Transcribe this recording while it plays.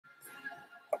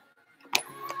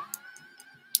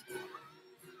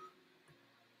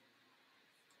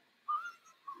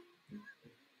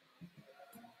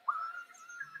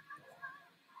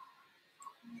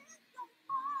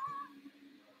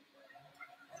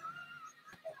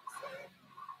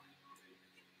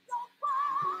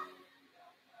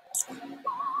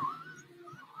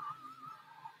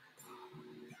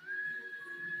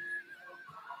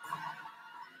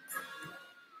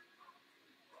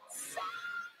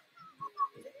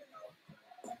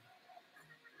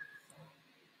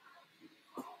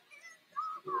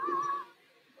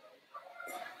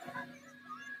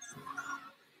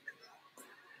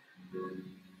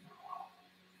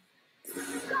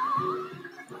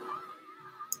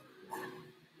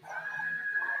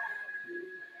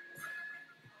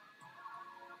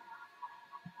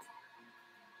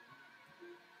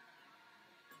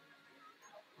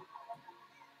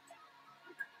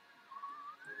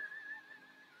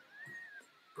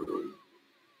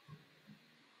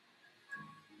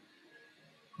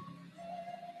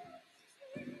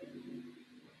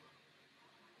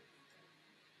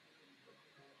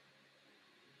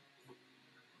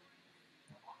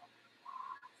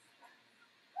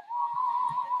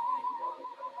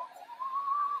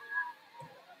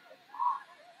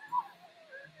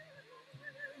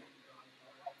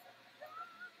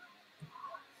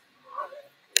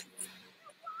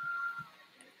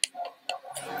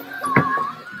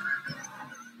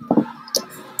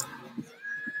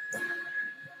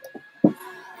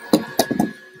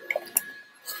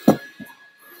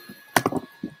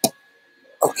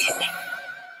Okay.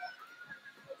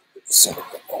 So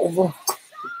over.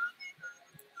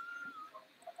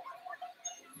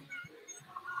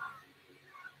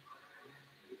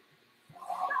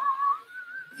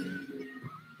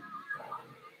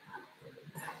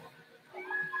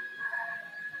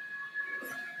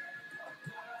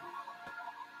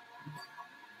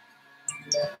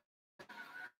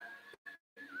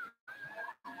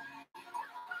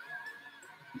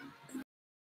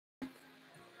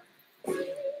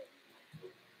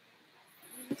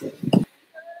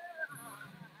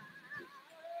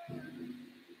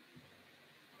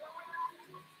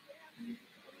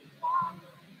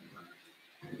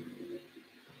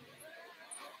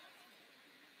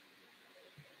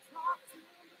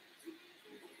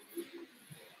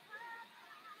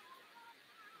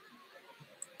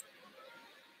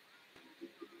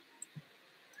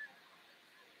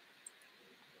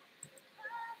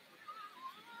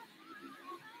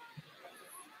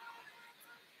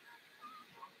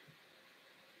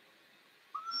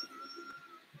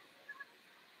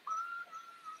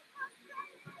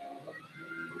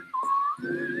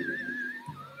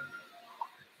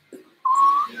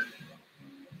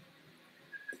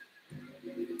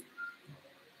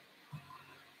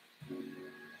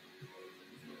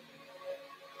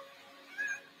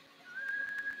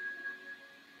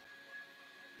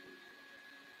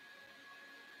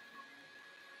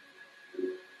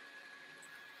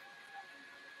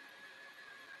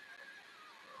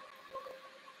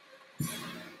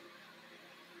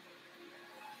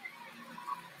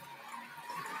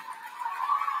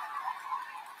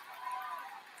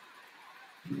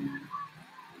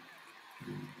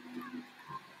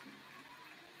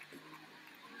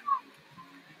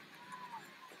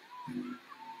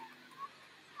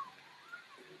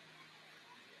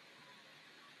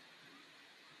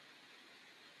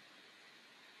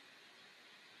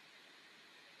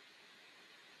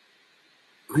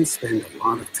 I spend a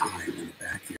lot of time in the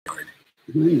backyard.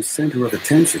 I'm the center of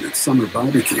attention at summer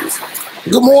barbecues.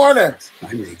 Good morning.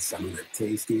 I made some of the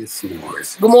tastiest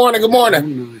s'mores. Good morning, good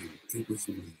morning. It was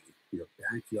me, your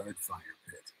backyard fire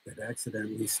pit, that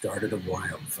accidentally started a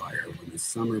wildfire when the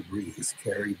summer breeze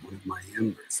carried one of my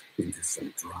embers into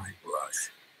some dry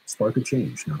brush. Spark a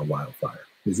change, not a wildfire.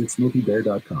 Visit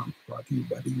SmokeyBear.com. Brought to you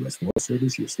by the U.S. Forest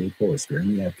Service, your state forester,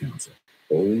 and the Ad Council.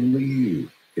 Only you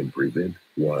can prevent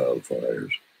wildfires.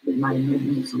 My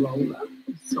name is Lola.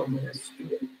 So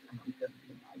Street, and I'm going to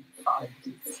be 95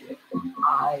 this year.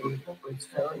 I was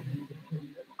very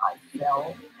independent. I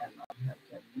fell, and I have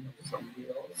to have some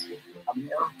wheels.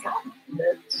 America,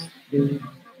 let's do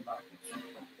much.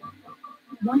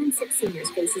 1 in 6 seniors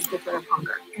faces the threat of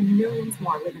hunger, and millions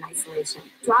more live in isolation.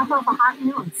 Drop off a hot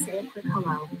meal and say a quick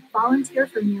hello. Volunteer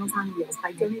for Meals on Wheels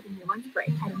by donating your lunch break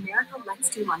at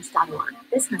americaletsdolunch.org.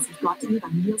 This message brought to you by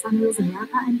Meals on Wheels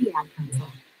America and the Ad Council.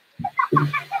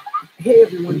 Hey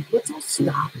everyone, let's all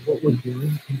stop what we're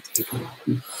doing and take a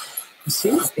look.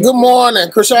 Good morning,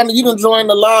 Krishana. You done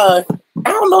joined the live.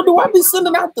 I don't know. Do I be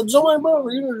sending out the join, bro?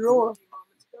 You done join.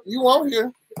 You on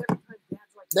here?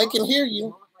 They can hear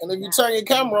you, and if you turn your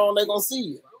camera on, they're gonna see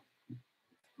you.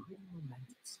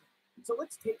 So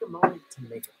let's take a moment to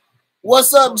make it.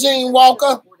 What's up, Gene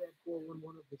Walker?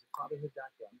 Brought to you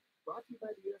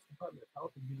by the U.S. Department of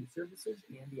Health and Human Services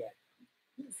and the Ad.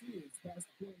 This is Pastor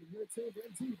Quin, you're tuned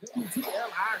into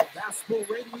WTLR Gospel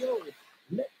Radio.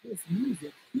 Let this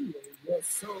music heal your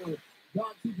soul.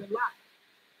 God, keep it locked.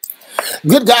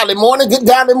 Good godly morning. Good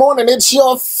godly morning. It's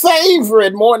your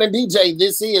favorite morning DJ.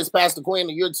 This is Pastor Quin,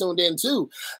 and you're tuned in to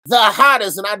the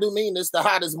hottest, and I do mean this, the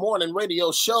hottest morning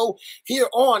radio show here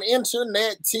on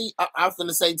Internet I'm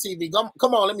finna say TV.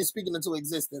 Come on, let me speak it into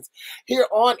existence. Here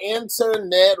on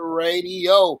Internet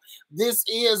Radio. This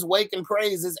is Wake and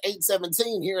Praise. It's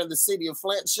 8:17 here in the city of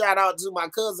Flint. Shout out to my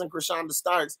cousin, Krishanda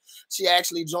Starks. She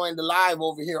actually joined the live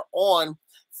over here on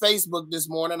Facebook this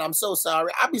morning. I'm so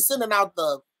sorry. I'll be sending out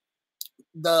the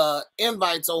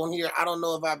invites on here. I don't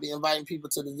know if I'll be inviting people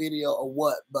to the video or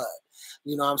what, but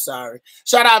I'm sorry.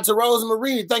 Shout out to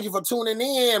Rosemarie. Thank you for tuning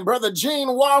in. Brother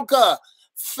Gene Walker.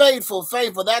 Faithful.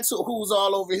 That's who's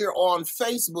all over here on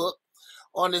Facebook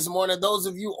on this morning. Those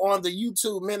of you on the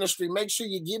YouTube ministry, make sure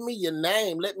you give me your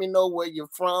name. Let me know where you're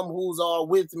from, who's all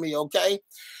with me, okay?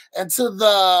 And to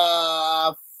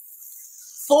the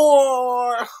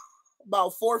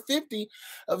about 450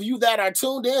 of you that are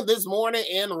tuned in this morning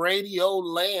in Radio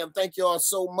Land. Thank you all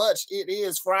so much. It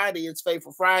is Friday. It's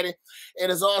Faithful Friday.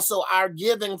 It is also our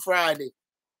Giving Friday.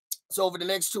 So over the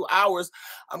next 2 hours,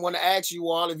 I'm going to ask you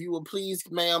all if you will please,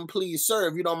 ma'am, please, sir,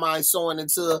 if you don't mind sewing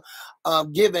into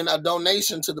giving a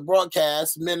donation to the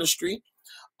broadcast ministry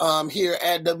here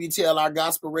at WTLR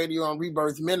Gospel Radio and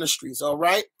Rebirth Ministries. All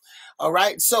right.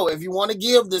 So if you want to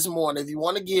give this morning,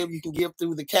 you can give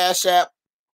through the Cash App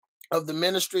of the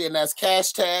ministry, and that's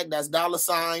hashtag, that's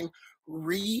 $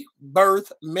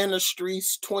 Rebirth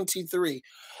Ministries 23.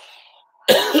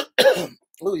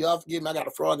 Oh, y'all forgive me, I got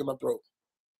a frog in my throat.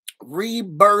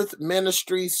 Rebirth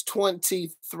Ministries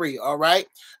 23. All right,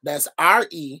 that's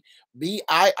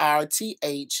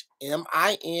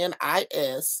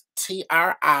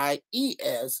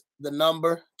REBIRTHMINISTRIES, the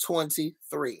number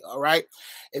 23. All right,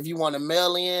 if you want to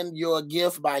mail in your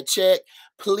gift by check,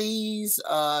 please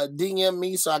DM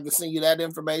me so I can send you that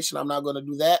information. I'm not going to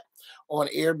do that on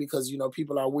air because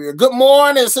people are weird. Good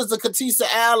morning, Sister Katisa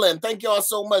Allen. Thank y'all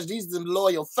so much. These are the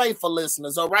loyal, faithful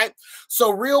listeners. All right.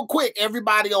 So real quick,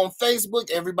 everybody on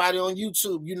Facebook, everybody on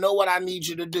YouTube, you know what I need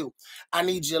you to do. I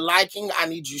need you liking, I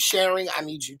need you sharing, I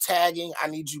need you tagging, I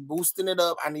need you boosting it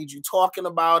up, I need you talking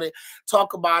about it.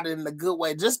 Talk about it in a good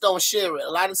way. Just don't share it. A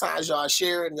lot of times y'all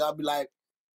share it and y'all be like,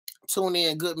 tune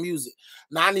in, good music.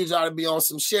 Now I need y'all to be on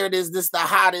some share this. This the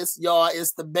hottest, y'all.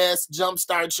 It's the best.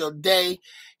 Jumpstart your day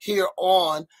here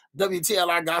on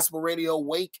WTLR Gospel Radio,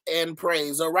 Wake and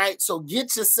Praise. All right. So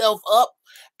get yourself up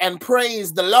and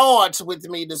praise the Lord with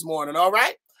me this morning. All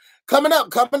right. Coming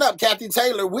up, Kathy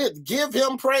Taylor with Give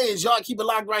Him Praise. Y'all keep it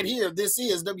locked right here. This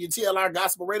is WTLR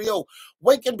Gospel Radio,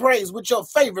 Wake and Praise with your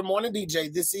favorite morning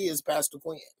DJ. This is Pastor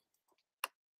Quin.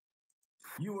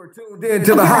 You are tuned in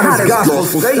to the hottest gospel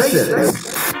station.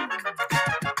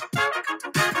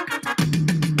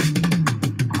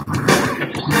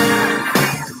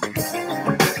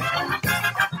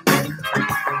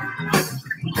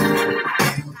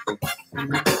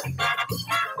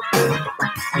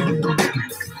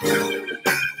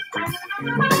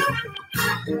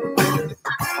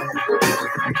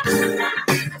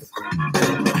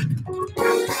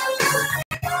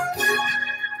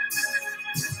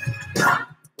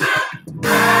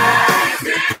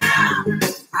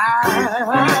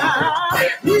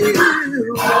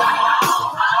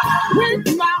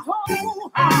 With my whole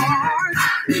heart,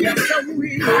 yes, I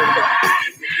will.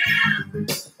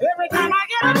 Every time I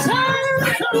get a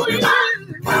chance to win,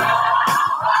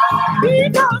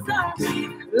 because I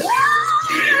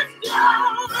love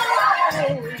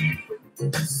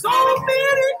so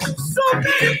many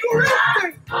great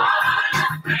things,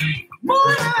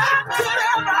 more than I could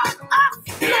ever ask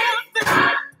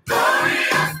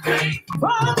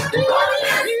from thee.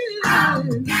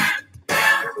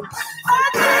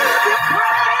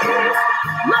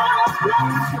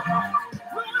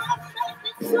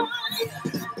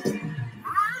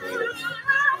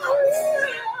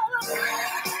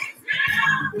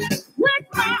 With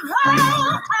my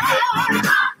whole heart,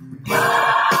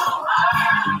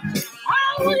 I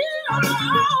will.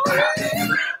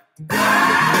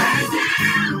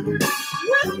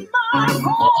 With my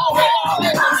whole heart,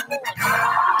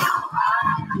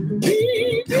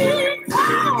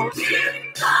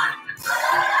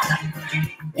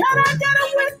 can I get a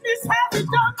witness? Have you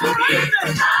done the right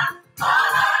thing?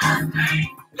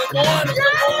 Good morning.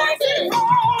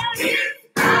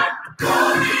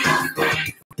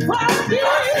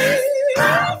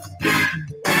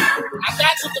 I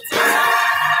got you, Patricia.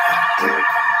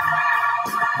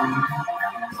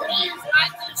 Please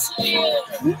like and share.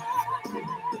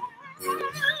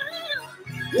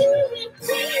 You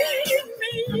redeemed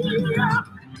me.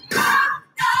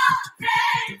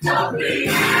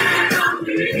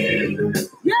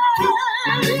 Yeah,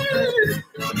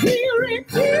 He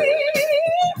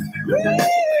redeemed me.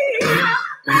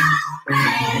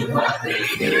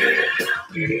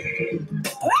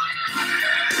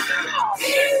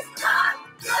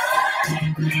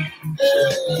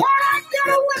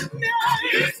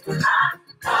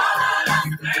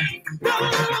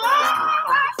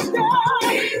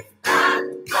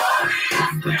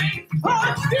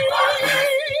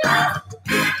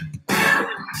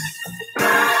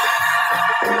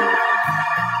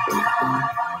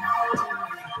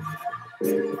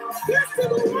 Yes, to the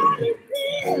one He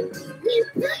did. He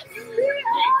picked me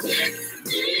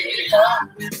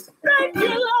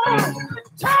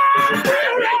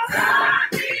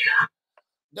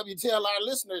WTLR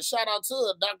listeners, shout out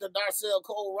to Dr. Darcel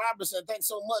Cole Robertson. Thanks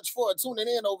so much for tuning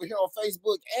in over here on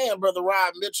Facebook, and Brother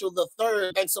Rob Mitchell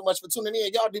III. Thanks so much for tuning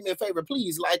in. Y'all do me a favor,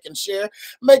 please like and share.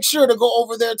 Make sure to go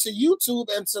over there to YouTube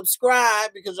and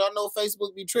subscribe, because y'all know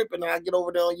Facebook be tripping and I get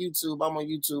over there on YouTube. I'm on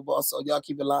YouTube also. Y'all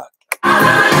keep it locked. Good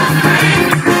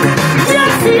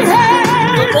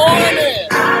morning.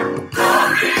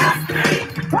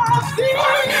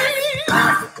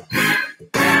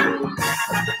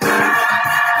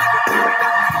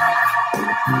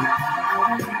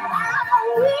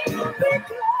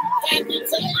 Kathy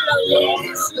Taylor, yeah,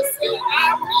 she said,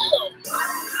 I will.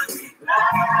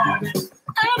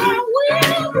 And I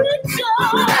will rejoice.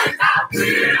 I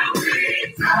will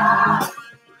rejoice.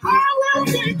 I will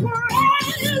sing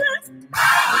praises. I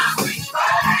will sing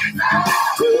praises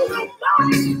to the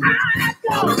Most High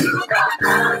God. To the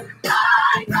Most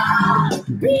High God.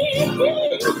 Big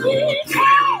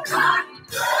God.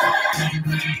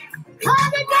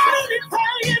 Have you got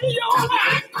anything in your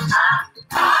life?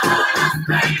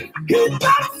 He's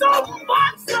got so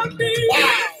much to me.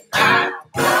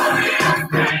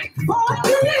 For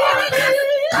me.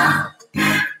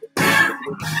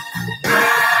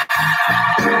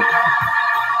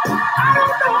 I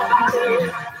don't know about you.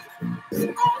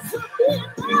 Also be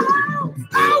glad.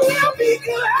 I will be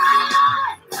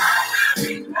glad.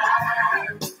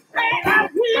 And I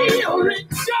will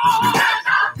rejoice.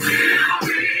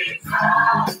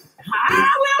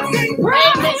 I will sing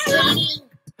praises.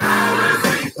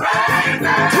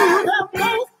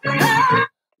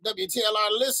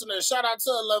 WTLR listeners, shout out to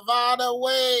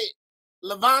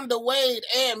Lavonda Wade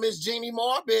and Miss Jeannie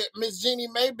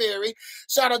Mayberry.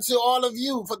 Shout out to all of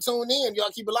you for tuning in.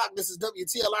 Y'all keep it locked. This is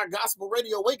WTLR Gospel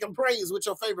Radio. Wake and Praise with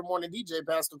your favorite morning DJ,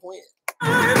 Pastor Quin.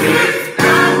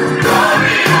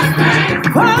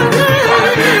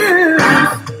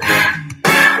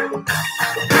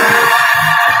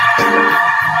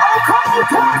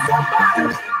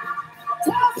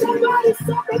 Tell somebody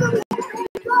something.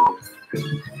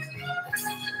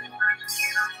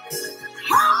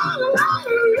 Hallelujah.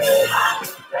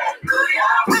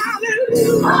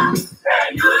 Hallelujah.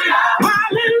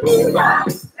 Hallelujah.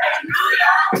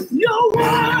 You're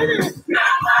worthy.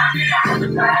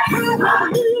 Hallelujah.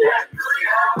 Hallelujah.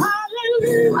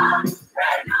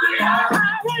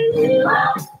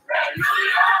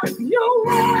 You're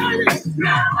worthy.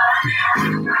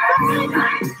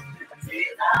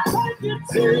 Thank you,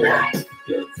 Jesus.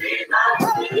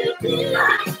 Thank you,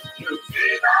 Jesus.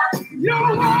 You're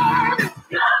worthy.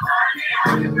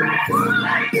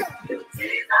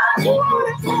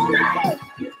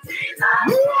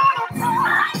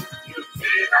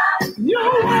 You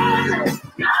are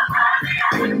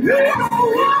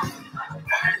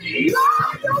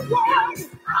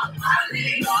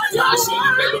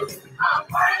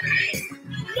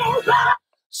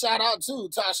Shout out to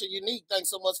Tasha Unique. Thanks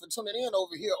so much for tuning in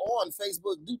over here on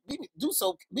Facebook.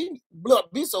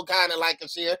 Be so kind and like and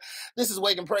share. This is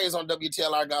Wake and Praise on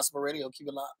WTLR Gospel Radio. Keep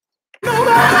it locked.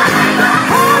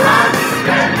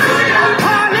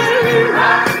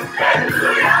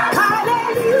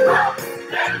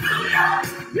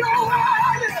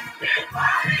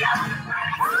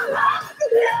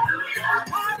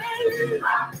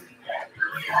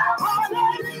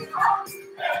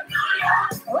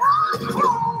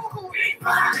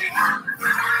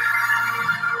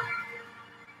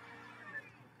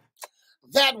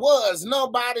 That was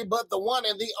nobody but the one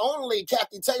and the only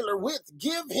Kathy Taylor with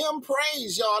Give Him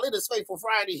Praise, y'all. It is Faithful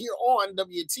Friday here on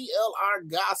WTLR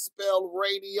Gospel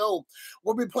Radio.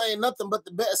 We'll be playing nothing but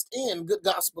the best in good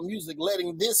gospel music,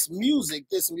 letting this music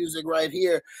right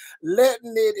here,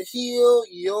 letting it heal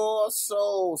your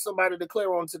soul. Somebody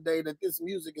declare on today that this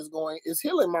music is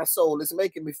healing my soul. It's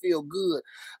making me feel good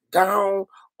down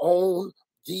on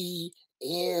the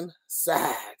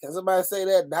inside. Can somebody say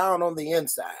that? Down on the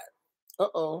inside.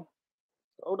 Uh-oh.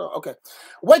 Hold on. Okay.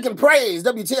 Wake and Praise,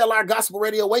 WTLR Gospel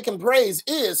Radio. Wake and Praise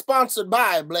is sponsored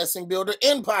by Blessing Builder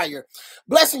Empire.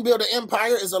 Blessing Builder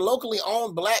Empire is a locally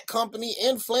owned Black company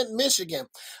in Flint, Michigan.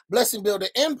 Blessing Builder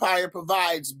Empire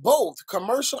provides both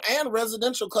commercial and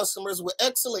residential customers with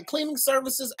excellent cleaning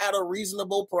services at a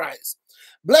reasonable price.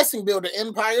 Blessing Builder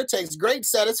Empire takes great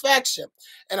satisfaction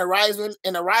in arriving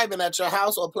at your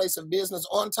house or place of business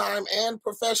on time and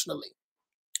professionally.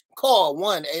 Call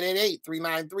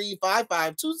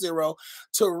 1-888-393-5520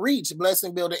 to reach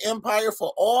Blessing Builder Empire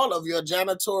for all of your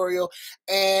janitorial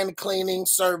and cleaning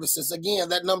services. Again,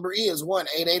 that number is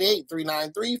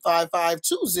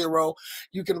 1-888-393-5520.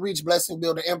 You can reach Blessing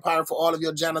Builder Empire for all of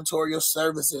your janitorial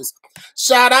services.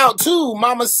 Shout out to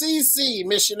Mama Cece,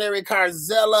 Missionary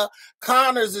Carzella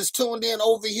Connors is tuned in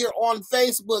over here on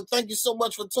Facebook. Thank you so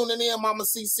much for tuning in, Mama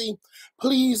Cece.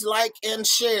 Please like and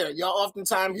share. Y'all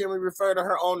oftentimes hear me refer to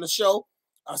her on the show.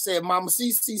 I said, Mama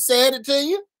Cece said it to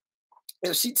you.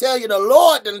 If she tell you the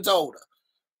Lord done told her.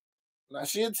 Now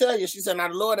she'll tell you, she said, now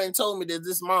the Lord ain't told me that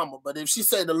this mama. But if she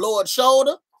said the Lord showed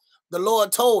her, the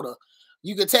Lord told her,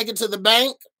 you can take it to the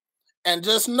bank and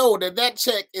just know that that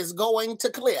check is going to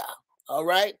clear. All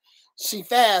right. She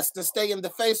fasts to stay in the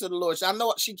face of the Lord. I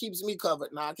know she keeps me covered.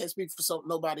 Now, I can't speak for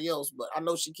nobody else, but I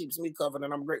know she keeps me covered,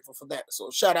 and I'm grateful for that. So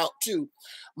shout out to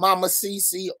Mama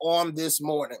Cece on this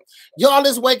morning. Y'all,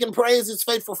 this Wake and Praise is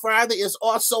Faithful Friday. It's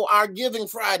also our Giving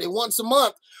Friday. Once a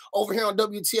month over here on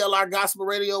WTLR Gospel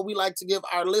Radio, we like to give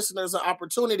our listeners an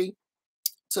opportunity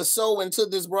to sow into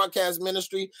this broadcast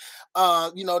ministry,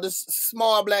 this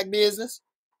small black business.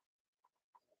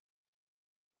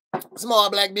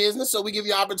 So we give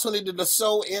you opportunity to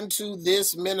sow into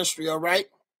this ministry. All right.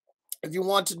 If you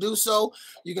want to do so,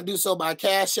 you can do so by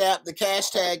Cash App. The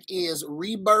cash tag is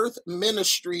Rebirth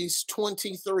Ministries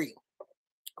 23.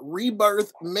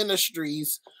 Rebirth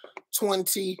Ministries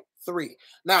 23.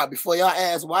 Now, before y'all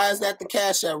ask, why is that the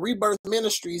Cash App? Rebirth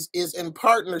Ministries is in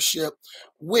partnership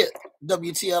with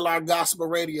WTLR Gospel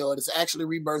Radio. It is actually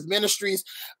Rebirth Ministries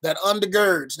that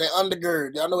undergirds. They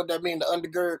undergird. Y'all know what that means, to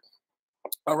undergird?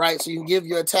 All right, so you can give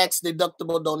your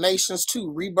tax-deductible donations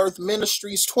to Rebirth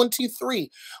Ministries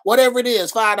 23. Whatever it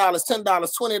is, $5, $10,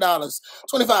 $20, $25,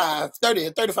 $30,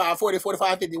 $35, $40, $45,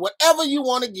 $50. Whatever you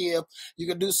want to give, you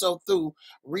can do so through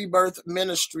Rebirth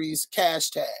Ministries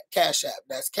Cash App.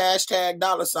 That's cash tag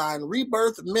 $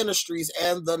 Rebirth Ministries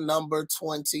and the number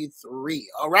 23.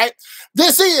 All right,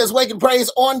 this is Wake and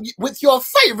Praise on with your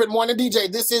favorite morning DJ.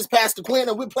 This is Pastor Quin,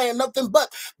 and we're playing nothing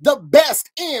but the best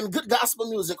in good gospel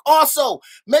music. Also,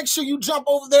 make sure you jump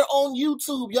over there on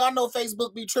YouTube. Y'all know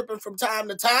Facebook be tripping from time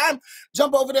to time.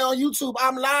 Jump over there on YouTube.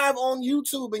 I'm live on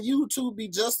YouTube, and YouTube be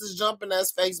just as jumping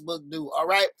as Facebook do. All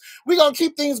right. We're going to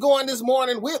keep things going this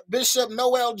morning with Bishop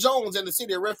Noel Jones and the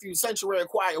City of Refuge Sanctuary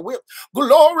Choir with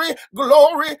Glory,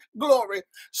 Glory, Glory.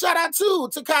 Shout out to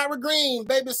Kyra Green,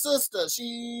 baby sister.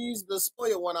 She's the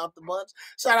spoiled one out the bunch.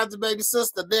 Shout out to baby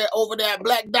sister there over there at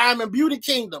Black Diamond Beauty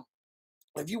Kingdom.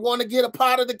 If you want to get a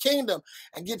part of the kingdom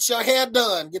and get your hair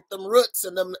done, get them roots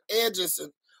and them edges and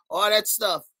all that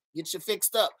stuff, get you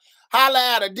fixed up,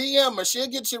 holla at her, DM her, she'll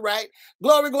get you right.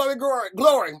 Glory, glory, glory,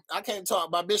 glory. I can't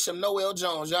talk by Bishop Noel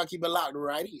Jones. Y'all keep it locked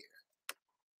right here.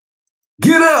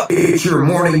 Get up! It's your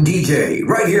morning DJ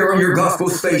right here on your gospel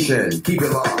station. Keep it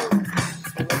locked.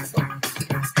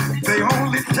 The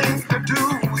only thing to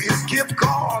do is give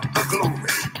God the glory.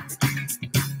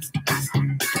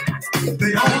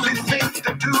 The only thing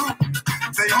to do,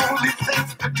 the only thing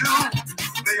to do,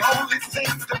 the only thing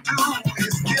to do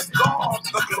is give God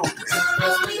the glory.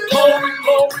 Glory,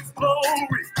 glory,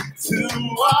 glory to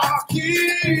our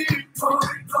King.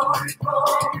 Glory, glory,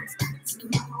 glory to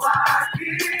our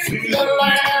King. To the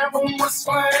Lamb who was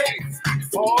slain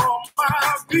for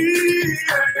my being.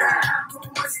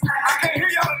 I can't hear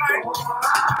y'all tonight.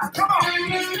 Come on.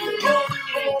 Glory,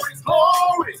 glory,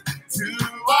 glory to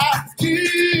our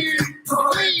King.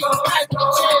 Please like the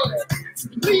King.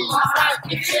 Please like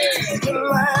the King. The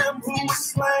Lamb who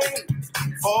was slain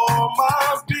for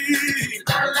my being.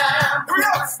 The Lamb who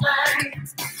was slain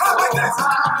for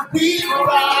my being. We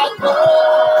cry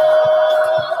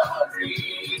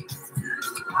glory.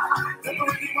 Let the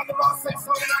redeemed of the Lord say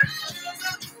so tonight.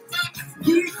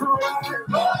 We cry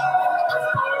glory.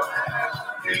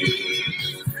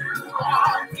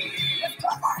 Let's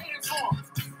clap our hands for him.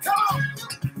 Come on.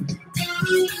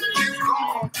 Give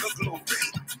God the glory.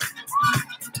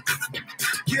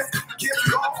 Give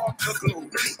God the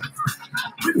glory.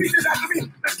 Repeat it after me.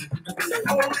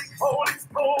 Holy, holy,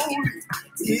 holy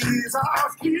is our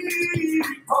King.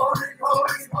 Holy,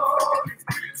 holy, holy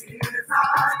is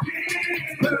our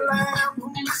King. The Lamb who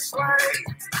was slain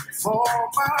for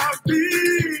my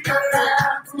being. The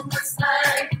Lamb who was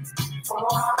slain for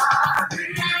my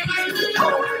being.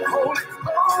 Holy, holy,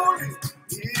 holy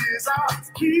is our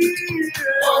King.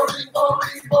 Holy,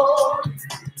 holy, holy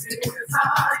is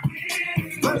our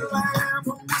King. The Lamb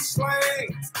who was slain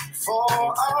for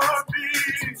our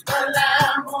being. The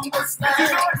Lamb who was slain. You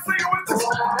know it, sing it with us.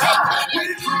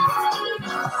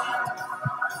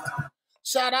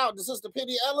 Shout Shout out to Sister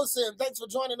Penny Ellison. Thanks for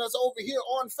joining us over here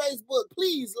on Facebook.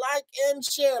 Please like and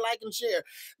share.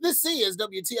 This is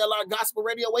WTLR Gospel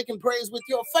Radio, Wake and Praise with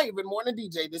your favorite morning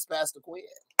DJ, this Pastor Quin.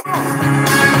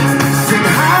 Sing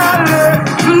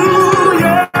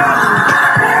hallelujah.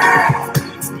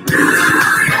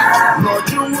 Lord,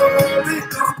 you're worthy.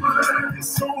 You're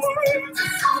so worthy.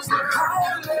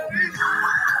 Hallelujah.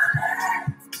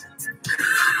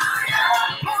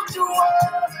 Lord, you're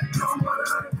worthy.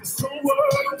 You're so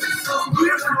worthy. We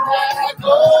cry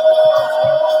glory.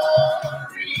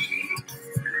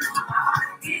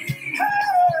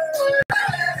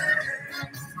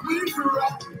 We cry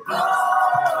glory.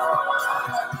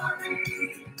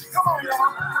 Come on,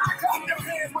 y'all. Clap your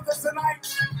hands with us tonight.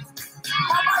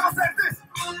 My Bible says this.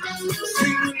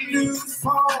 Sing a new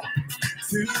song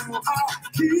to our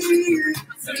King.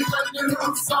 Sing a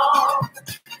new song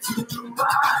to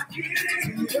our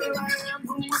King. The Lamb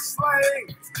who was slain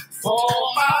for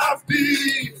my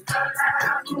feet. The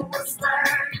Lamb who was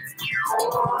slain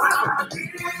for my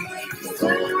feet. Sing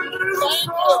a new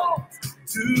song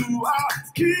to our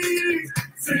King.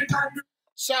 Sing a new.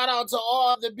 Shout out to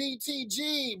all the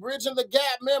BTG, Bridging the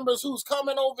Gap members who's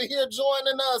coming over here,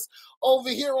 joining us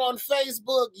over here on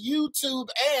Facebook, YouTube,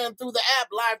 and through the app,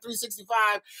 Live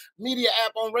 365 Media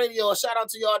app on radio. Shout out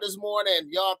to y'all this morning.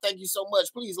 Y'all, thank you so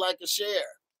much. Please like and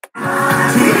share. To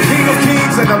the King of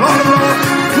Kings and the Lord of Lords,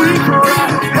 we cry,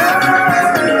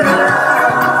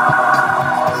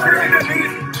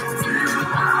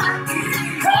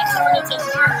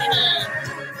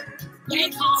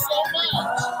 Thank you so much.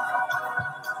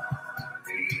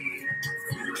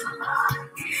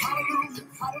 Hallelujah,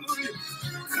 hallelujah.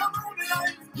 Come on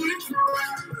tonight, we cry.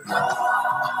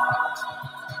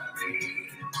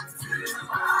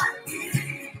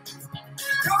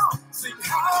 Come on, sing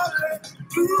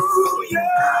hallelujah.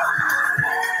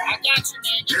 I got you,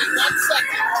 man. Give me 1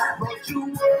 second. Lord, you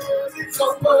worthy, so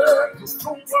worthy,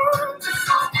 so worthy.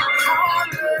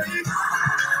 Hallelujah.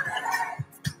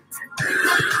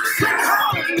 Sing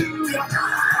hallelujah.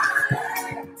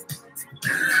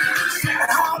 Sing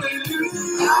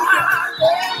hallelujah.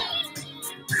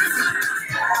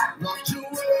 Lord, you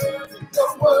worthy, so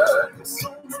worthy, so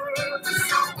worthy,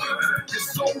 so worthy,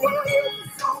 so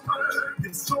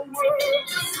worthy, so worthy, so worthy.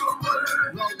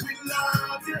 Lord, we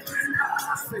love you.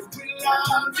 Say we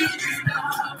love you.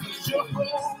 'Cause you're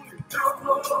holy.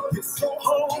 You're so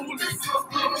holy. You're so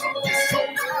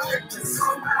right. You're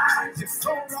so right. You're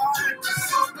so right. You're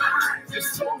so right. You're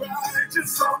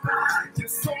so right. You're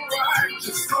so right.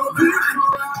 You're so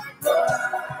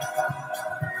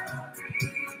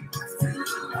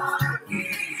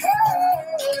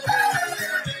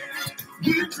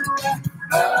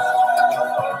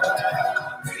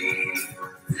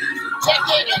Check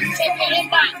your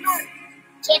inbox.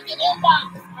 Check your inbox.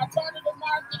 Alternative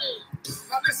marketing.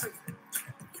 Now listen.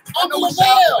 Uncle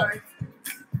Lavelle.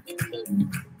 I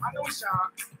know it's y'all.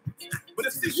 But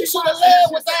it's You should have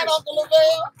led with that, Uncle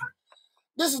Lavelle.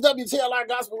 This is WTLR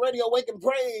Gospel Radio, Wake and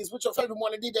Praise with your favorite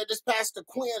morning DJ, this Pastor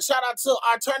Quin. Shout out to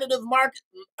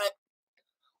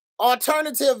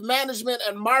Alternative Management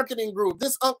and Marketing Group.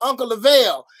 This Uncle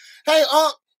Lavelle. Hey,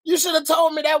 you should have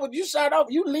told me that when you shot off.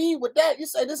 You lead with that. You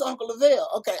say this Uncle Lavelle.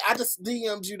 Okay, I just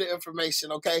DM'd you the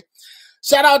information, okay?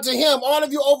 Shout out to him. All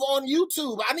of you over on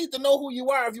YouTube. I need to know who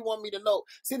you are if you want me to know.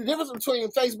 See, the difference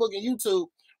between Facebook and YouTube,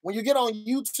 when you get on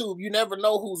YouTube, you never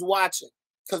know who's watching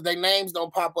because their names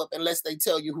don't pop up unless they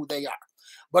tell you who they are.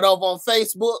 But over on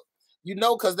Facebook, you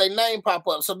know because their name pop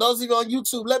up. So those of you on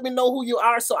YouTube, let me know who you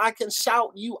are so I can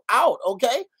shout you out,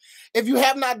 okay? If you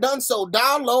have not done so,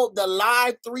 download the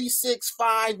Live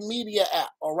 365 Media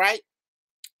app, all right?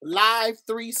 Live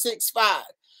 365.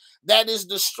 That is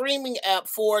the streaming app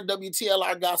for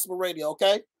WTLR Gospel Radio,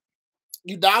 okay?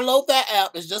 You download that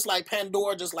app. It's just like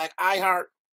Pandora, just like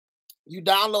iHeart. You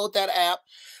download that app,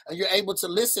 and you're able to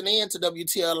listen in to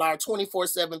WTLR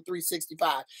 24/7,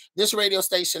 365. This radio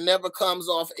station never comes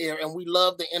off air, and we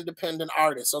love the independent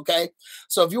artists, okay?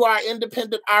 So if you are an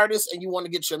independent artist and you want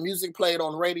to get your music played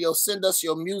on radio, send us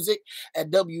your music at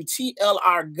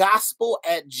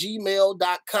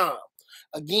WTLRgospel@gmail.com.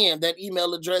 Again, that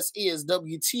email address is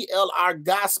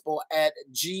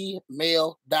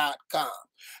WTLRgospel@gmail.com.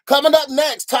 Coming up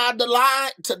next, Todd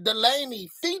Delaney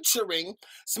featuring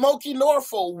Smokey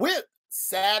Norfolk with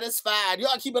Satisfied.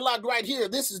 Y'all keep it locked right here.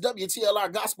 This is WTLR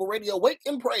Gospel Radio, Wake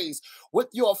and Praise with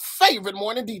your favorite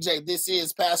morning DJ. This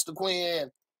is Pastor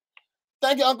Quin.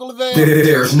 Thank you, Uncle Lavelle.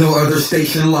 There's no other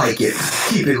station like it.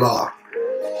 Keep it locked.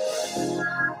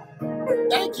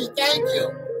 Thank you.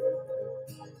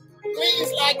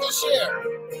 Please like and share.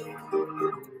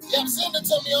 Yep, send it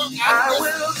to me. I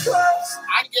will trust.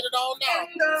 I can get it on now.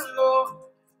 In the Lord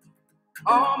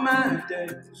all my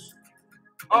days.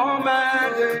 All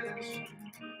my days.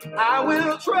 I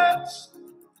will trust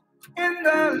in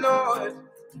the Lord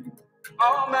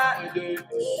all my days.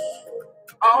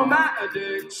 All my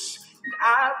days.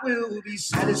 I will be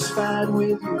satisfied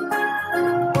with you.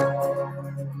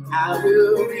 I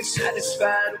will be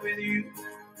satisfied with you.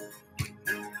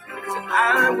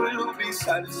 I will be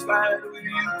satisfied with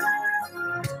you.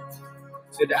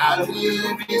 Said I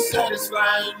will be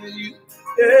satisfied with you.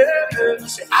 Yeah.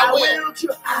 Said I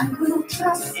will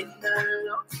trust in the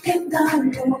Lord. In the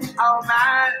Lord. All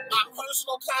my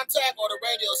personal contact or the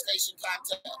radio station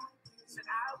contact. Said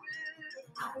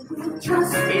I will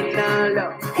trust in the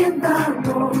Lord. In the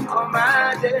Lord. All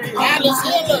my days. Alice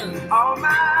Hillard. All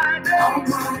my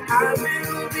days. I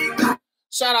will be.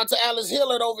 Shout out to Alice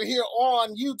Hillard over here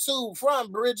on YouTube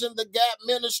from Bridging the Gap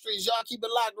Ministries. Y'all keep it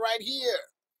locked right here.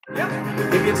 Yep.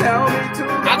 If you tell me to,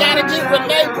 I gotta get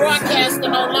Renee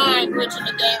broadcasting online, Bridging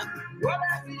the Gap.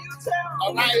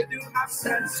 All right.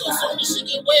 So as soon as she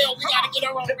get well, we gotta get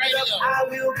her on radio. I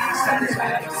will be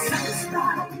satisfied.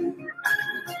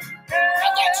 I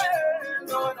got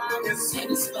you. Lord, I am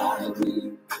satisfied with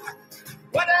you.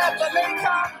 Whatever may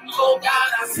come, oh God,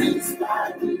 I'm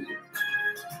satisfied with you.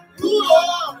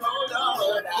 Oh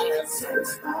Lord, I am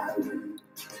satisfied with you.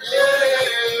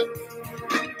 Yeah.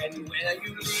 And where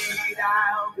you lead,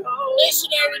 I'll go.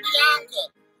 Missionary Bianca.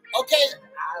 Okay,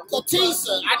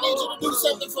 Katisa, I need you to do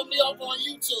something for me over on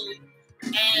YouTube.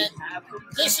 And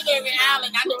Missionary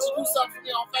Allen, I need you to do something for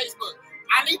me on Facebook.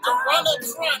 I need to run up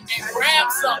front and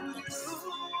grab something.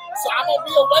 So I'm going to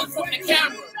be away from the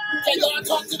camera. Can y'all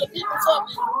talk to the people for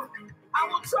me? I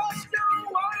will trust your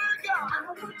word,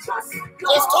 God.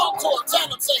 Just talk to him. Tell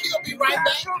him. Say he'll be right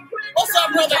back. What's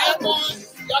up, Brother Edwin?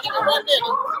 Y'all give me 1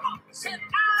 minute.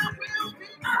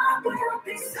 I will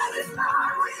be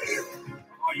satisfied with you.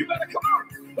 Oh, you better come on.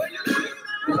 Where you live?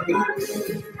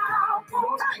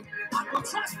 I will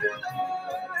trust you,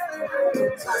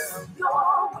 Lord. Trust your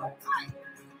word.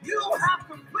 You have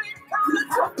complete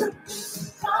control.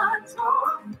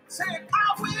 Say,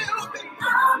 I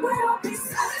will be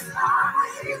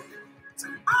satisfied with you.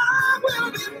 I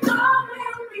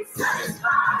will be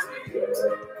satisfied with you.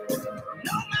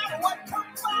 No matter what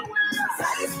comes my way,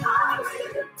 satisfied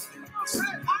with you. Say,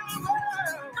 I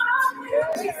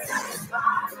will be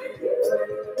satisfied with you.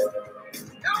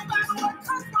 No matter what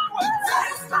comes my way,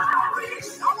 satisfied with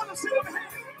you. I want to see them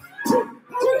hands.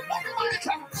 Everybody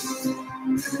come.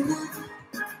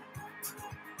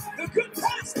 The good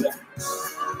pastor.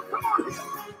 Come on here.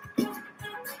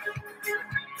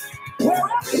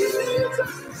 Wherever he leads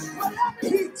us, wherever he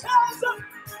tells us,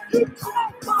 you come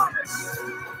on, promise.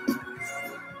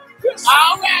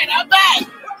 All right, I'm back.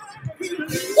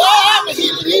 Wherever he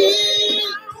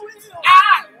leads,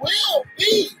 I will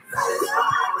be.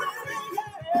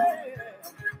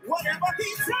 Whatever he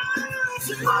tells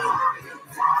you, I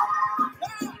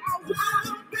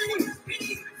will be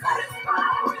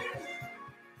satisfied with you.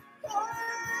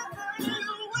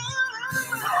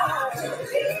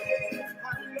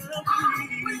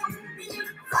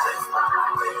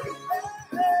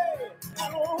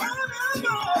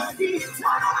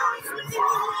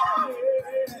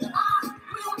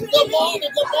 Good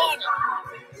morning,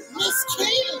 Miss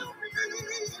Quin.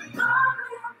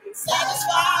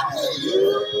 Satisfied with you.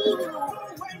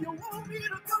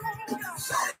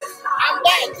 I'm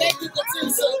back. Thank you,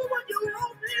 Katisa.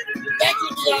 Thank you,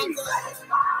 Bianca.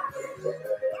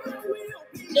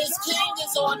 Miss King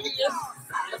is on here.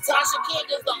 Natasha King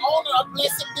is the owner of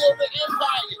Blessing Builder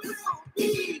Empire.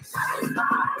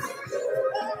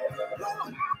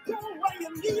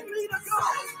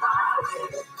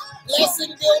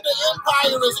 Blessing Builder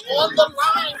Empire is on the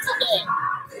line today.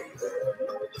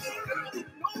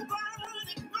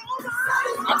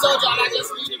 I told y'all I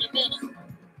just needed a minute.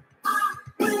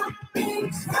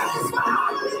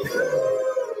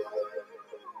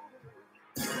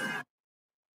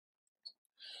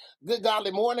 Good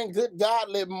godly morning. Good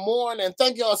godly morning.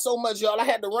 Thank y'all so much, y'all. I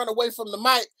had to run away from the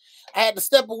mic. I had to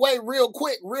step away real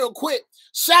quick.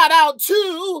 Shout out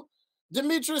to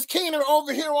Demetrius Keener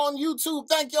over here on YouTube.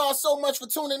 Thank y'all so much for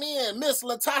tuning in. Miss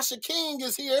Latasha King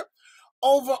is here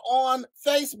over on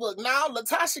Facebook. Now,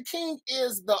 Latasha King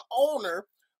is the owner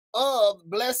of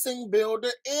Blessing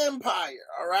Builder Empire,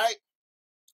 all right?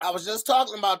 I was just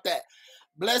talking about that.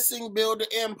 Blessing Builder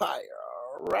Empire,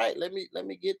 all right. Let me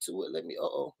get to it. Let me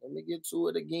get to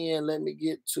it again. Let me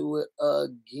get to it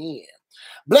again.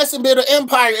 Blessing Builder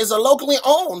Empire is a locally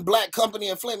owned Black company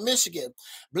in Flint, Michigan.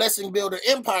 Blessing Builder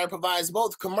Empire provides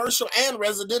both commercial and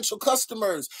residential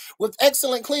customers with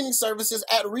excellent cleaning services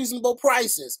at reasonable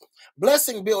prices.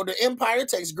 Blessing Builder Empire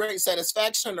takes great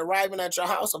satisfaction in arriving at your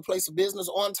house or place of business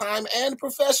on time and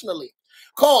professionally.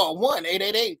 Call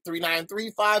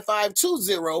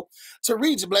 1-888-393-5520 to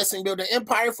reach Blessing Builder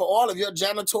Empire for all of your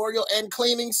janitorial and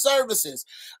cleaning services.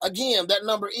 Again, that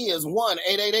number is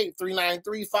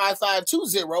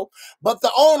 1-888-393-5520. But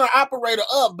the owner-operator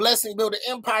of Blessing Builder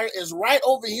Empire is right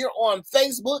over here on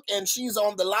Facebook, and she's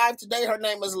on the live today. Her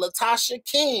name is Latasha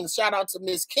King. Shout out to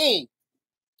Miss King.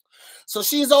 So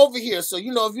she's over here. So,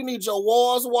 you know, if you need your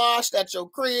walls washed at your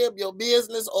crib, your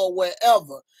business, or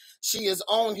wherever, she is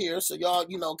on here. So y'all,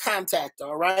 you know, contact her,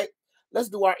 all right? Let's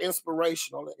do our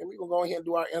inspirational. And we're going to go ahead and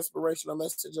do our inspirational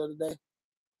message of the day.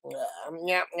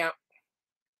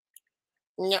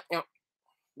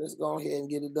 Let's go ahead and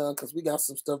get it done because we got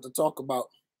some stuff to talk about.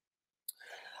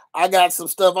 I got some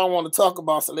stuff I want to talk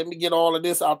about. So let me get all of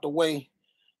this out the way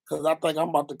because I think I'm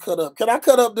about to cut up. Can I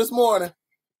cut up this morning?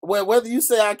 Well, whether you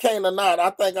say I can or not, I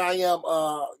think I am,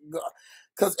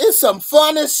 because it's some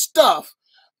funny stuff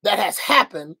that has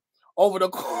happened over the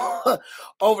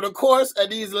course of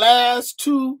these last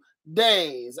 2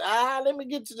 days. Let me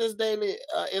get to this daily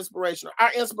inspirational.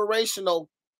 Our inspirational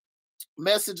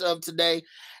message of today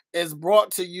is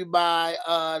brought to you by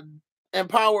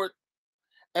Empowered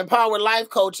Life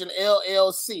Coaching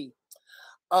LLC.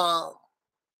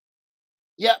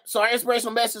 Yep. So our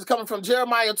inspirational message is coming from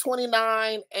Jeremiah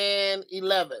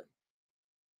 29:11.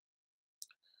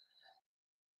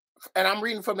 And I'm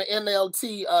reading from the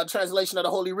NLT translation of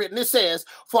the Holy Written. It says,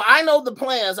 "For I know the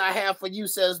plans I have for you,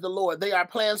 says the Lord. They are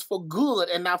plans for good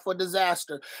and not for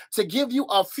disaster, to give you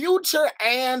a future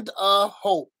and a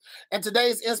hope." And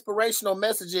today's inspirational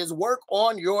message is work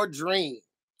on your dream.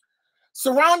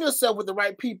 Surround yourself with the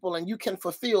right people and you can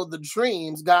fulfill the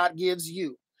dreams God gives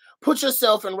you. Put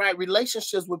yourself in right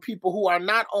relationships with people who are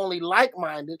not only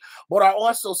like-minded, but are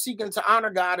also seeking to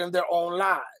honor God in their own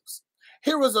lives.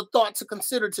 Here is a thought to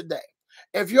consider today.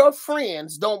 If your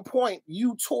friends don't point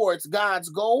you towards God's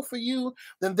goal for you,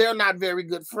 then they're not very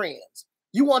good friends.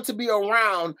 You want to be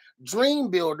around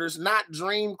dream builders, not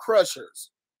dream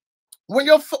crushers. When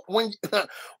you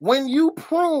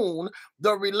prune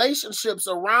the relationships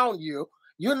around you,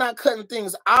 you're not cutting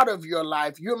things out of your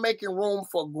life. You're making room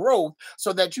for growth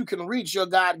so that you can reach your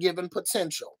God-given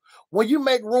potential. When you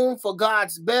make room for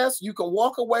God's best, you can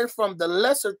walk away from the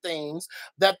lesser things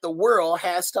that the world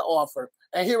has to offer.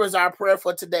 And here is our prayer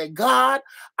for today. God,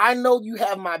 I know you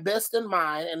have my best in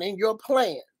mind and in your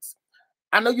plans.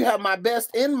 I know you have my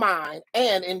best in mind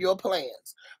and in your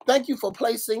plans. Thank you for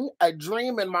placing a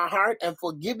dream in my heart and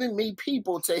for giving me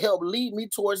people to help lead me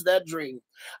towards that dream.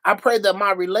 I pray that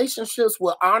my relationships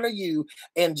will honor you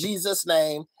in Jesus'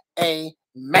 name.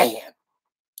 Amen.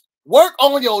 Work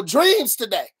on your dreams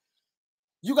today.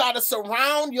 You got to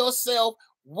surround yourself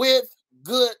with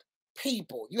good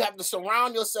people. You have to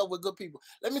surround yourself with good people.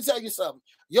 Let me tell you something.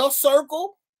 Your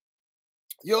circle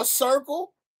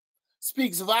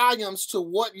speaks volumes to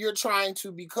what you're trying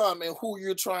to become and who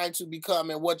you're trying to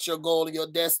become and what your goal and your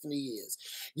destiny is.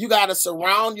 You got to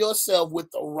surround yourself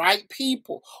with the right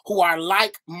people who are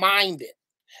like-minded.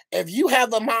 If you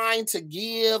have a mind to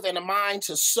give and a mind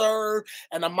to serve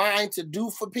and a mind to do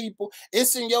for people,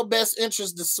 it's in your best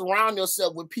interest to surround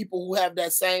yourself with people who have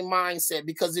that same mindset.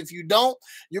 Because if you don't,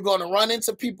 you're going to run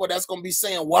into people that's going to be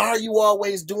saying, why are you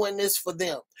always doing this for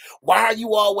them? Why are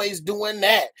you always doing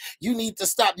that? You need to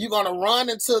stop. You're going to run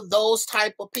into those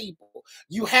type of people.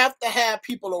 You have to have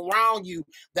people around you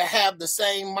that have the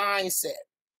same mindset.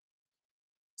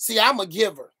 See, I'm a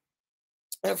giver.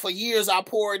 And for years, I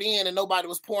poured in and nobody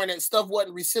was pouring in. Stuff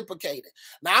wasn't reciprocated.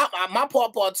 Now, my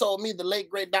papa told me, the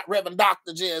late, great Reverend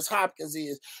Dr. J.S. Hopkins,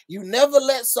 is you never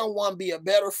let someone be a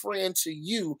better friend to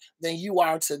you than you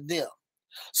are to them.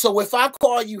 So if I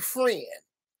call you friend,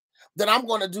 then I'm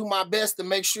going to do my best to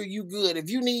make sure you good. If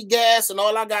you need gas and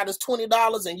all I got is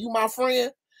 $20 and you my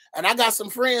friend, and I got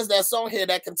some friends that's on here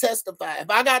that can testify.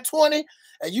 If I got 20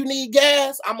 and you need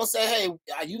gas, I'm going to say, hey,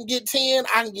 you can get 10,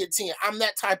 I can get 10. I'm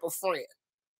that type of friend.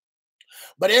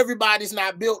 But everybody's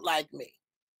not built like me.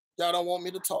 Y'all don't want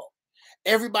me to talk.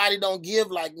 Everybody don't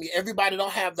give like me. Everybody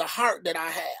don't have the heart that I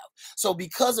have. So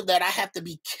because of that, I have to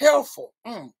be careful.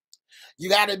 You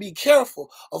got to be careful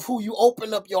of who you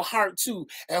open up your heart to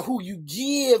and who you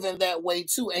give in that way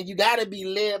to. And you got to be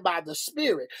led by the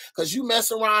Spirit, because you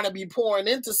mess around and be pouring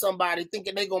into somebody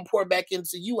thinking they're going to pour back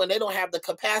into you and they don't have the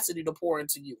capacity to pour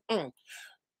into you.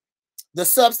 the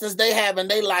substance they have in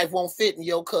their life won't fit in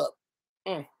your cup.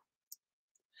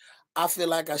 I feel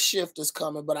like a shift is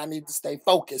coming, but I need to stay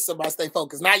focused. Somebody stay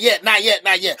focused. Not yet, not yet,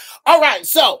 not yet. All right,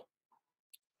 so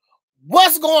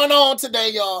what's going on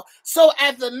today, y'all? So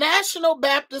at the National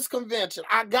Baptist Convention,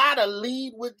 I gotta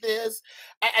lead with this,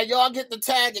 and y'all get to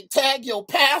tag your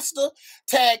pastor,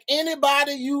 tag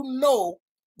anybody you know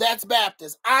that's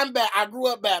Baptist. I grew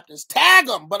up Baptist. Tag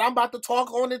them, but I'm about to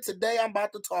talk on it today. I'm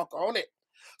about to talk on it.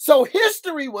 So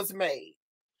history was made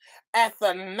at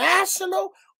the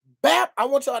National I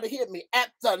want y'all to hear me.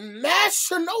 At the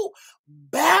National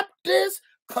Baptist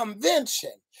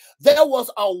Convention, there was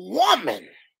a woman,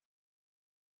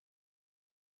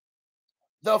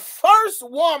 the first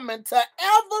woman to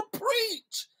ever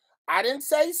preach. I didn't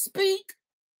say speak.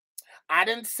 I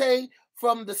didn't say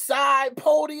from the side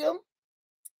podium.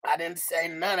 I didn't say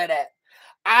none of that.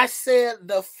 I said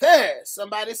the first.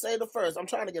 Somebody say the first. I'm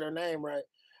trying to get her name right.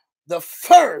 The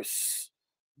first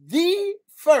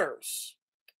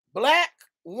Black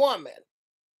woman.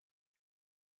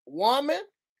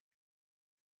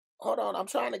 Hold on, I'm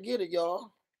trying to get it,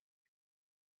 y'all.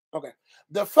 Okay.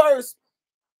 The first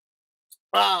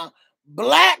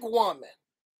Black woman.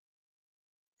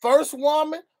 First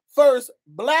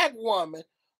Black woman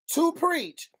to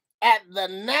preach at the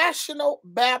National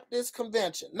Baptist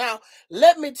Convention. Now,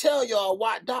 let me tell y'all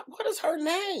why. What is her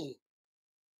name?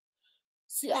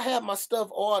 See, I had my stuff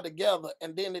all together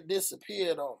and then it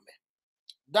disappeared on me.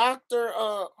 Dr.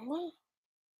 What?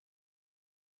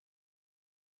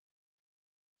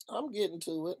 I'm getting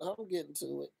to it.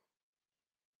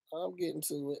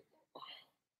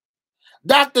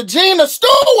 Dr. Gina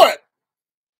Stewart.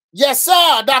 Yes,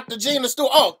 sir, Dr. Gina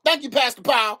Stewart. Oh, thank you, Pastor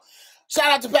Powell.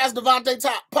 Shout out to Pastor Devontae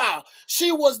Powell.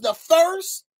 She was the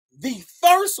first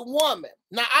woman.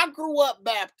 Now, I grew up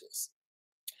Baptist.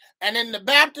 And in the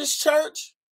Baptist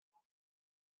church,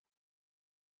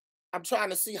 I'm trying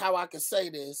to see how I can say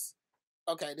this.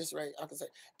 Okay, this right. I can say.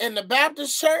 In the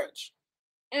Baptist church,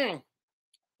 the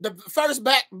first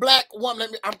black woman,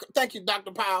 thank you,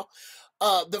 Dr. Powell.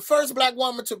 The first Black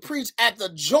woman to preach at the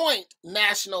Joint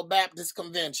National Baptist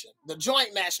Convention. The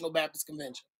Joint National Baptist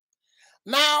Convention.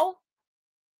 Now,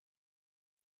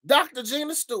 Dr.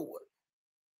 Gina Stewart,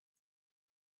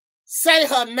 say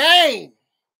her name.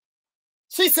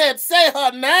 She said, say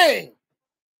her name.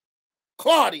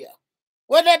 Claudia.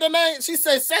 Wasn't that the name? She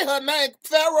said, say her name,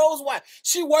 Pharaoh's wife.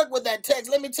 She worked with that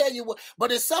text. Let me tell you what, but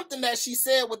it's something that she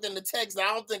said within the text that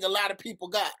I don't think a lot of people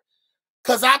got.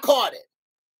 Because I caught it.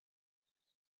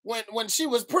 When she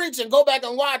was preaching, go back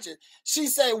and watch it. She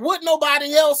said, would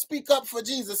nobody else speak up for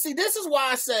Jesus? See, this is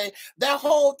why I say that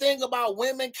whole thing about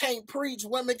women can't preach,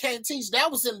 women can't teach, that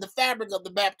was in the fabric of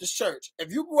the Baptist church.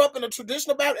 If you grew up in a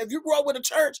traditional Baptist, if you grew up with a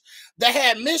church that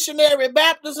had missionary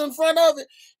Baptists in front of it,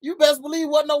 you best believe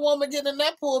wasn't no woman getting in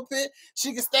that pulpit.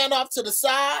 She could stand off to the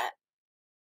side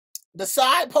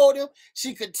podium.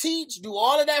 She could teach, do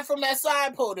all of that from that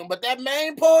side podium. But that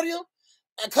main podium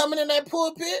and coming in that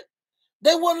pulpit,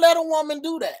 they wouldn't let a woman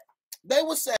do that. They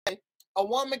would say a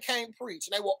woman can't preach.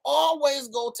 They will always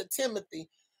go to Timothy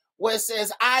where it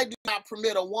says, I do not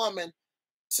permit a woman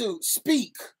to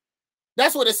speak.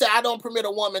 That's what it said. I don't permit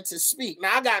a woman to speak.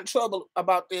 Now, I got in trouble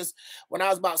about this when I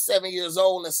was about 7 years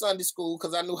old in Sunday school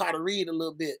because I knew how to read a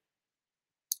little bit.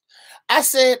 I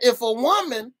said, if a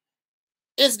woman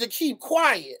is to keep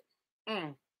quiet,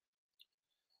 I'm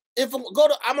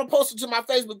gonna post it to my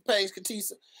Facebook page,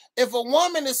 Katisa. If a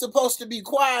woman is supposed to be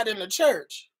quiet in the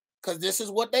church, because this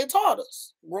is what they taught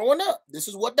us growing up. This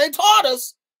is what they taught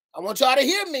us. I want y'all to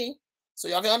hear me so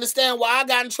y'all can understand why I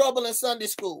got in trouble in Sunday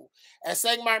school at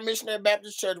St. Martin Missionary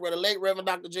Baptist Church, where the late Reverend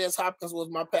Dr. J.S. Hopkins was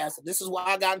my pastor. This is why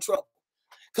I got in trouble.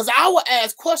 Because I would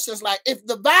ask questions like, if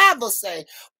the Bible say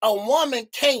a woman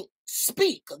can't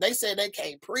speak, because they say they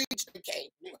can't preach, they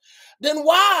can't, then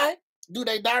why do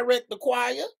they direct the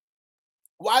choir?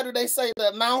 Why do they say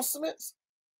the announcements?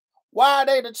 Why are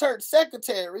they the church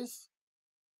secretaries?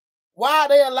 Why are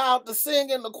they allowed to sing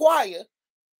in the choir?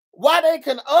 Why they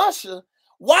can usher?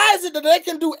 Why is it that they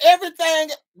can do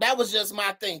everything? That was just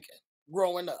my thinking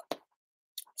growing up.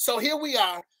 So here we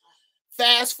are.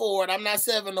 Fast forward. I'm not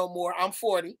 7 no more. I'm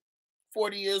 40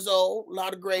 years old. A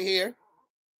lot of gray hair.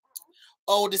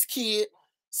 Oldest kid,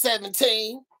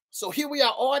 17. So here we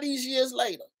are all these years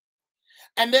later.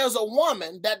 And there's a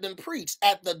woman that done preached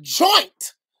at the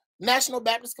Joint National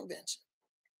Baptist Convention.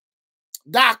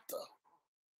 Dr.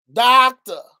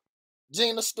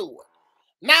 Gina Stewart.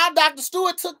 Now, Dr.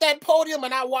 Stewart took that podium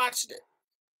and I watched it.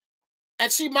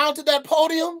 And she mounted that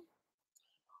podium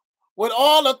with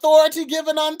all authority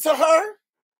given unto her.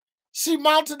 She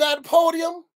mounted that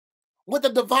podium with a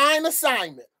divine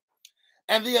assignment.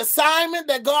 And the assignment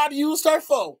that God used her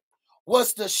for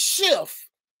was to shift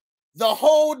the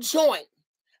whole joint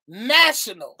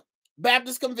National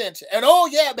Baptist Convention. And oh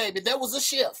yeah, baby, there was a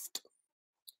shift.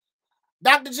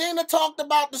 Dr. Gina talked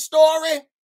about the story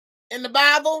in the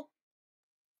Bible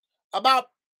about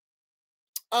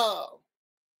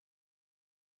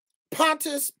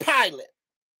Pontius Pilate.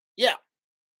 Yeah.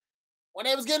 When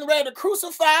they was getting ready to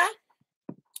crucify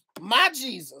my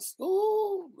Jesus.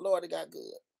 Ooh, Lord, it got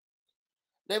good.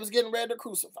 They was getting ready to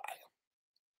crucify him.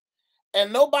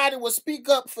 And nobody would speak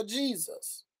up for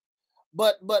Jesus.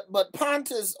 But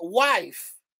Pontius'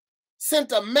 wife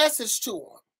sent a message to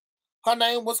him. Her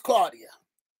name was Claudia.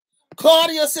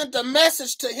 Claudia sent a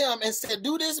message to him and said,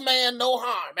 do this man no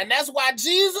harm. And that's why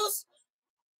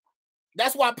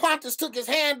Pontius took his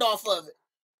hand off of it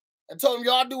and told him,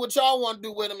 y'all do what y'all want to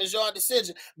do with him, is your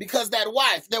decision. Because that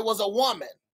wife, there was a woman.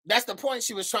 That's the point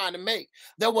she was trying to make.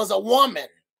 There was a woman.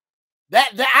 That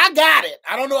I got it.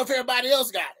 I don't know if everybody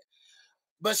else got it.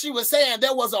 But she was saying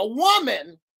there was a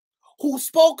woman who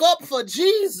spoke up for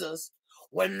Jesus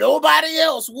when nobody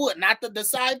else would. Not the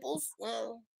disciples.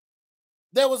 Well,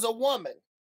 there was a woman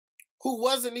who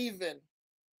wasn't even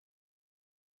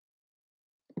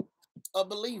a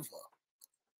believer.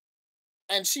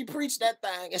 And she preached that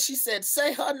thing. And she said,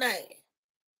 say her name.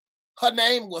 Her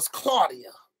name was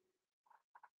Claudia.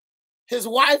 His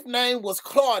wife's name was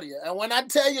Claudia. And when I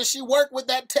tell you, she worked with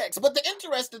that text. But the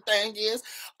interesting thing is,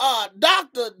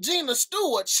 Dr. Gina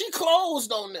Stewart, she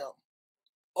closed on them.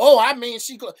 Oh, I mean,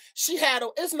 she had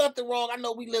it's nothing wrong. I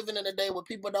know we living in a day where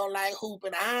people don't like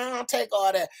hooping. I don't take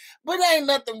all that. But there ain't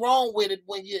nothing wrong with it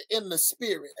when you're in the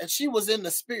spirit. And she was in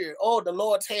the spirit. Oh, the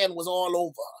Lord's hand was all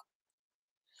over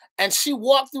her. And she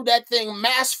walked through that thing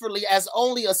masterfully as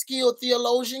only a skilled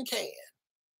theologian can.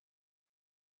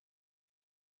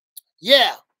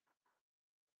 Yeah.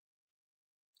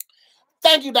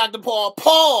 Thank you, Dr. Paul.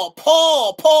 Paul.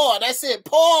 That's it.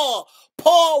 Paul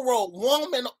wrote,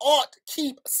 woman ought to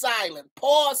keep silent.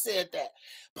 Paul said that.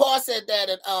 Paul said that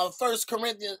in 1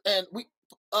 Corinthians, and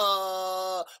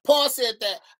Paul said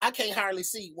that. I can't hardly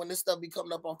see when this stuff be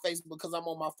coming up on Facebook because I'm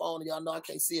on my phone and y'all know I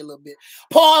can't see a little bit.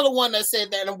 Paul, the one that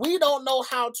said that, and we don't know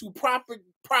how to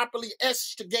properly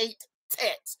extricate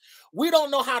text. We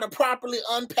don't know how to properly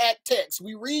unpack text.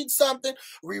 We read something,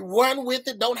 we run with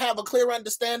it, don't have a clear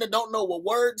understanding, don't know what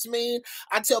words mean.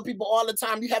 I tell people all the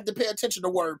time, you have to pay attention to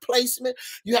word placement.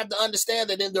 You have to understand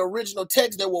that in the original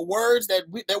text, there were words that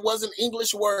there wasn't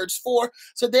English words for.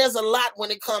 So there's a lot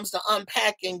when it comes to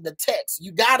unpacking the text.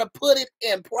 You got to put it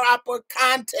in proper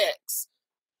context.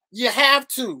 You have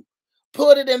to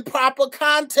put it in proper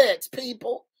context,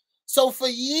 people. So for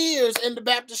years in the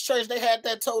Baptist church, they had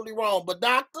that totally wrong. But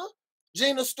Dr.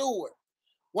 Gina Stewart,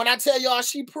 when I tell y'all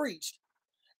she preached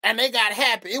and they got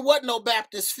happy, it wasn't no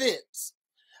Baptist fits.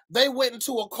 They went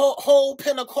into a whole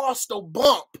Pentecostal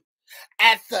bump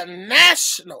at the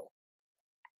national,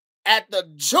 at the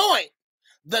joint.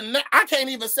 I can't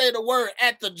even say the word,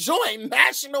 at the joint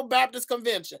National Baptist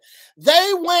Convention.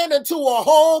 They went into a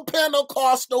whole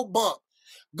Pentecostal bump.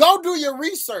 Go do your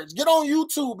research. Get on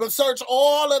YouTube and search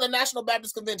all of the National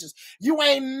Baptist Conventions. You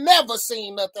ain't never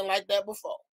seen nothing like that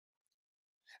before.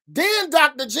 Then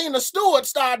Dr. Gina Stewart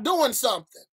started doing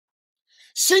something.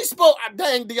 She spoke,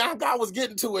 dang, Deonka, I was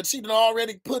getting to it. She done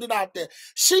already put it out there.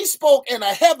 She spoke in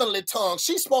a heavenly tongue.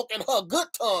 She spoke in her good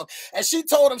tongue. And she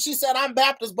told him, she said, I'm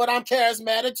Baptist, but I'm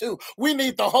charismatic too. We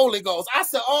need the Holy Ghost. I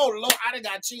said, oh, Lord, I done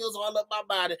got chills all up my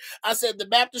body. I said, the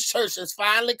Baptist church is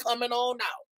finally coming on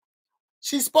out.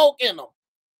 She spoke in them.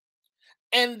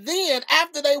 And then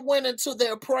after they went into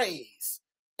their praise,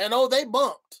 and oh, they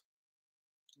bumped.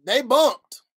 They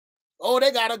bumped. Oh,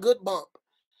 they got a good bump.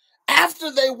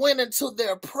 After they went into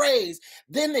their praise,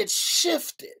 then it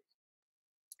shifted.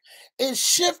 It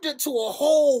shifted to a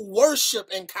whole worship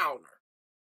encounter.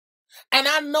 And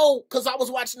I know, because I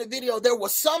was watching the video, there were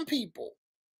some people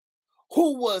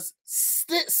who was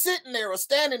sitting there or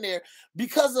standing there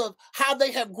because of how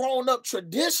they have grown up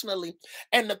traditionally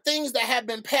and the things that have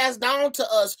been passed down to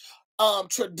us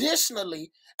traditionally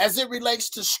as it relates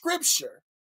to scripture.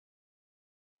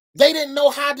 They didn't know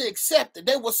how to accept it.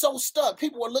 They were so stuck.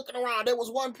 People were looking around. There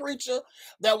was one preacher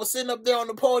that was sitting up there on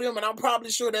the podium, and I'm probably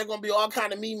sure there's going to be all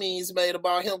kind of memes made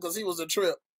about him because he was a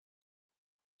trip.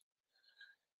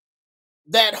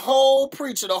 That whole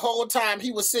preacher, the whole time,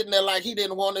 he was sitting there like he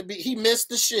didn't want to be. He missed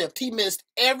the shift. He missed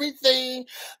everything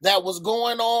that was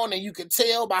going on, and you could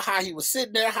tell by how he was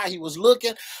sitting there, how he was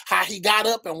looking, how he got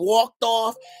up and walked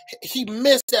off. He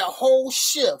missed that whole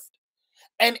shift.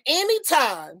 And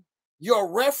anytime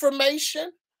your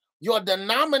reformation, your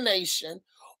denomination,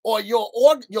 or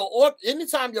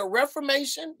anytime your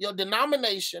reformation, your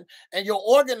denomination, and your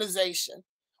organization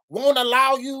won't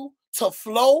allow you to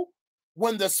flow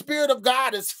when the Spirit of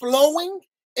God is flowing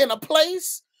in a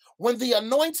place, when the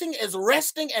anointing is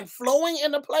resting and flowing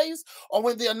in a place, or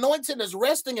when the anointing is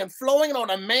resting and flowing on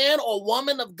a man or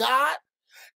woman of God,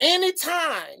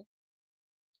 anytime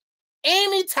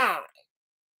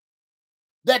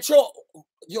that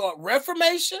your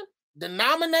reformation,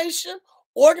 denomination,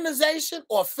 organization,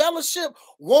 or fellowship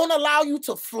won't allow you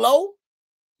to flow,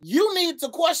 you need to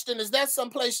question, is that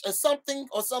someplace or something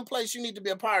or someplace you need to be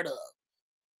a part of?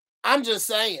 I'm just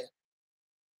saying.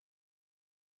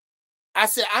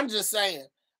 I'm just saying.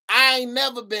 I ain't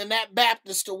never been that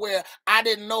Baptist to where I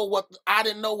didn't know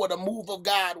what a move of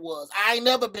God was. I ain't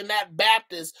never been that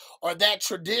Baptist or that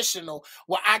traditional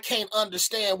where I can't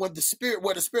understand where the Spirit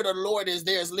of the Lord is,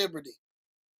 there's liberty.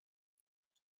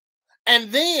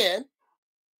 And then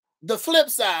the flip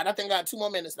side, I think I got 2 more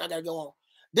minutes and I gotta go on.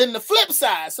 Then the flip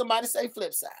side, somebody say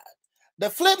flip side. The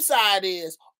flip side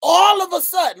is all of a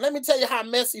sudden, let me tell you how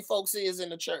messy folks is in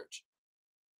the church.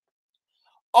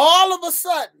 All of a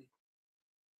sudden,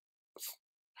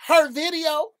 her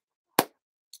video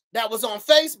that was on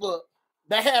Facebook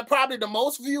that had probably the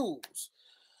most views.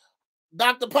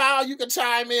 Dr. Powell, you can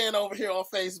chime in over here on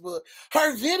Facebook.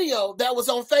 Her video that was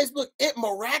on Facebook, it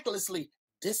miraculously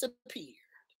disappeared.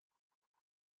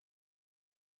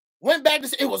 Went back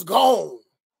to, it was gone,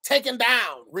 taken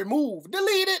down, removed,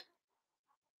 deleted.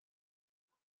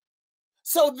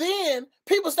 So then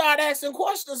people started asking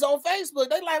questions on Facebook.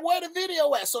 They like, where the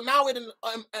video at? So now it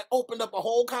opened up a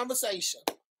whole conversation.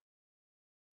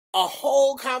 A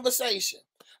whole conversation.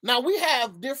 Now we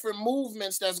have different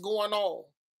movements that's going on.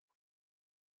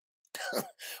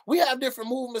 We have different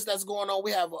movements that's going on.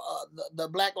 We have the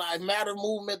Black Lives Matter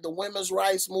movement, the women's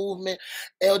rights movement,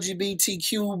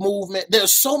 LGBTQ movement.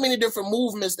 There's so many different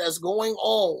movements that's going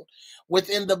on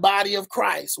within the body of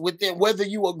Christ. Within, whether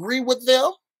you agree with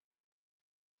them,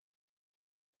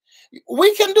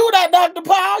 we can do that, Dr.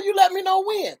 Powell. You let me know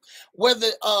when. Whether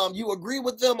you agree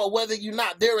with them or whether you're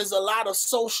not, there is a lot of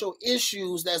social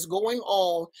issues that's going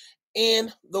on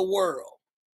in the world.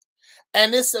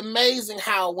 And it's amazing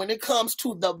how when it comes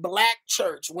to the Black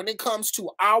church, when it comes to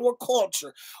our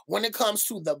culture, when it comes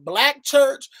to the Black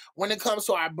church, when it comes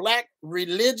to our Black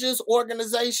religious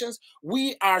organizations,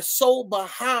 we are so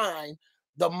behind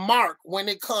the mark when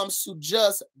it comes to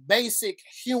just basic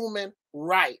human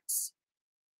rights.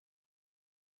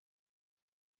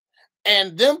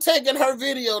 And them taking her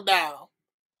video down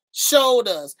showed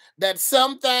us that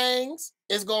some things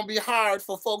is going to be hard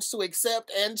for folks to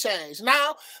accept and change.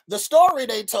 Now, the story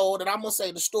they told, and I'm going to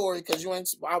say the story because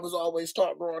I was always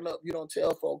taught growing up, you don't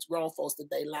tell folks, grown folks,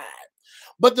 that they lied.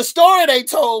 But the story they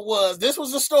told was, this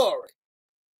was the story.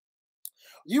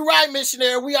 You're right,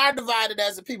 missionary, we are divided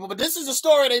as a people, but this is the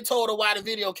story they told of why the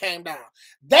video came down.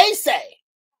 They say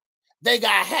they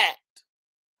got hacked.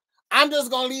 I'm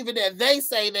just going to leave it there. They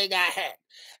say they got hacked.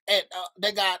 And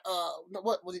they got,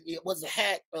 what was it? Was a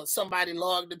hack? Somebody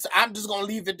logged it. I'm just going to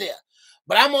leave it there.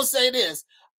 But I'm going to say this.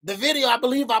 The video, I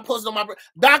believe I posted on my...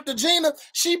 Dr. Gina,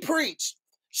 she preached.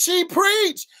 She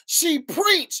preached. She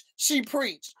preached. She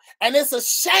preached. And it's a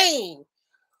shame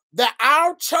that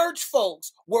our church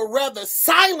folks will rather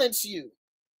silence you.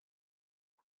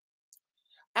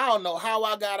 I don't know how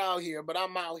I got out here, but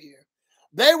I'm out here.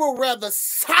 They will rather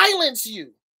silence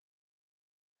you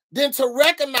than to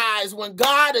recognize when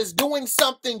God is doing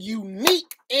something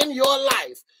unique in your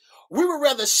life. We would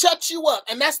rather shut you up.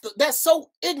 And that's so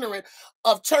ignorant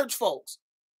of church folks.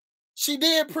 She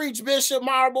did preach, Bishop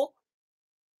Marble.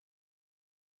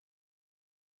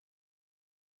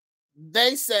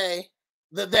 They say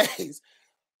the days.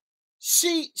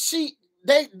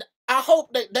 I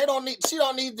hope she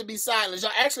don't need to be silenced.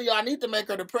 Y'all need to make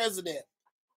her the president.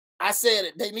 I said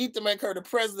it. They need to make her the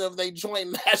president of their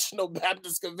joint National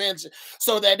Baptist Convention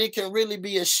so that it can really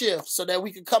be a shift, so that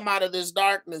we can come out of this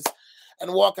darkness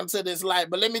and walk into this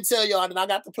light. But let me tell y'all, and I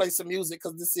got to play some music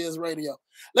because this is radio.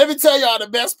 Let me tell y'all the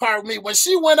best part of me. When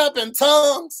she went up in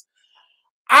tongues,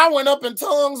 I went up in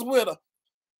tongues with her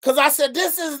because I said,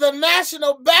 this is the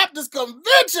National Baptist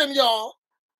Convention, y'all.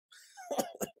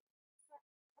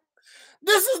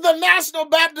 This is the National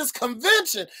Baptist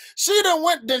Convention. She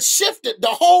then shifted the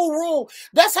whole room.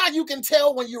 That's how you can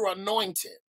tell when you're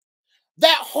anointed.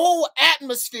 That whole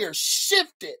atmosphere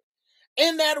shifted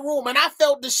in that room. And I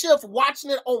felt the shift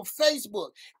watching it on Facebook.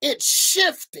 It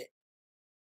shifted.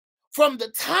 From the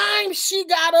time she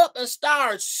got up and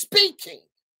started speaking,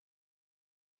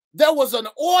 there was an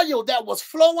oil that was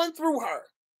flowing through her.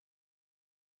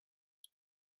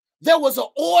 There was an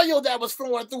oil that was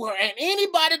flowing through her. And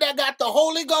anybody that got the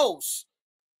Holy Ghost,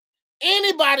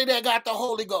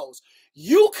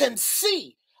 you can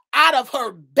see out of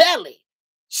her belly.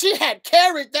 She had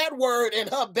carried that word in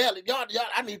her belly. Y'all,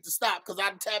 I need to stop because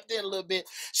I tapped in a little bit.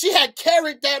 She had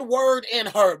carried that word in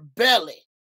her belly.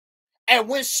 And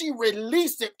when she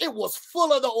released it, it was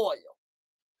full of the oil.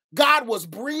 God was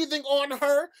breathing on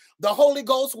her. The Holy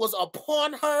Ghost was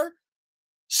upon her.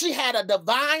 She had a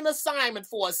divine assignment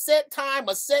for a set time,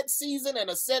 a set season, and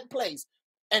a set place.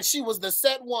 And she was the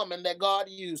set woman that God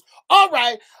used. All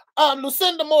right.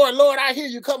 Lucinda Moore, Lord, I hear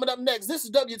you coming up next. This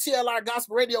is WTLR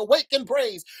Gospel Radio, Wake and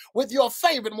Praise with your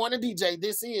favorite morning DJ.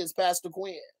 This is Pastor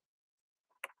Quin.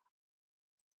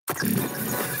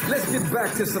 Let's get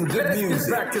back to some good music.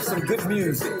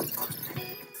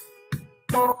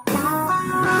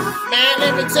 Man,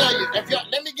 let me tell you,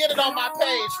 let me get it on my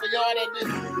page for y'all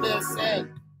that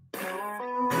said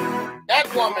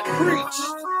that woman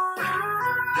preached.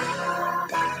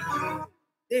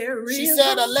 She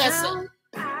said a lesson.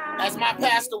 As my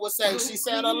pastor would say, she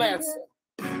said a lesson.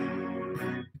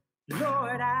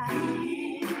 Lord,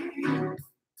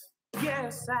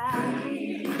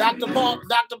 Dr. Paul,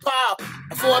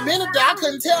 for a minute there, I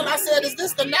couldn't tell. I said, is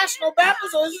this the National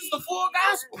Baptist or is this the Full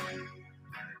Gospel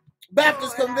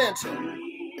Baptist Convention?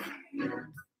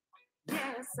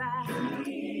 yes,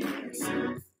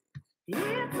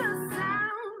 it's a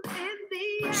sound in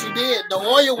the She did. The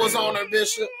oil was on her,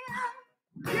 Bishop.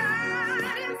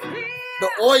 The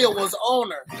oil was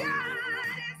on her.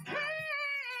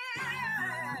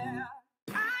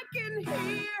 I can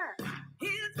hear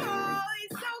his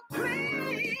voice so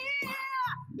clear.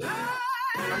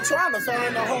 I'm trying to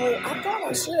find the whole. I thought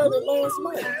I shared it last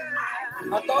night.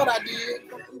 I thought I did.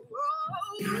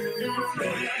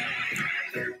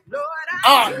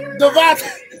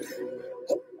 Devontae.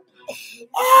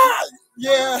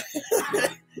 Yeah.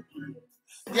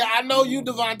 Yeah, I know you,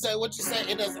 Devontae. What you say?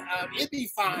 It does. It be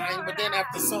fine, but then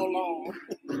after so long.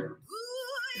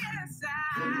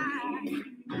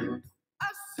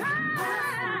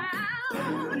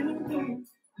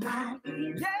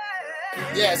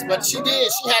 Yes, but she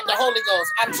did. She had the Holy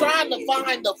Ghost. I'm trying to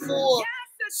find the full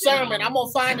sermon. I'm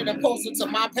gonna find it and post it to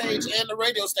my page and the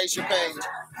radio station page.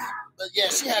 But yeah,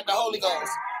 she had the Holy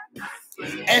Ghost,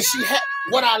 and she had.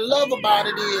 What I love about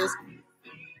it is,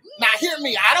 now hear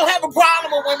me. I don't have a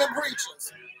problem with women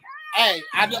preachers. Hey,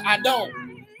 I don't.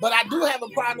 But I do have a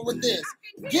problem with this.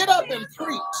 Get up and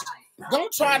preach.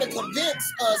 Don't try to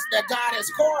convince us that God has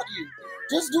called you.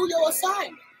 Just do your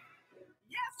assignment.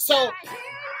 So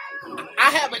I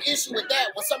have an issue with that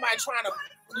when somebody trying to,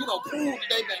 prove that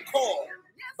they've been called.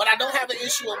 But I don't have an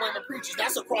issue with women preachers.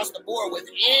 That's across the board with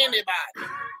anybody.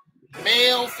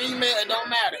 Male, female, it don't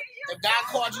matter. If God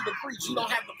called you to preach, you don't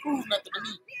have to prove nothing to me.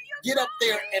 Get up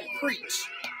there and preach,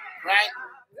 right?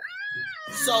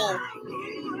 So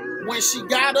when she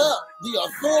got up, the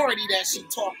authority that she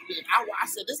talked with, I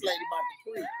said, this lady about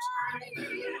to preach.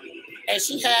 And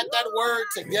she had that word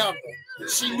together.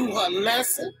 She knew her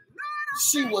lesson.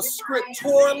 She was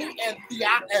scripturally and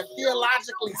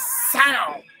theologically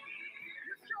sound.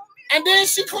 And then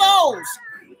she closed.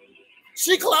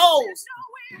 She closed.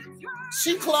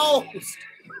 She closed.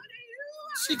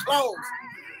 She closed.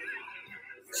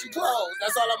 She closed.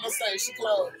 That's all I'm going to say. She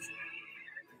closed.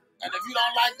 And if you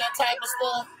don't like that type of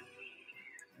stuff,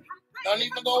 don't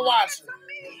even go watch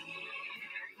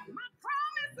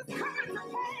it.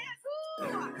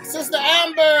 Sister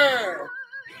Amber.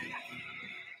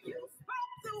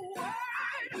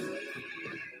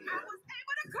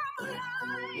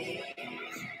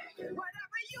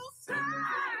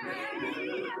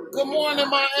 Good morning,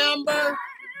 my Amber.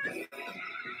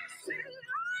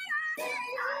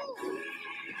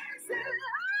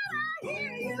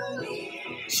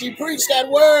 She preached that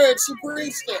word. She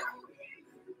preached it.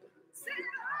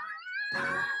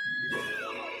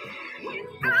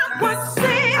 I was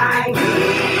sick.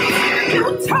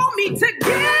 You told me to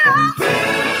get up.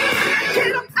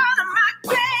 Get up out of my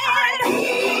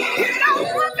bed. Get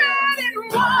off my bed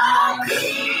and walk.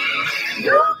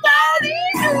 Nobody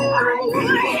knew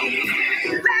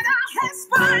that I had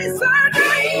spine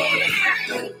surgery.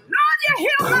 Lord, you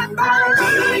healed my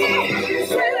body.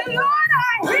 Say, Lord, I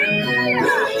hear you.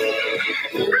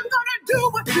 I'm gonna do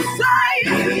what you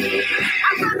say.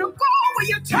 I'm gonna go where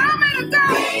you tell me to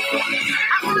go.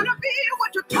 I'm gonna be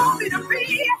what you told me to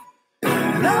be.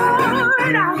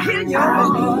 Lord, I hear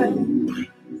your voice.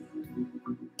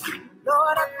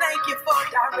 Lord, I thank you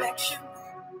for direction.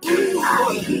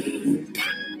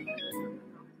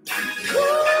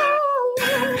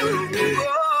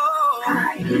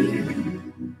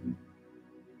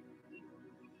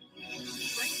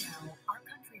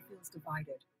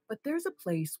 is a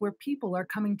place where people are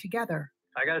coming together.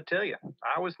 I gotta tell you,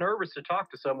 I was nervous to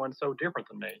talk to someone so different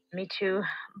than me. Me too,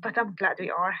 but I'm glad we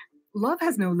are. Love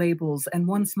Has No Labels and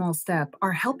One Small Step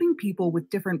are helping people with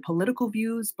different political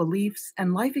views, beliefs,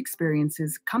 and life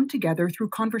experiences come together through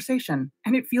conversation,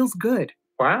 and it feels good.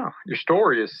 Wow, your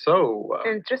story is so...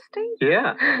 Interesting?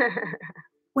 Yeah.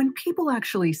 When people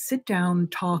actually sit down,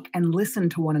 talk, and listen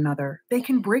to one another, they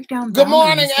can break down Good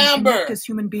morning, boundaries and Amber. connect as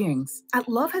human beings. At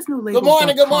lovehasnolabels.com Good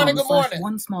morning, good morning, good morning.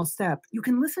 One Small Step, you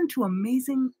can listen to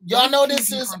amazing. Y'all know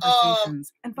this is our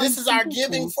simple Giving tools to start a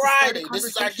Friday. This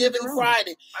is our conversation of Giving your own.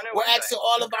 Friday. We're asking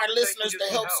all of our listeners to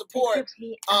help support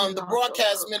the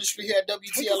broadcast ministry here at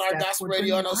WTLR Gospel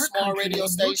Radio on a small radio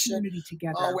station.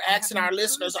 We're asking our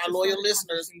listeners, our loyal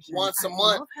listeners, once a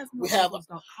month. We have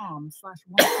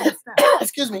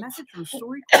excuse me.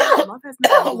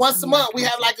 Once a month, we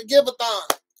have like a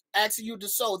give-a-thon, asking you to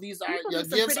sow. These are your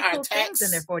gifts, our tax.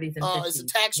 It's a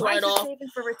tax write-off.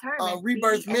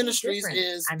 Rebirth Ministries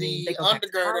is the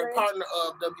undergird partner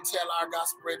of WTLR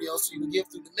Gospel Radio, so you can give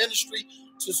through the ministry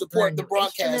to support the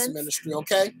broadcast ministry.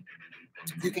 Okay,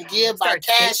 you can give by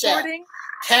Cash App.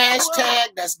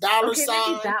 Hashtag, that's dollar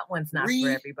sign. Maybe that one's not for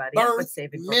everybody. Rebirth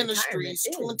Ministries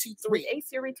 23.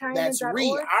 That's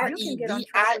REBIRTH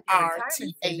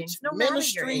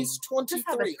Ministries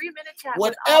 23.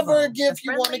 Whatever gift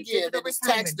you want to give, it is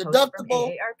tax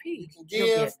deductible. You can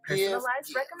give.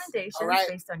 All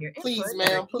right. Please,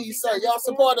 ma'am. Please, sir. Y'all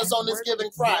support us on this Giving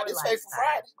Friday. It's Faithful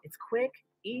Friday. It's quick,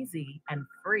 easy, and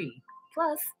free.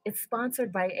 Plus, it's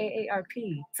sponsored by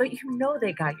AARP, so you know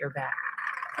they got your back.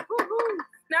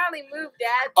 Snarly move,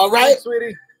 Dad. All right,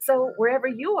 sweetie. So wherever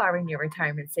you are in your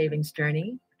retirement savings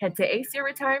journey, head to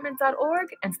aceyourretirement.org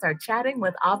and start chatting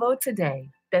with Avo today.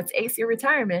 That's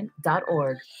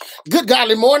aceyourretirement.org. Good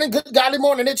godly morning. Good godly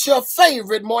morning. It's your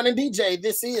favorite morning DJ.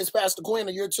 This is Pastor Quin,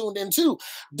 and you're tuned into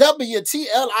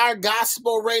WTLR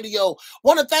Gospel Radio.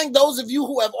 Want to thank those of you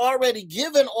who have already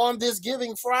given on this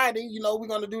Giving Friday. You know, we're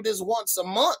going to do this once a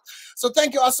month. So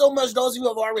thank you all so much. Those of you who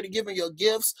have already given your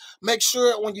gifts, make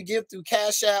sure when you give through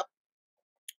Cash App,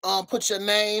 put your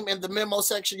name in the memo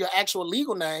section, your actual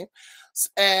legal name,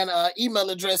 and email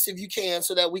address if you can,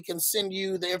 so that we can send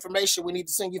you the information we need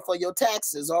to send you for your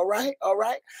taxes. All right.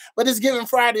 But it's Giving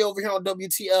Friday over here on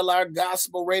WTLR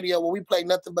Gospel Radio, where we play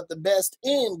nothing but the best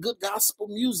in good gospel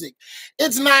music.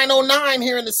 It's 9:09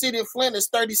 here in the city of Flint. It's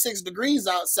 36 degrees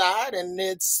outside, and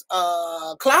it's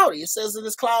cloudy. It says it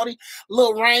is cloudy.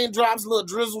 Little raindrops, little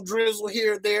drizzle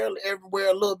here, there, everywhere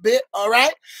a little bit. All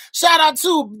right. Shout out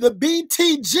to the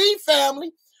BTG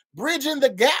family, bridging the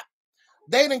gap.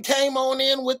 They done came on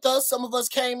in with us. Some of them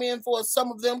came in for a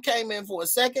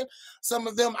second. Some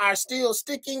of them are still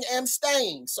sticking and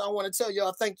staying. So I want to tell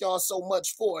y'all, thank y'all so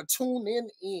much for tuning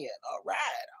in. All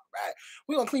right.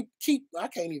 We're going to keep, I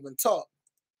can't even talk.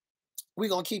 We're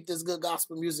going to keep this good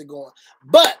gospel music going.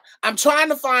 But I'm trying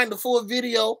to find the full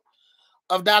video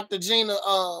of Dr. Gina,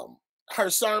 her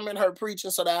sermon, her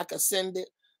preaching, so that I can send it.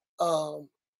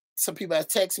 Some people have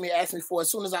texted me, asked me for it.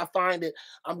 As soon as I find it,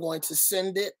 I'm going to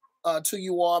send it to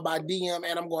you all by DM,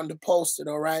 and I'm going to post it.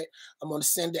 All right, I'm going to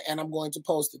send it, and I'm going to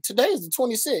post it. Today is the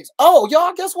 26th. Oh,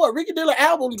 y'all, guess what? Ricky Dillard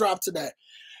album dropped today.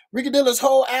 Ricky Dillard's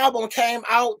whole album came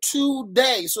out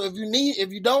today. So if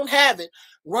you don't have it,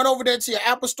 run over there to your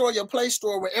Apple Store, your Play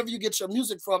Store, wherever you get your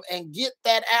music from, and get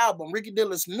that album. Ricky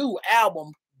Dillard's new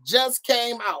album just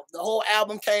came out. The whole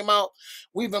album came out.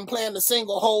 We've been playing the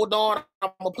single Hold On.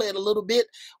 I'm going to play it a little bit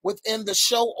within the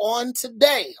show on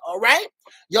today. All right?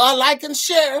 Y'all like and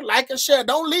share.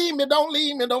 Don't leave me. Don't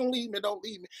leave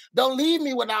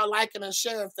me without liking and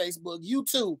sharing Facebook,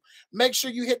 YouTube. Make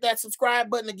sure you hit that subscribe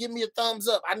button and give me a thumbs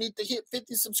up. I need to hit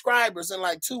 50 subscribers in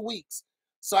like 2 weeks.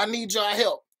 So I need y'all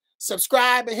help.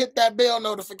 Subscribe and hit that bell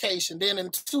notification. Then in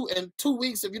two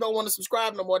weeks, if you don't want to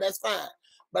subscribe no more, that's fine.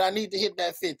 But I need to hit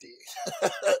that 50.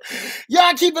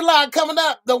 Y'all keep it locked. Coming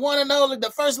up, the one and only,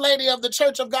 the First Lady of the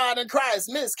Church of God in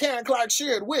Christ, Miss Karen Clark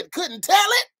Sheard with Couldn't Tell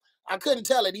It. I couldn't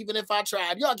tell it even if I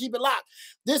tried. Y'all keep it locked.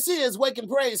 This is Wake and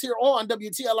Praise here on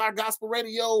WTLR Gospel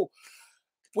Radio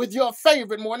with your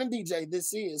favorite morning DJ.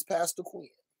 This is Pastor Quin.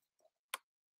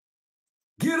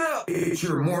 Get up. It's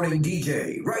your morning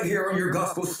DJ right here on your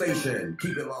gospel station.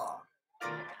 Keep it locked.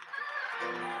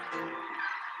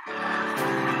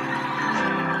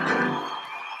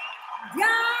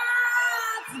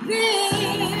 God's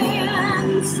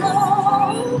been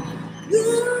so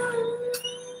good.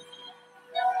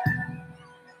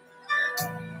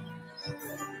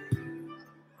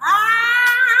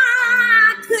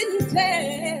 I couldn't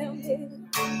tell it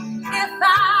if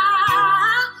I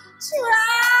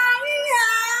tried.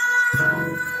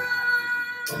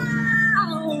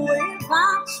 If I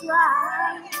tried.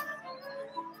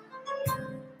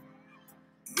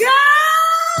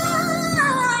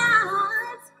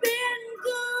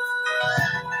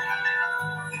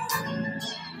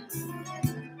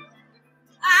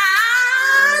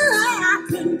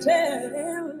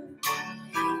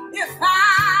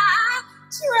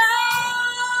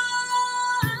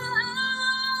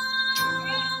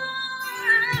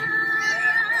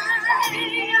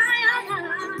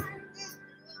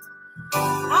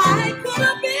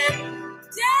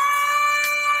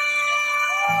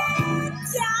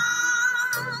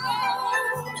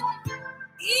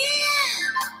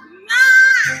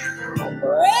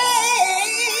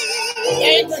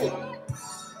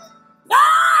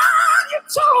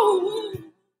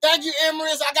 Thank you,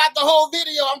 Emrys. I got the whole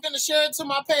video. I'm going to share it to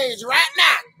my page right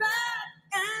now.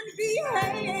 And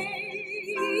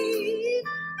behave.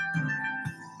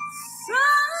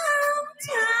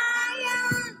 Sometimes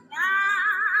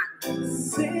I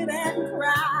sit and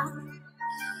cry.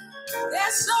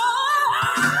 There's so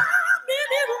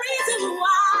many reasons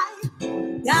why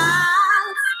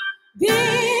God's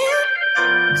been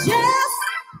just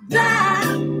that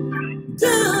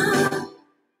good.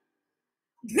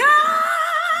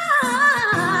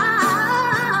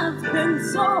 God's been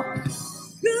so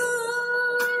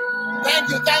good. Thank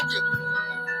you.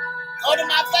 Go to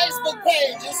my Facebook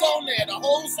page. It's on there, the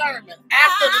whole sermon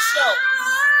after the show. I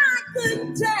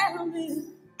couldn't tell me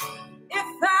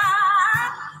if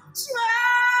I tried.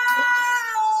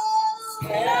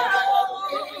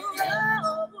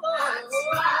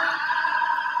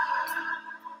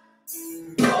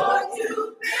 Lord,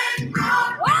 you've been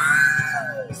good.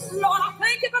 Lord, I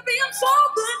thank you for being so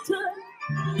good to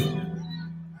me.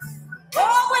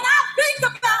 Oh, when I think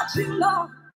about you, Lord,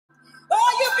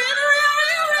 oh, you've been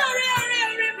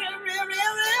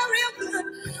real good.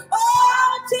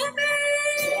 Oh, to me.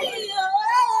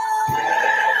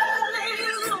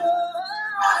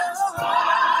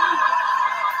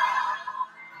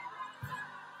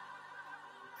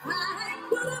 I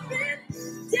could have been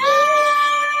dead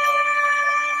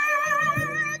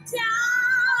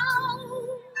down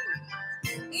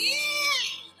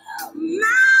in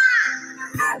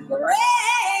my grave.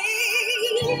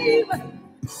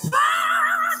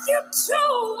 But you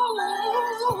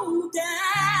told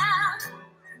Dad,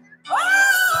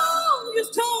 oh, you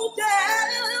told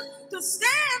Dad to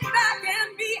stand back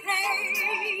and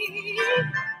behave.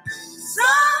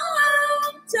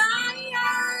 Sometimes I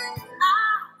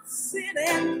sit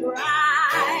and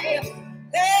cry.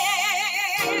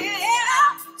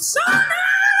 There's so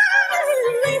many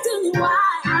reasons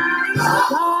why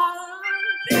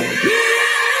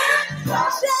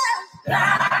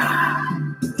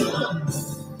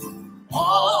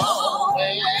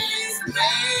always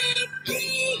make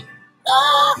me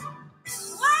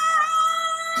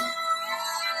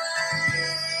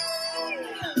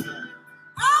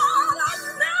all I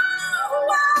know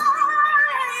why.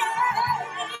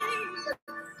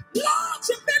 Lord,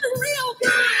 you've been real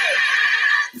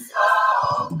good. So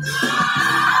good.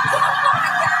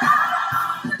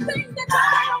 The things that you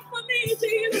done for me,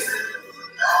 Jesus.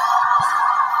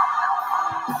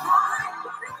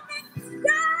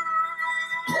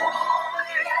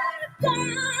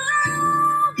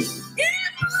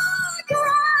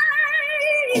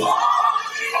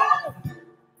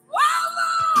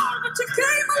 You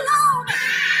came along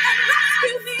and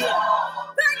rescued me.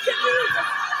 Thank you, Jesus.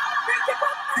 Thank you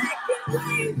for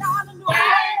making ways out of no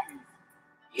way.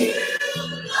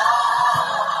 You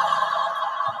know.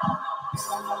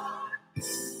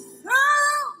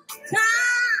 Sometimes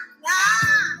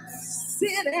I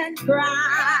sit and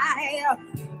cry.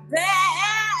 There's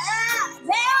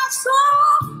so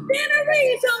many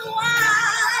reasons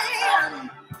why.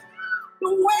 The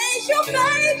ways you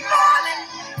made money.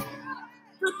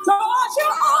 The doors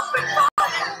you open for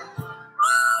me.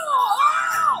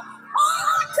 Oh,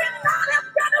 I cannot have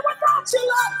done it without you,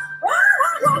 Lord.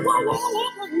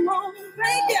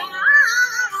 Baby,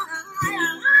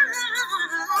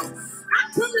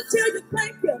 I come to tell you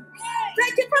thank you.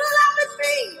 Thank you for loving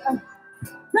me.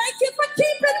 Thank you for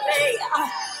keeping me.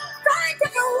 Thank you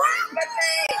for wrapping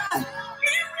me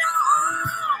in your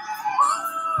arms.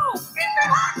 Oh, if it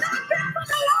had not been for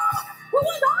the Lord who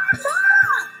was on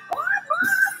fire.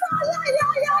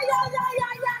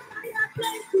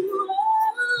 Thank you,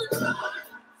 Lord.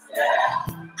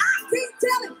 I keep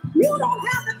telling you don't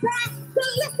have the time to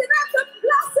listen at the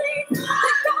blessings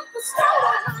that God bestowed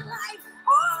on my life.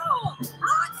 Oh,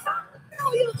 I come to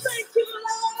tell you thank you,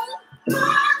 Lord.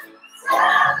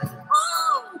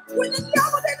 Oh, when the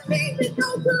devil didn't mean me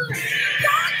no good,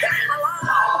 God came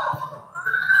along.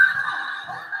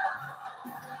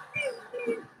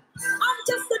 I'm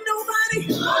just a nobody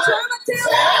trying to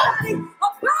tell everybody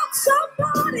about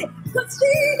somebody, because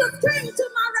Jesus came to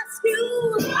my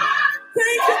rescue.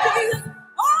 Thank you, Jesus.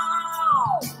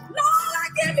 Oh, Lord, I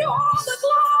give you all the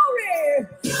glory.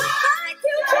 Thank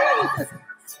you, Jesus.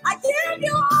 I give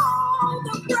you all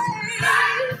the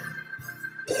praise.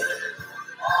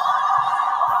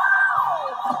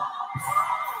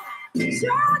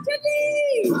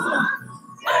 Tragedies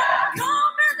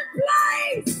come into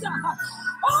place.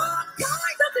 All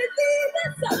kinds of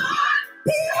diseases.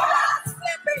 People are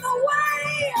slipping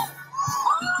away.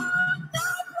 Oh,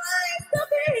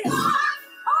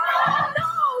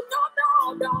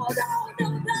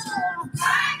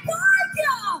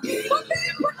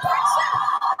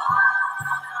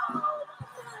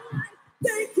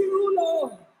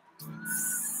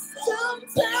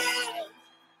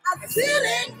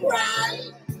 Sitting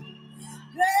crying.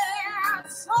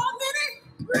 There's so many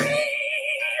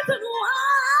reasons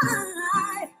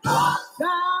why God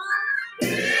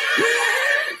is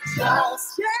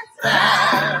just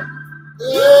time.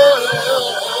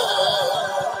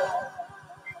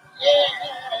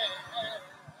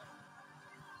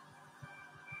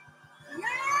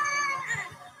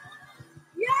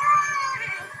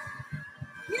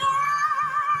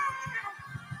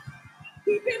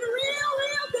 He's been real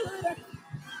good.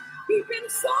 He's been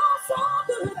so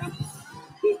good.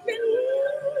 He's been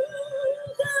real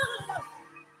good.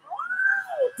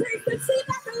 Oh, taste and see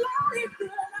that the Lord is good.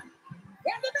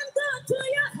 Has it been good to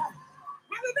you?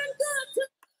 Has it been good to you?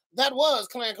 That was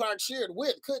Quin shared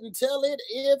with Couldn't Tell It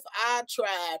If I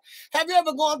Tried. Have you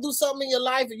ever gone through something in your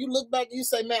life and you look back and you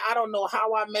say, man, I don't know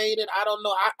how I made it. I don't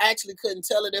know. I actually couldn't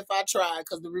tell it if I tried,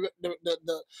 because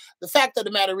the fact of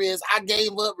the matter is I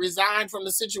gave up, resigned from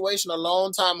the situation a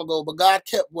long time ago, but God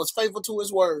was faithful to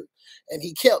his word and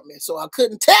he kept me. So I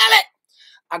couldn't tell it.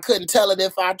 I couldn't tell it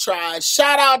if I tried.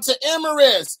 Shout out to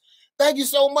Emeris. Thank you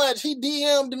so much. He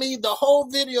DM'd me the whole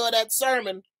video of that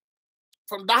sermon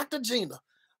from Dr. Gina.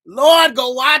 Lord,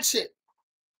 go watch it.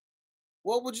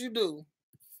 What would you do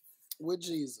with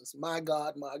Jesus? My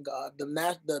God,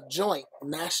 the joint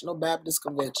National Baptist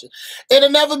Convention. It'll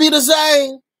never be the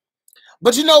same.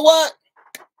 But you know what?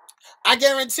 I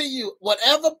guarantee you,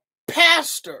 whatever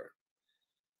pastor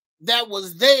that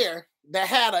was there that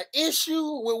had an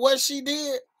issue with what she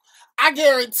did, I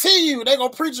guarantee you they're going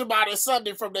to preach about it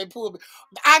Sunday from their pulpit.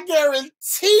 I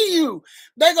guarantee you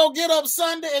they're going to get up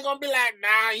Sunday and going to be like,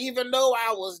 nah, even though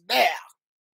I was there,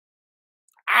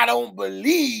 I don't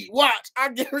believe. Watch, I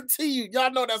guarantee you.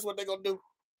 Y'all know that's what they're going to do.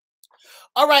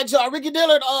 All right, y'all. Ricky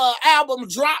Dillard album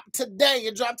dropped today.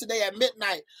 It dropped today at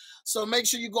midnight. So make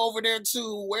sure you go over there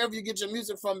to wherever you get your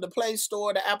music from, the Play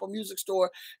Store, the Apple Music Store,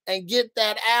 and get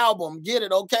that album. Get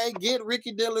it, okay? Get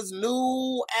Ricky Dillard's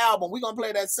new album. We're going to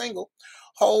play that single,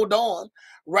 Hold On,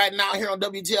 right now here on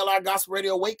WTLR Gospel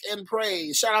Radio, Wake and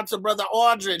Praise. Shout out to Brother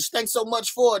Aldridge. Thanks so much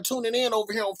for tuning in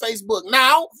over here on Facebook.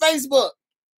 Now, Facebook.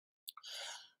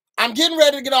 I'm getting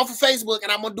ready to get off of Facebook,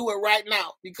 and I'm going to do it right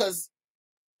now because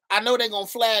I know they're going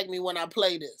to flag me when I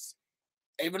play this.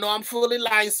 Even though I'm fully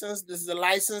licensed, this is a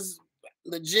licensed,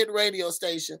 legit radio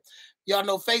station. Y'all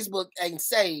know Facebook ain't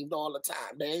saved all the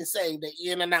time. They ain't saved. They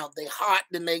in and out. They hot,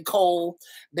 then they cold.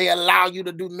 They allow you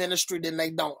to do ministry, then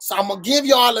they don't. So I'm going to give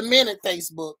y'all a minute,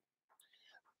 Facebook.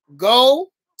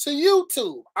 Go to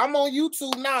YouTube. I'm on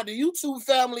YouTube now. The YouTube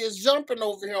family is jumping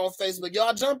over here on Facebook.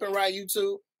 Y'all jumping, right,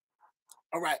 YouTube?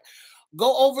 All right.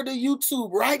 Go over to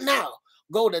YouTube right now.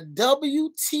 Go to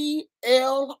WTLR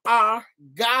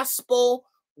Gospel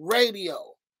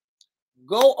Radio.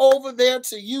 Go over there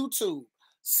to YouTube.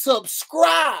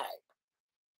 Subscribe.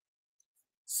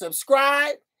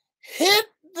 Hit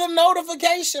the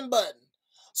notification button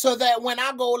so that when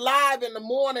I go live in the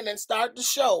morning and start the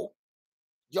show,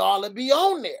 y'all will be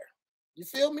on there. You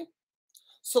feel me?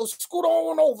 So scoot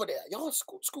on over there. Y'all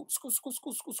scoot.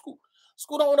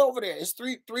 Scoot on over there. It's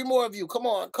three more of you. Come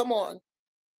on.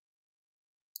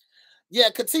 Yeah,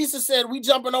 Katisa said we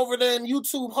jumping over there in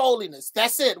YouTube holiness.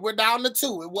 That's it. We're down to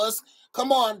 2. It was,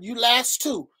 come on, you last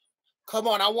 2. Come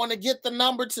on, I want to get the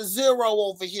number to 0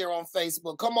 over here on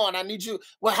Facebook. Come on, I need you.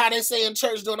 Well, how they say in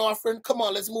church doing offering. Come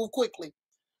on, let's move quickly.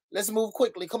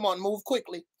 Come on, move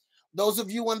quickly. Those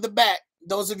of you in the back,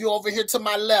 those of you over here to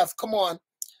my left, come on.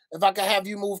 If I can have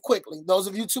you move quickly. Those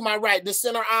of you to my right, the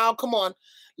center aisle, come on.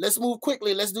 Let's move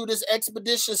quickly. Let's do this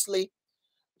expeditiously.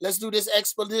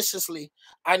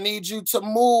 I need you to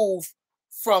move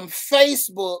from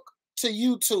Facebook to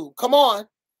YouTube. Come on.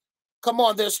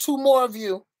 There's 2 more of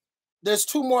you.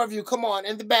 Come on.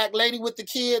 In the back, lady with the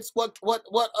kids. What's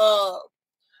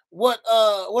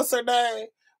her name?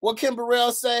 What Kim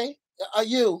Burrell say?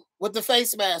 You with the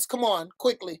face mask. Come on,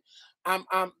 quickly.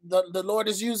 The Lord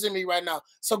is using me right now.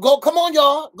 So come on,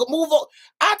 y'all. Go move on.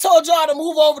 I told y'all to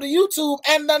move over to YouTube,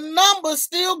 and the number's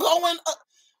still going up.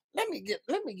 Let me get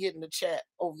in the chat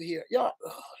over here. Y'all,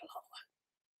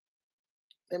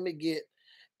 let me get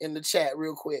in the chat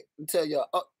real quick and tell y'all.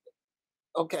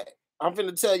 Okay, I'm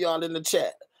finna tell y'all in the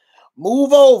chat.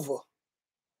 Move over.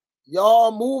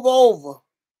 Y'all move over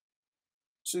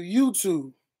to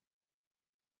YouTube.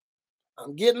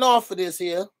 I'm getting off of this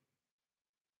here.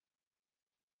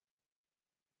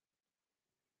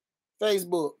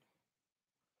 Facebook.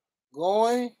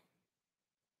 Going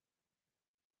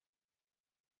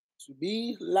to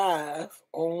be live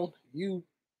on YouTube.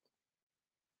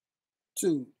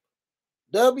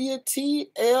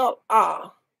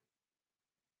 WTLR.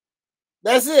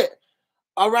 That's it.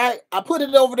 All right, I put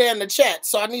it over there in the chat,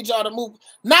 so I need y'all to move.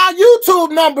 Now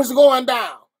YouTube numbers going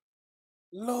down.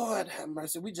 Lord have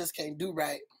mercy, we just can't do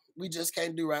right. We just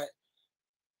can't do right.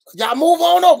 Y'all move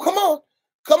on over. Come on,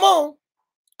 come on,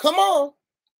 come on.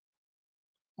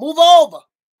 Move over.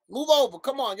 Move over.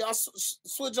 Come on, y'all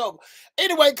switch over.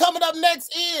 Anyway, coming up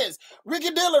next is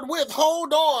Ricky Dillard with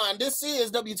Hold On. This is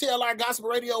WTLR Gospel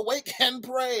Radio Wake and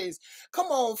Praise. Come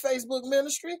on, Facebook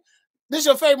Ministry. This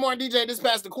your favorite morning DJ. This is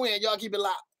Pastor Quin. Y'all keep it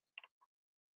loud.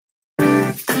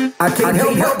 I can't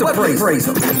help but praise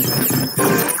him.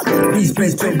 He's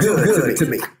been so good to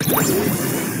me.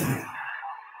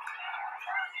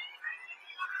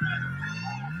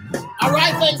 All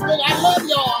right, Facebook, I love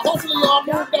y'all. Hopefully y'all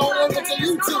moved on over to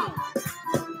YouTube.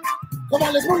 Come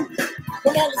on, let's move.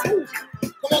 Come on, let's move.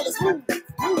 Come on, let's move.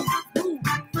 Move.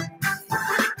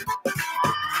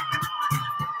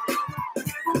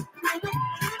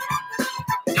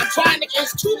 I'm trying to get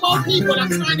 2 more people. I'm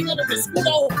trying to get them to scoot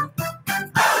over.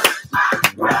 My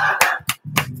brother,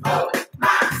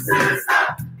 my sister,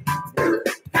 you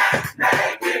can't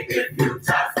make it if you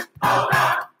just hold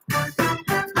on.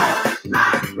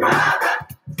 My brother,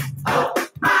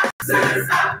 my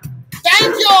sister.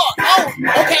 Thank y'all. Oh,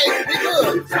 okay, we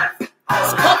good. So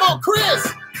come on, Chris.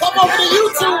 Come over to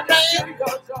YouTube, man.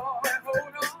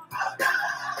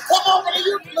 Come over to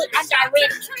YouTube. Look, I got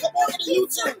ready. Come over to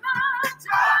YouTube.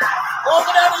 Go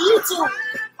over there to YouTube.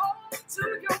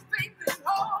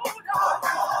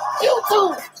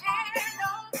 YouTube.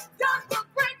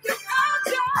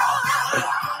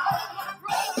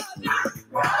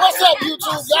 What's up,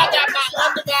 YouTube? Y'all got my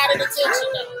undivided attention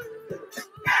now.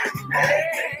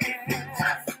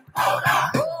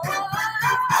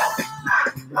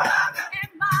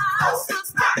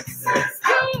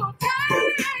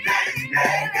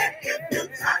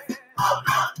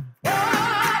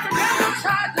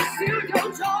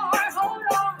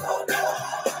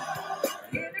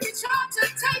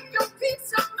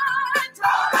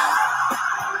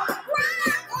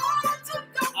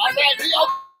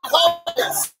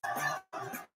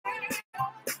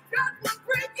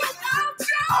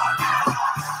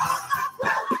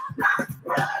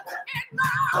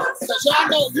 Because y'all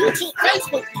know YouTube,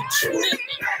 Facebook be tripping.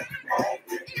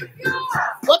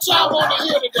 What y'all want to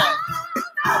hear today?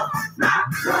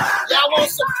 Y'all want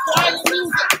some quiet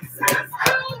music?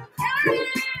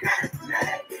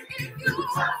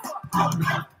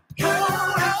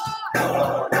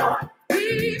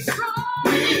 Be strong.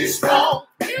 Be strong.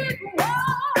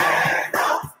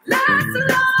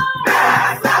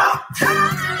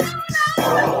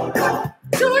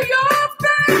 To your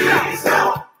faith,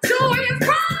 to his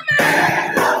promise,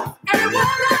 and it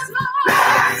won't last long.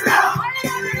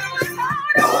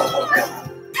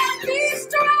 And be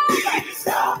strong.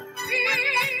 He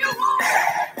won't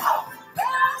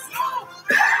last long.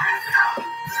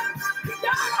 You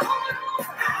gotta hold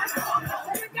on.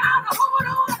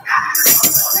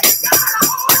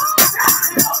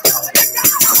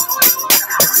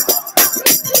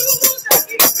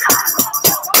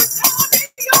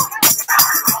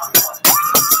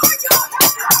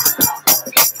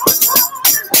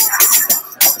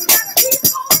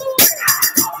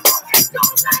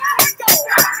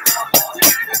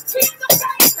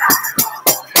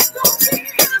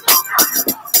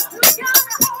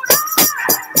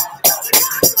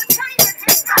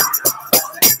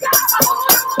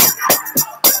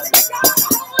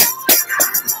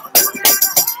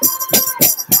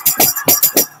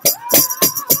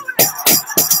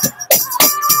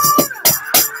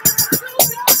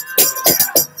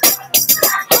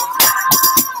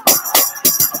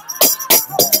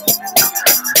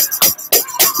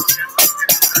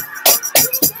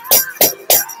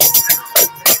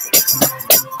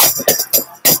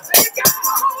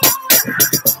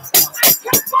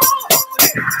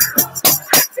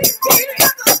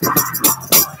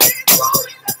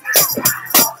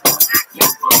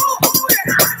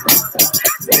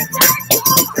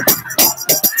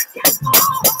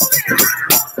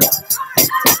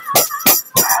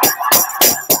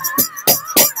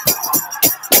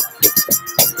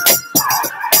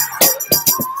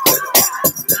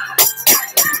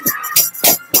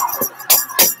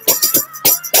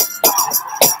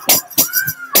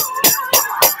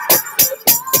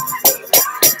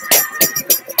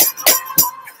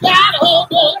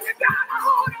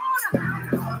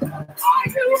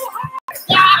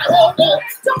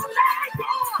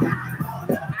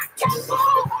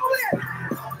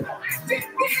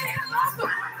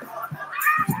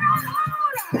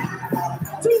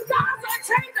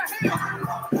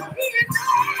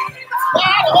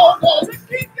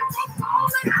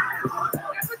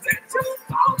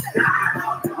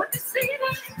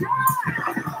 Get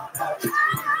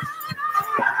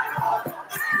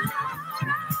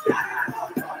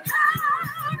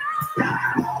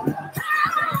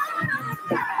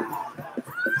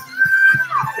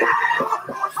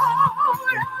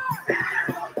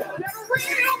a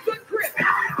real good grip. Get a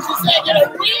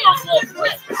real good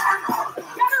grip.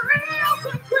 Got a real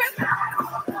good grip.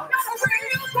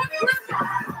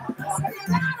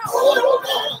 Hold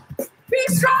on. Be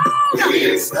strong.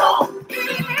 Be strong.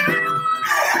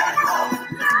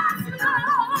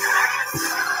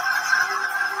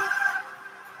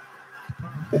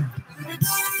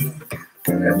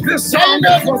 This song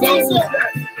is for those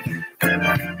that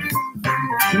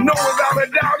know without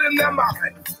a doubt in their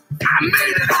mind, I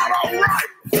made it out all right.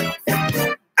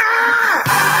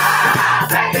 I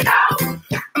made it out.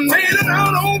 I made it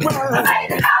out all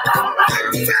right.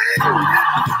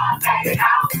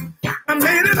 I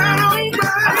made it out all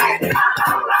right.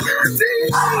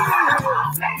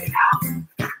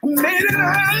 I made it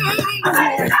out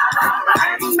all right.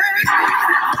 I made it out.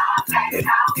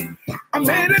 I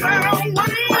made it out all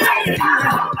right.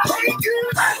 Thank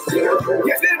you.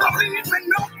 You didn't leave me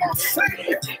no more sin.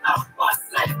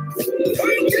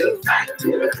 Thank you.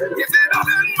 You didn't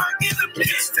let my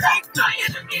enemies take my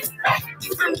enemies back.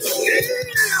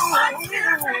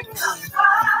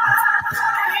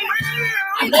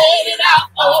 I made it out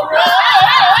all right.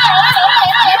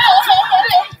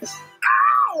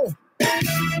 Ow!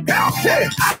 Okay.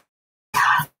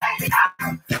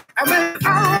 I made it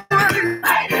all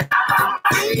right.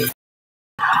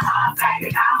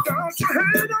 Don't you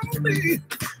hate on me.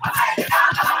 I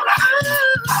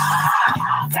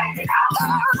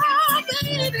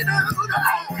made it out all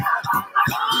right.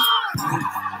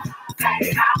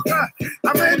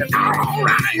 I made it out all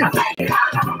right.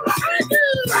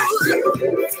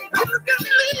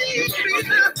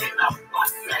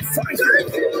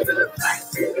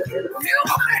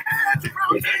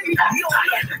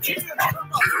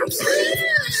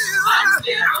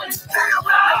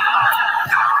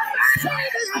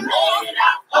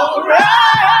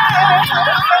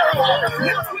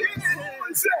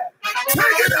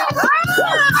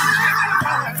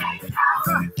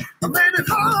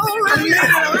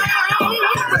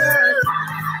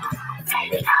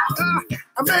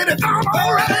 I made it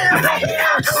all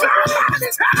right.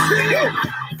 Somebody's happy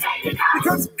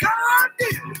because God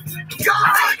did.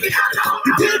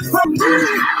 He did for me.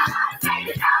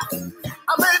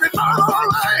 I made it all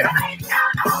right.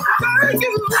 Thank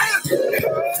you. Because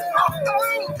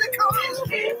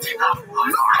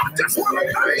Lord, I just want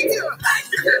to thank you.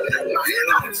 You didn't let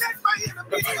my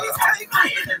enemies take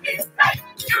my enemies back.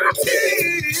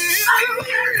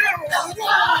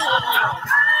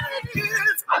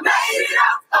 I made it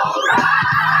out all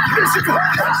right.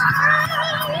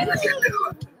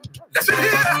 Listen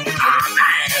here.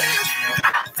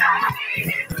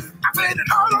 I made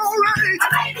it all right. I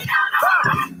made it out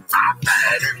all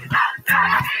right.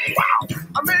 Wow.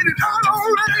 I made it out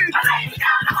all right.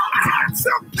 I had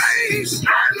some days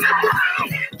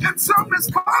and some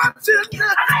misfortune.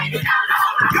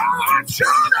 God showed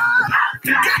up.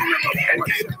 Gave me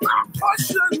my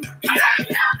portion.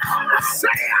 Say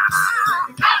I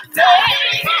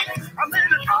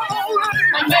made it all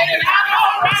right. I made it out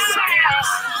all right.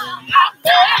 I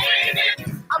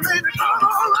made it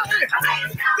all right.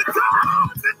 The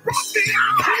God that brought me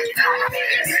out.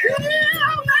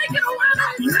 He'll make it when I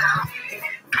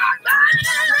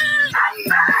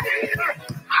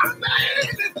made it.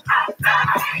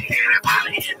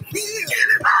 Anybody in here?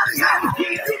 Anybody in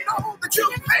here? You know that you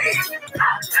made it. I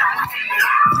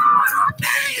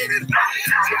made it.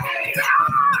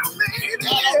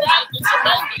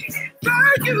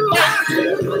 Thank you.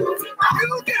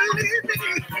 You can leave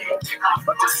me,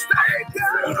 but you stay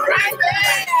there right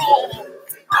there.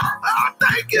 Oh,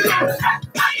 thank you. I'm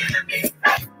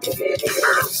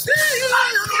still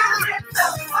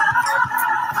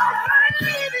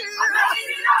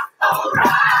all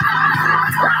right.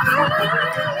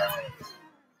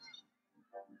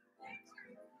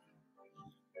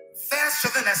 Faster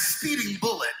than a speeding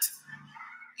bullet,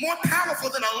 more powerful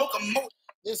than a locomotive.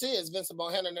 This is Vincent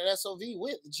Bohannon and SOV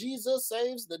with Jesus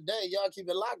Saves the Day. Y'all keep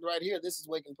it locked right here. This is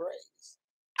Wake and Praise.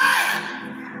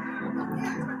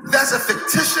 That's a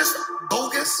fictitious,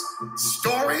 bogus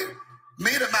story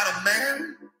made about a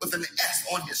man with an S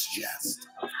on his chest.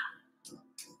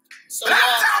 So but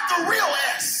I found the real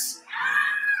S.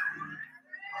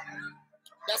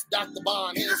 That's Dr.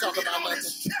 Bond. He ain't talking about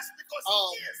nothing.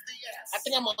 I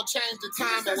think I'm going to change the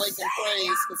time of Wake and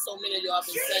Praise because so many of y'all have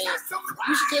been saying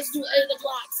you should just do 8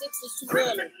 o'clock. 6 is too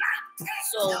early.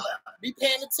 So be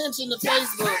paying attention to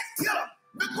Facebook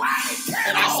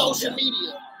and our social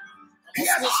media. Switch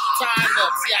the time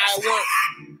up. See how it works.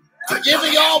 I'm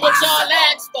giving y'all what y'all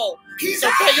asked for. So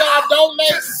can y'all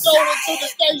donate and sow into the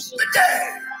station?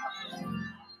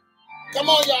 Come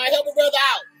on, y'all. Help a brother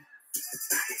out.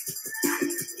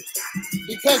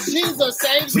 Because Jesus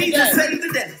saves the day. Jesus saves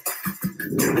the day.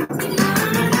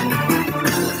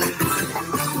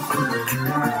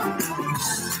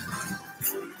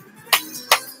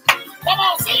 Come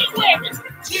on, sing it with me.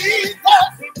 Jesus,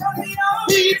 he brought me out.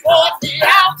 Jesus, he brought me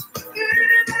out.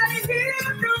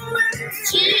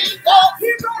 Jesus,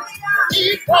 he brought me out.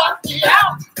 He brought me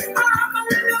out.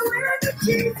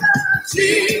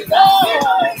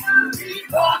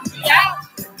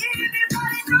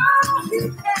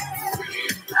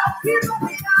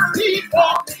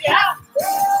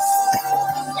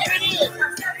 Here it is.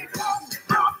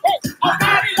 Hey, I'm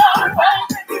not alone.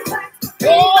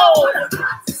 Oh.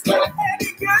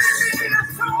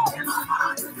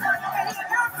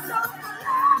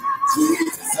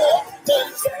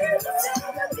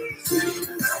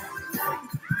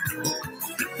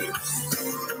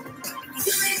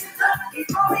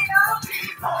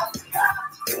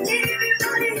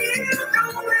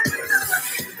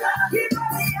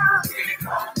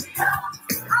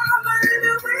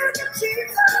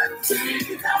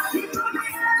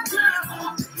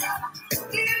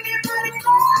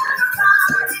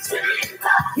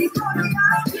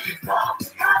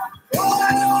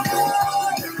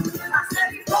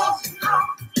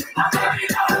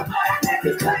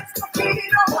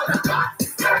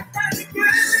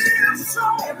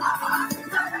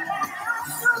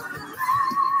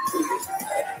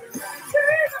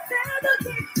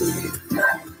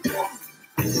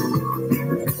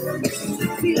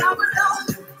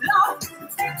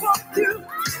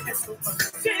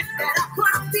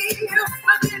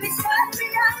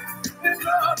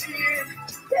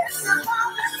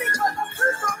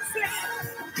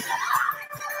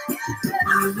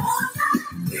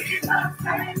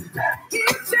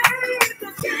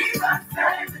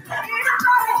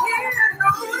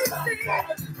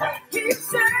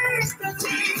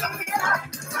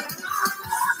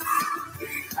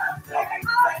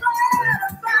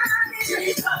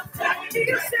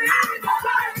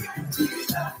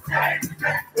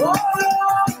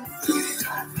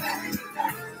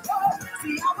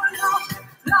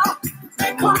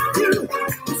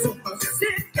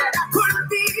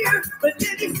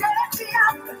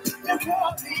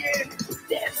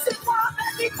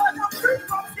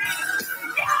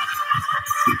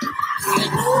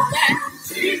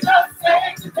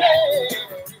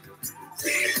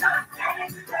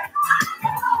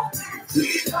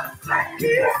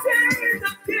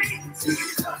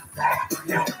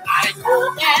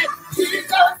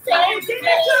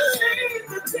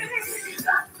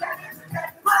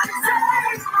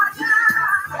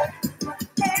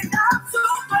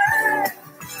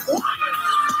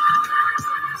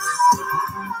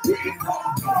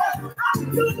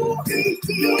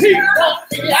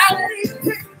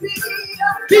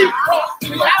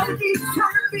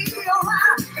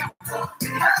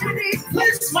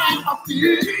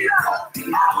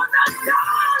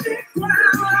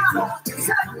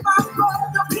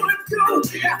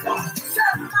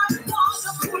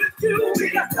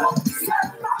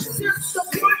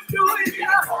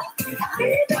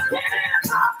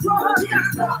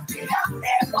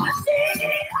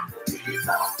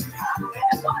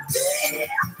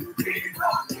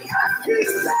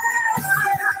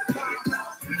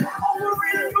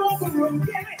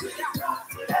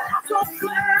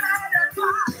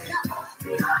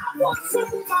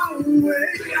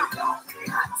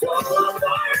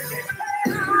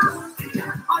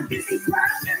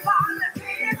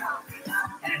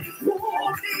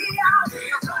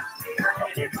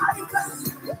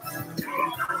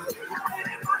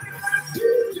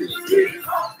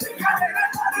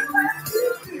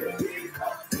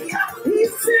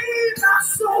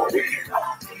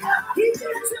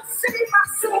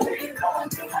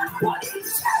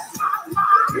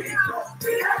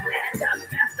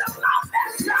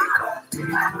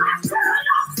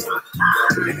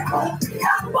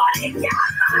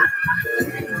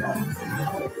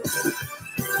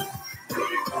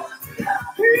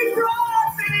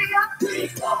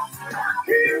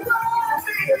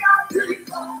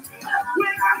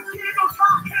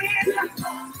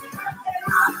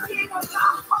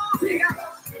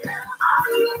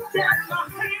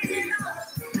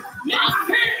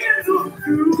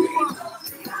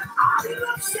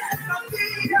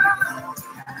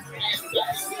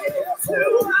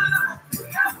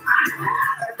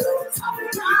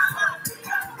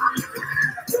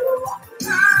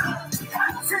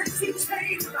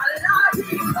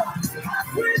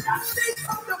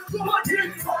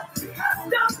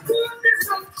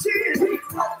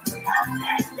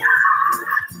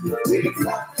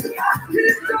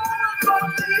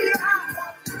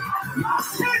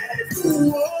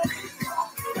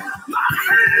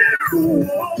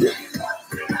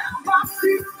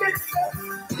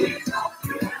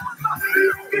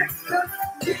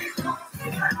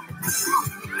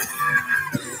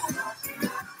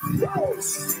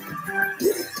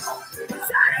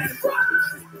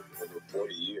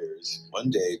 One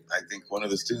day, I think one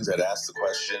of the students had asked the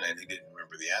question and he didn't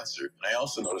remember the answer. And I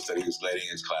also noticed that he was letting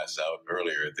his class out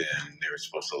earlier than they were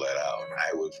supposed to let out.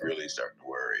 I was really starting to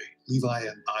worry. Levi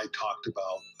and I talked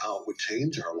about how it would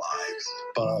change our lives,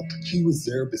 but he was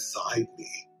there beside me.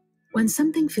 When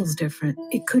something feels different,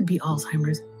 it could be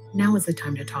Alzheimer's. Now is the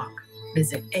time to talk.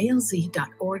 Visit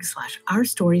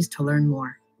alz.org/ourstories to learn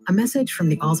more. A message from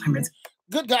the Alzheimer's.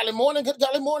 Good golly morning,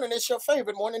 it's your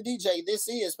favorite morning DJ. This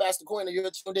is Pastor Quin, and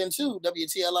you're tuned into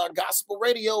WTLR Gospel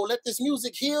Radio. Let this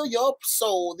music heal your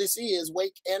soul. This is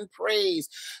Wake and Praise.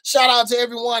 Shout out to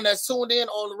everyone that's tuned in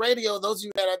on the radio. Those of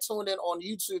you that are tuned in on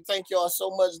YouTube, thank you all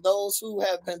so much. Those who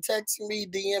have been texting me,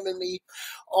 DMing me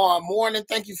all morning,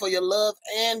 thank you for your love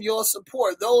and your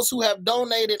support. Those who have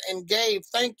donated and gave,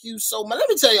 thank you so much. Let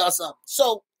me tell y'all something.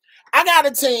 So I got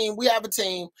a team. We have a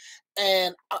team.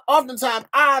 And oftentimes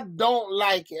I don't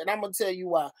like it. And I'm going to tell you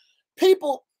why.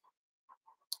 People,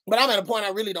 but I'm at a point I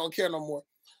really don't care no more.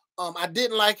 I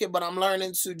didn't like it, but I'm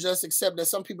learning to just accept that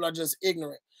some people are just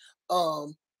ignorant.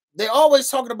 They're always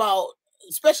talking about,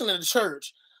 especially in the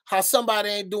church, how somebody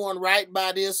ain't doing right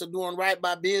by this or doing right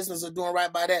by business or doing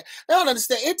right by that. They don't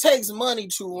understand. It takes money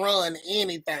to run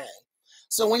anything.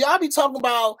 So when y'all be talking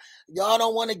about y'all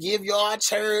don't want to give y'all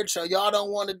church or y'all don't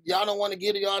want to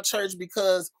give to y'all church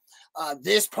because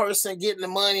this person getting the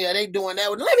money or they doing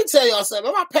that. Let me tell y'all something.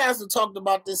 My pastor talked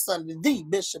about this Sunday, the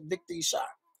Bishop Victor Ishar.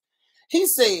 He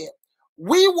said,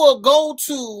 we will go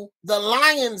to the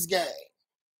Lions game,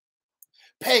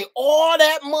 pay all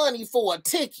that money for a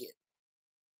ticket,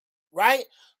 right?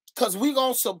 Because we're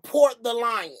going to support the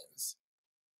Lions.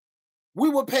 We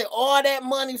will pay all that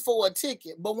money for a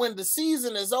ticket, but when the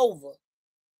season is over,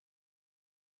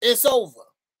 it's over.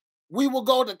 We will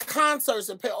go to concerts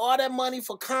and pay all that money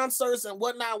for concerts and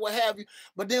whatnot, what have you.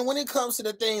 But then when it comes to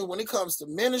the things, when it comes to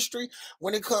ministry,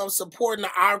 when it comes to supporting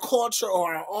our culture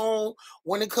or our own,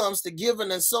 when it comes to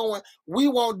giving and so on, we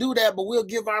won't do that, but we'll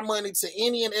give our money to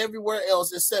any and everywhere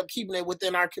else except keeping it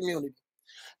within our community.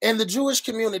 In the Jewish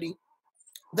community,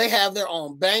 they have their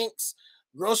own banks,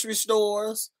 grocery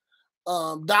stores,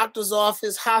 doctor's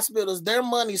office, hospitals. Their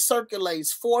money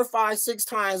circulates 4, 5, 6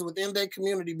 times within their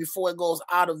community before it goes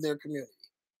out of their community.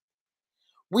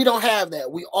 We don't have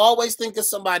that. We always think of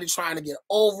somebody trying to get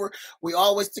over. We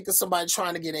always think of somebody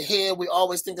trying to get ahead. We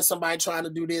always think of somebody trying to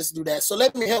do this, do that. So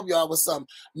let me help y'all with something.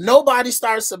 Nobody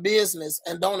starts a business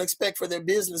and don't expect for their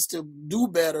business to do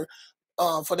better,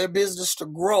 for their business to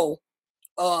grow.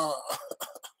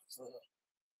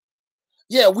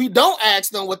 Yeah, we don't ask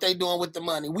them what they're doing with the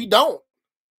money. We don't.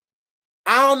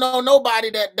 I don't know nobody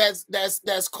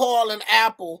that's calling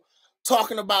Apple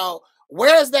talking about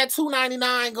where's that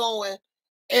 $2.99 going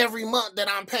every month that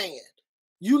I'm paying.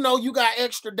 You know you got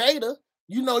extra data.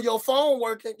 You know your phone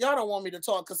working. Y'all don't want me to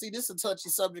talk because see, this is a touchy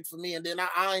subject for me. And then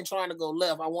I ain't trying to go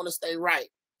left. I want to stay right.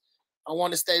 I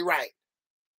want to stay right.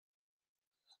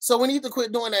 So we need to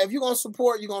quit doing that. If you're gonna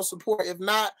support, you're gonna support. If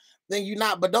not, then you're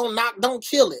not. But don't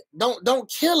kill it. Don't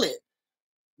kill it.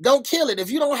 Don't kill it. If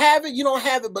you don't have it, you don't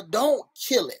have it. But don't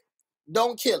kill it.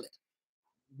 Don't kill it.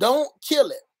 Don't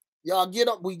kill it. Y'all get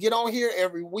up. We get on here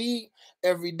every week,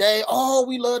 every day. Oh,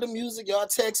 we love the music. Y'all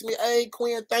text me. Hey,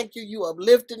 Quin, thank you. You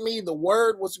uplifted me. The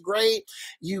word was great.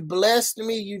 You blessed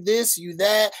me. You this, you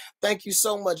that. Thank you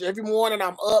so much. Every morning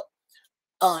I'm up,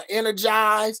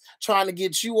 energized, trying to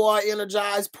get you all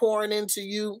energized, pouring into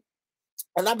you.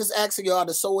 And I'm just asking y'all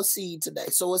to sow a seed today.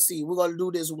 Sow a seed. We're going to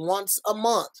do this once a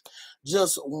month.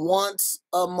 Just once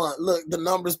a month. Look, the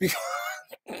numbers be...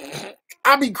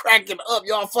 I be cracking up.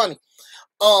 Y'all funny.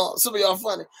 Some of y'all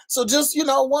funny. So just,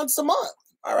 once a month.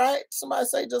 All right? Somebody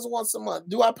say just once a month.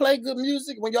 Do I play good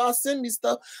music? When y'all send me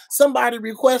stuff, somebody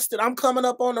requested, I'm coming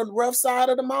up on the rough side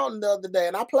of the mountain the other day,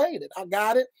 and I played it. I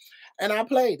got it, and I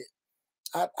played it.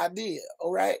 I did.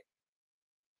 All right?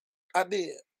 I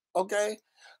did. Okay?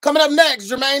 Coming up next,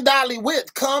 Jermaine Dolly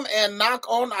with Come and Knock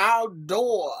on Our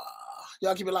Door.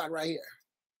 Y'all keep it locked right here.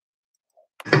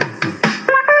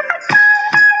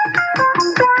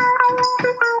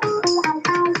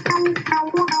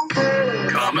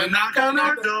 Come and knock on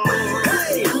our door.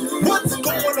 Hey, what's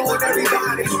going on,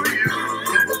 everybody?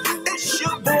 It's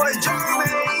your boy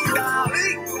Jermaine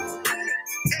Dolly.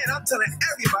 Man, I'm telling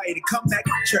everybody to come back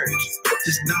to church.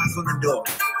 Just knock on the door.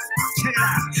 Check it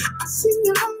out. I see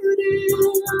you hurting.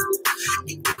 And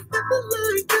you never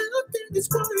like I think it's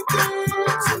working.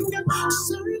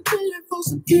 Searching for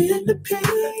some inner pain.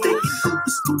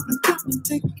 It's gonna come and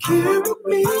take care of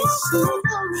me. So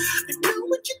I know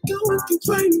what you're going through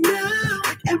right now.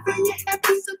 Whenever you're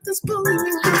happy, something's pulling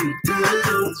you right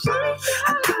down. I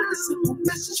got a simple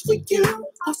message for you.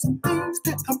 Or some things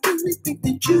that I really think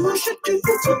that you should do.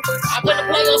 I'm gonna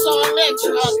play your song next,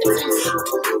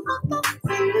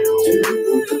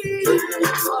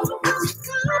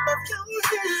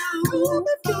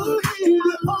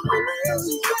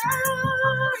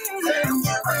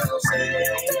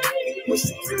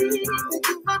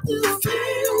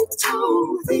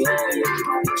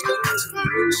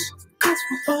 Cause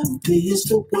we're all this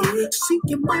to work. See,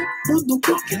 you might want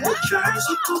to walk in the church.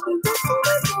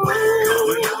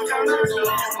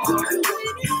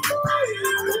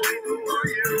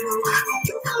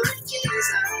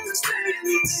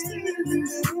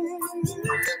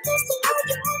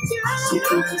 So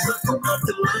come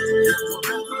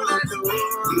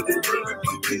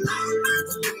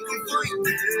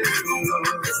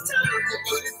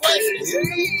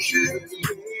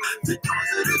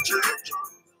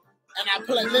and I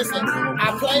play. Listen,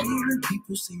 I played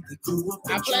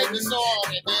the song,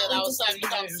 and then I was having a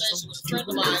conversation with a friend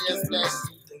of mine yesterday.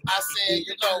 I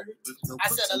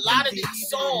said, a lot of these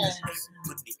songs,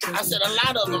 a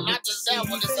lot of them, not just that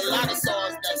one, there's a lot of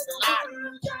songs that's not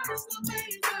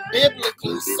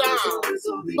biblically sound,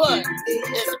 but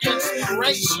it's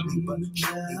inspirational.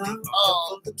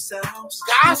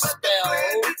 Gospel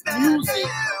music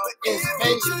is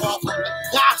based off of the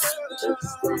gospel.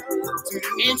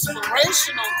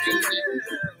 Inspirational music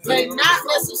may not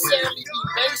necessarily be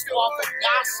based off of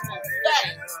gospel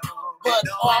facts, but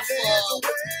off of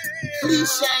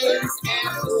cliches and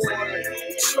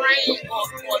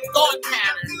or thought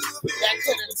patterns that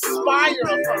could inspire a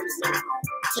person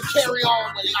to carry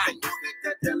on with life.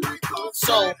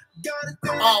 So,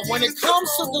 when it comes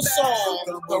to the song,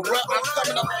 I'm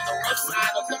coming up on the rough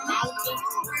side of the mountain,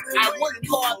 I wouldn't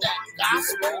call that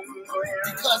gospel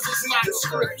because it's not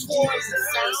scripturally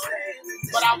sound,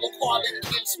 but I will call it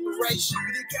inspiration.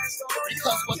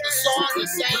 Because what the song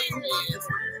is saying is,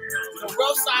 the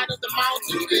rough side of the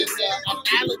mountain is an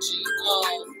analogy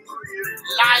of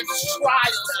life's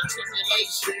trials and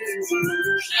tribulations.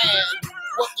 And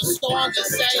what the song is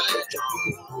saying is,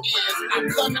 I'm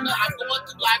going through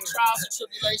life trials and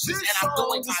tribulations, and I'm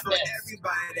doing my best.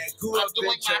 I'm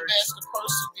doing my best to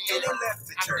persevere. I'm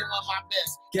doing my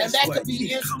best. And that could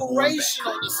be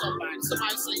inspirational to somebody.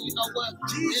 Somebody say, you know what,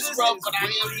 it's rough, but I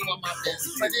am doing my best.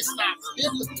 But it's not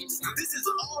biblically sound.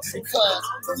 Because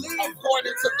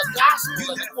according to the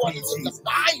gospel and according to the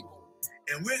Bible,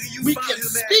 we can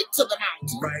speak to the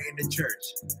mountain. Right in the church.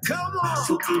 Come on.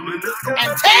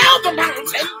 And tell the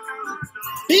mountain,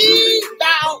 be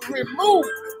thou removed.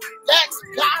 That's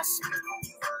gospel.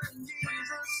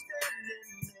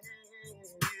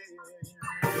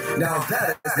 Now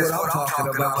that is what I'm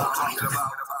talking about.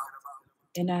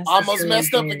 And as almost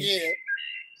messed up again.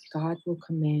 God will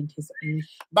command his angels.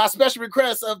 By special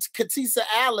request of Katisa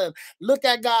Allen, Look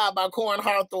at God by Quin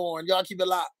Hawthorne. Y'all keep it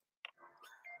locked.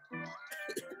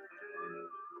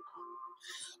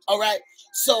 All right.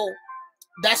 So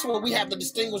that's what we have to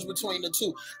distinguish between the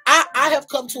two. I have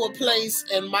come to a place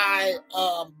in my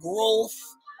growth,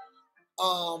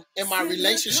 in my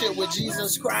relationship with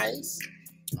Jesus Christ,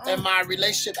 and my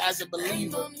relationship as a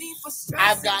believer.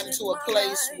 I've gotten to a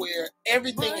place where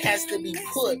everything has to be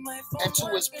put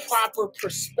into its proper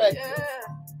perspective.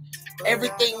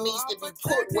 Everything needs to be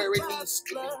put where it needs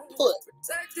to be put.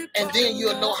 And then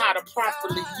you'll know how to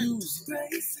properly use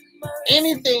it.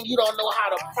 Anything you don't know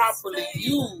how to properly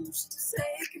use,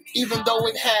 even though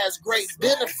it has great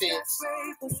benefits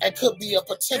and could be a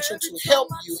potential to help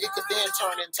you, it could then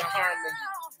turn into harmony.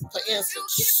 For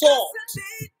instance, salt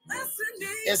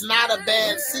is not a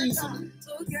bad seasoning,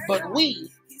 but we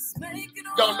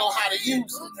don't know how to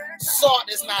use it. Salt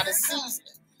is not a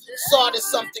seasoning. Salt is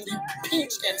something you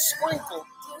pinch and sprinkle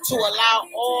to allow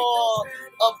all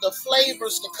of the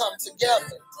flavors to come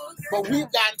together. But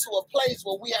we've gotten to a place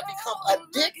where we have become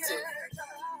addicted.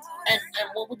 And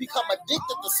when we become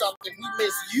addicted to something, we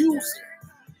misuse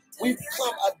it. We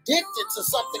become addicted to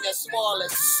something as small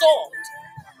as salt.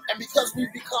 And because we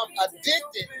become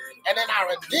addicted, and in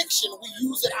our addiction, we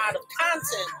use it out of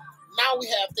content, now we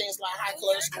have things like high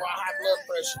cholesterol, high blood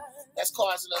pressure, that's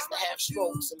causing us to have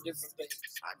strokes and different things.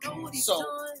 So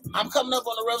I'm coming up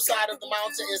on the rough side of the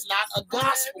mountain is not a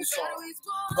gospel song,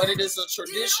 but it is a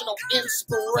traditional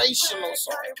inspirational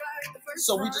song.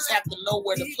 So we just have to know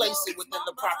where to place it within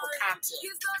the proper context.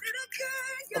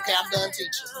 Okay, I'm done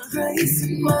teaching. Grace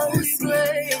and mercy,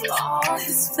 all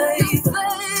his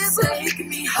favors take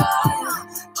me higher.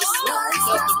 Just like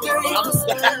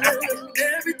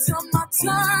every time I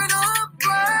turn around,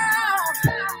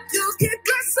 you keep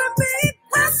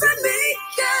blessing me,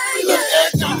 yeah, yeah.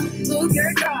 Look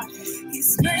at God,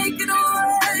 He's making a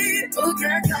way. Look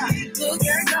at God, every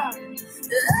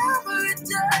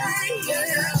day,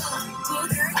 yeah.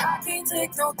 Look at God, can't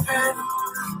take no credit.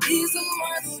 He's the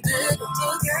one who did it.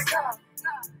 Look at God.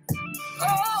 Oh,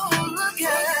 look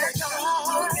at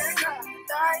God.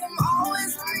 I am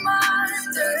always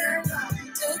reminded.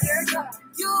 Look at God.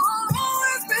 You're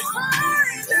always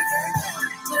behind it.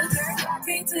 Look at God.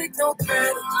 Can't take no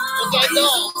credit. Look at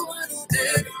God.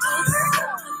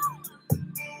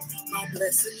 My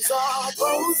blessings are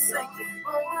both sinking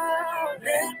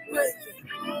and breaking.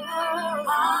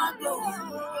 My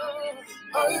blessings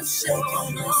earth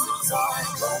shaking. Blessings are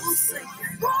both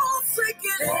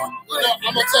sinking and breaking.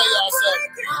 I'm gonna tell y'all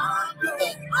something. Look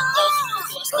at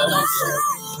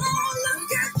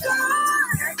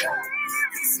God.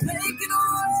 He's making a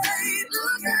way.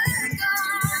 Look at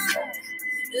God.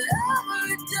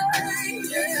 Every day,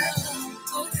 yeah.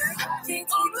 Look at God. Can't take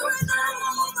no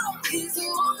now. He's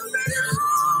already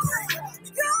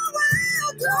your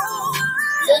will go.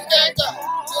 at God.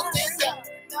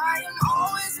 I am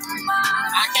always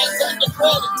reminded. I can't take the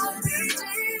credit. Look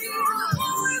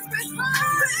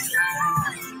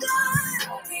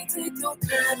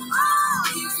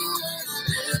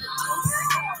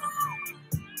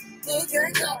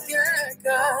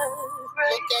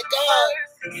at God.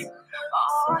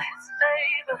 All his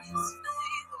favors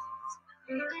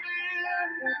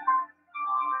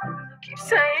keep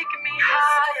taking me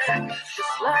higher.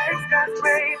 Just like God's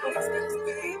favors.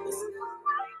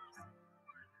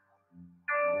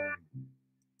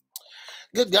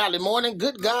 Good godly morning.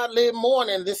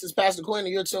 This is Pastor Quin,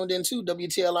 and you're tuned in to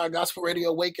WTLR Gospel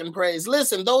Radio Wake and Praise.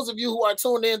 Listen, those of you who are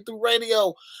tuned in through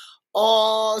radio,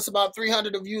 it's about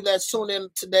 300 of you that's tuned in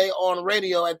today on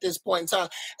radio at this point in time.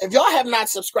 If y'all have not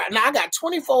subscribed, now I got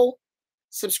 24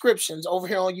 subscriptions over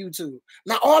here on YouTube.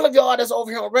 Now, all of y'all that's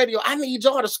over here on radio, I need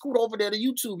y'all to scoot over there to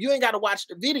YouTube. You ain't got to watch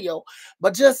the video,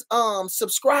 but just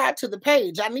subscribe to the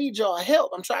page. I need y'all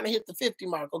help. I'm trying to hit the 50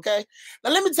 mark, okay?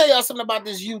 Now, let me tell y'all something about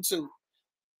this YouTube.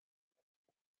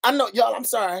 I know, y'all, I'm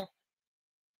sorry.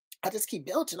 I just keep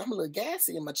belching. I'm a little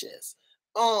gassy in my chest.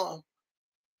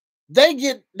 They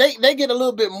get a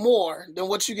little bit more than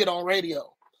what you get on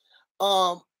radio.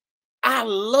 I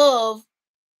love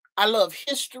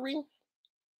history.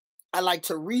 I like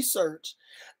to research,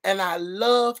 and I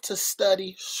love to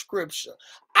study scripture.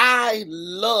 I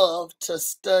love to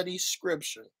study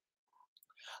scripture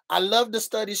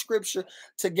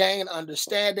to gain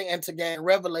understanding and to gain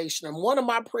revelation. And one of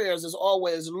my prayers is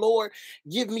always, Lord,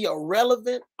 give me a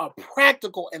relevant, a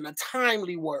practical, and a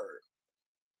timely word.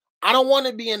 I don't want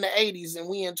to be in the 80s and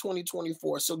we in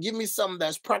 2024. So give me something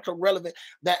that's practical, relevant,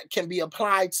 that can be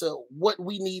applied to what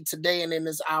we need today and in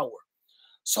this hour.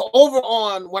 So over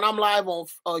on, when I'm live on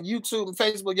YouTube and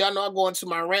Facebook, y'all know I go into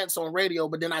my rants on radio,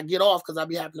 but then I get off because I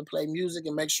be having to play music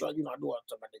and make sure, I do what I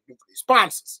do for these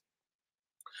sponsors.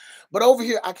 But over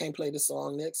here, I can't play this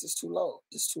song next. It's too low.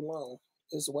 It's too long.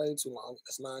 It's way too long.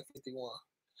 It's 9:51.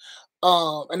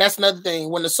 And that's another thing.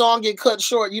 When the song get cut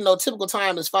short, typical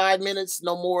time is 5 minutes,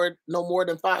 no more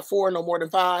than 5, 4, no more than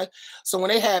 5. So when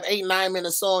they have 8, 9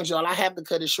 minute songs, y'all, I have to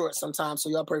cut it short sometimes. So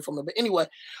y'all pray for me. But anyway,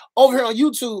 over here on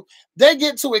YouTube, they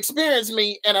get to experience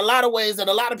me in a lot of ways that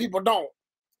a lot of people don't.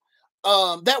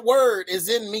 That word is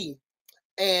in me.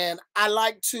 And I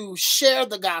like to share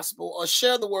the gospel or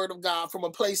share the word of God from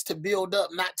a place to build up,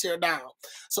 not tear down.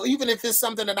 So even if it's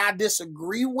something that I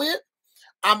disagree with,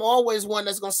 I'm always one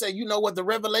that's going to say, you know what, the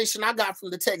revelation I got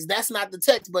from the text, that's not the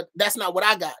text, but that's not what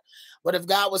I got. But if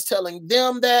God was telling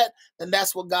them that, then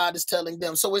that's what God is telling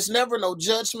them. So it's never no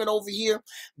judgment over here.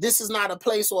 This is not a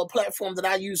place or a platform that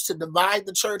I use to divide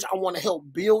the church. I want to help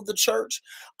build the church.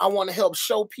 I want to help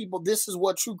show people this is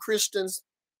what true Christians,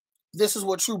 this is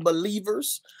what true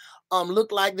believers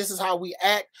look like. This is how we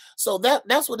act. So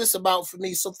that's what it's about for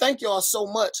me. So thank you all so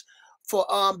much for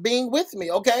being with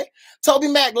me, okay? Toby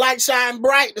Mac, Light Shine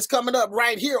Bright is coming up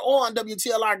right here on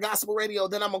WTLR Gospel Radio.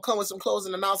 Then I'm going to come with some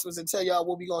closing announcements and tell y'all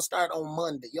what we're going to start on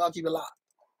Monday. Y'all keep it locked.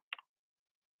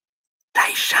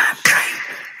 Light shine bright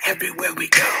everywhere we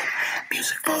go.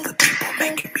 Music for the people,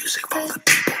 making music for the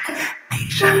people. Light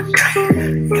shine bright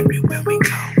everywhere we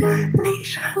go. Light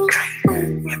shine bright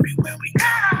everywhere we go.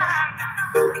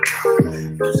 Everywhere we go.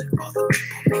 Music for the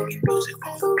people, making music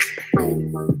for the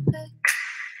people.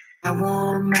 I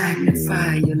wanna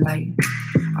magnify your light.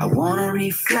 I wanna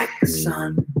reflect the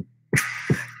sun.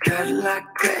 Cut like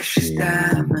precious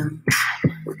diamonds,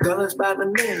 with colors by the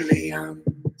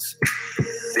millions.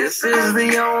 This is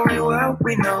the only world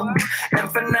we know,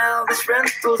 and for now this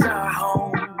rental's our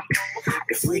home.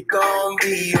 If we gon'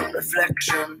 be a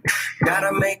reflection,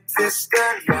 gotta make this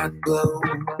skyrock glow.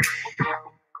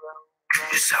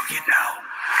 Just so you know.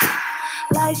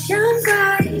 Light shine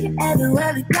bright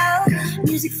everywhere we go.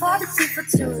 Music for the people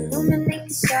to illuminate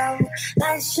the show.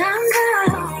 Light shine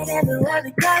bright everywhere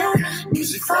we go.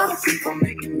 Music for the people,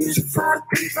 making music for the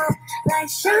people. Light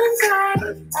shine bright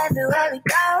everywhere we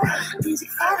go. Music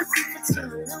for the people to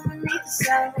illuminate the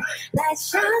show. Light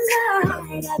shine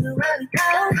bright everywhere we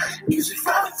go. Music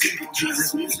for the people,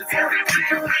 Jesus, music for the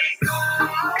people.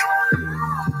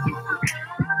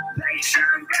 Light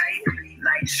shine bright,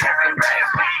 light shine bright.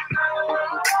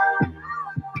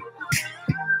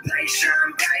 Light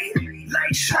shine bright,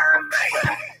 light shine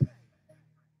bright.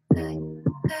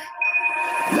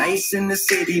 Lights in the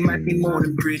city might be more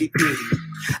than pretty.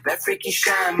 That freaky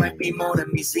shine might be more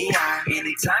than meets the eye.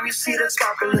 Anytime you see that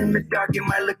sparkle in the dark, you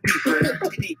might look deeper. It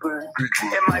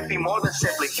might be more than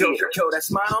simply joy. That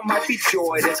smile might be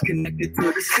joy that's connected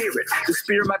to the spirit. The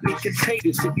spirit might be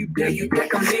contagious. If you dare, you dare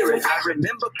come near it. I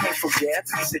remember, can't forget.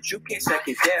 He said you can't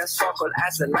second guess. Sparkle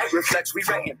as the light reflects. We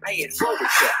rate and pay it forward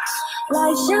checks.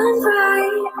 Light shine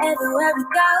bright everywhere we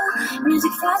go.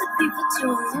 Music for the people to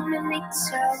illuminate the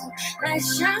show. Light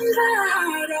shine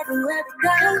bright everywhere we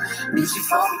go. Music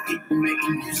for the people,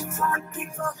 making music for the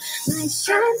people. Light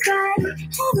shine bright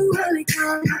everywhere we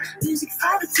go. Music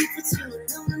for the people to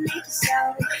illuminate the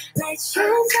show. Light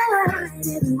shine bright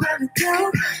everywhere we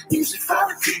go. Music for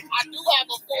the people. I do have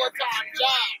a full-time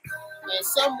job, and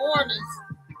some mornings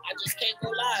I just can't go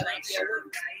live out there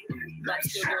with me. I'm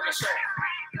still doing the show.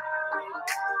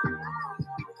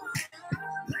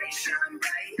 Light shine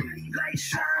bright, light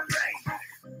shine bright.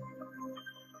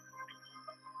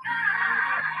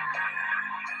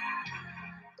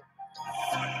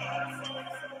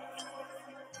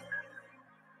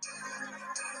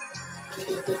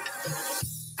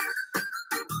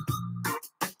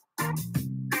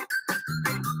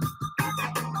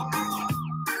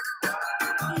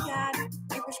 Hey, Dad,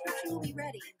 your prescription will be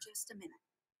ready in just a minute.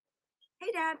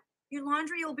 Hey, Dad, your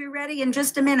laundry will be ready in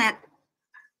just a minute.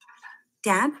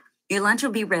 Dad, your lunch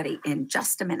will be ready in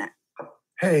just a minute.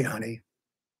 Hey, honey,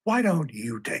 why don't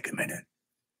you take a minute?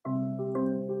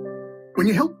 When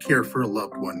you help care for a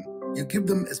loved one, you give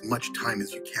them as much time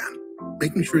as you can,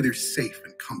 making sure they're safe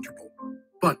and comfortable.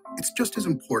 But it's just as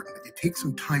important that you take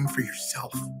some time for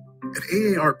yourself. At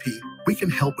AARP, we can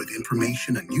help with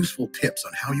information and useful tips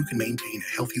on how you can maintain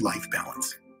a healthy life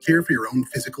balance, care for your own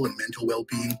physical and mental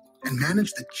well-being, and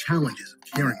manage the challenges of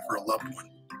caring for a loved one.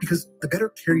 Because the better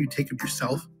care you take of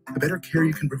yourself, the better care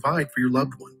you can provide for your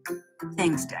loved one.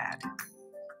 Thanks, Dad.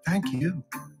 Thank you.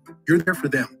 You're there for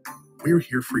them. We're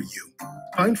here for you.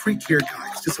 Find free care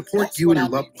guides to support you and your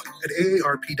loved one at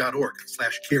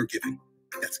aarp.org/caregiving.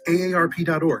 That's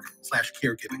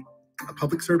aarp.org/caregiving. A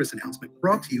public service announcement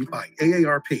brought to you by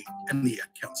AARP and the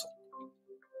Ad Council.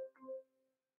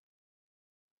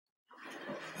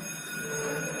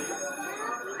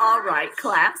 All right,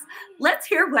 class, let's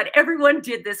hear what everyone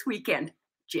did this weekend.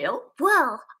 Jill?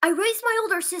 Well, I raised my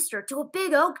older sister to a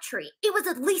big oak tree. It was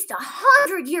at least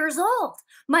 100 years old.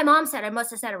 My mom said I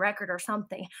must have set a record or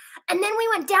something. And then we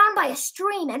went down by a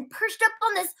stream and perched up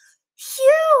on this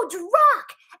huge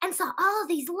rock and saw all of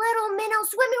these little minnows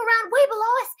swimming around way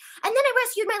below us. And then I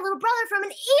rescued my little brother from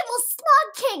an evil slug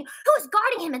king who was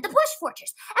guarding him at the bush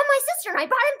fortress. And my sister and I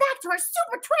brought him back to our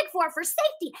super twig fort for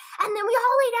safety. And then we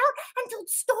all laid out and told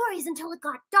stories until it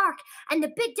got dark. And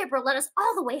the Big Dipper led us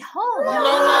all the way home.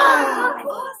 Wow.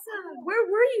 Awesome. Where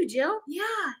were you, Jill?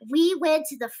 Yeah. We went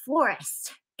to the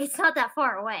forest. It's not that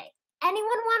far away.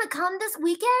 Anyone want to come this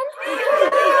weekend?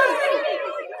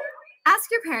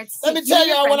 Ask your parents to Let me tell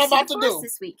y'all what I'm about to do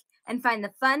this week and find the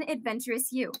fun,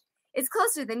 adventurous you. It's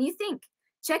closer than you think.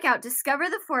 Check out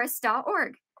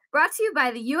discovertheforest.org. Brought to you by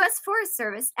the U.S. Forest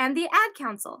Service and the Ad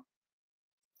Council.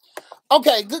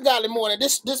 Okay, good golly morning.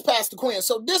 This Pastor Quin.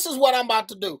 So this is what I'm about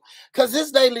to do, because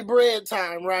it's daily bread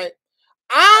time, right?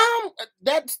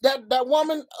 That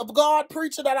woman of God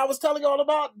preacher that I was telling y'all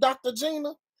about, Dr.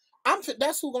 Gina.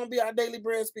 That's who's gonna be our daily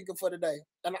bread speaker for today.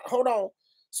 And hold on.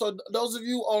 So those of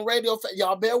you on radio,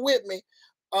 y'all bear with me.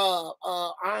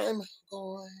 I'm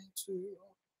going to.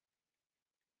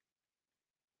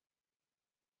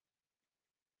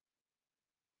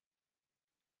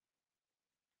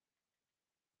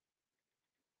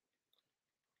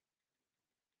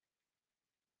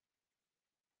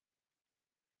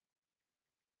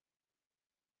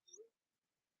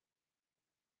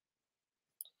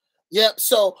 Yep.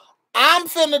 So I'm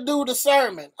finna do the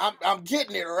sermon. I'm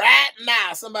getting it right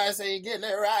now. Somebody say you're getting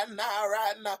it right now,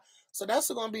 right now. So that's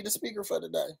gonna be the speaker for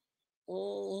today.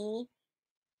 Mm-hmm.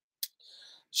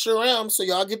 Sure am. So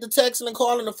y'all get the texting and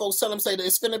calling the folks. Tell them say that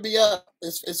it's finna be up.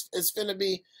 It's finna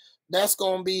be. That's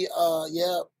gonna be.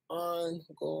 Yep. I'm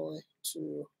going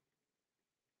to.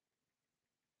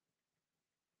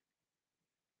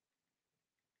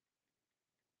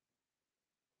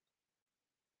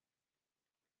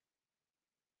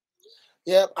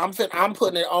 Yep. I'm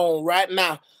putting it on right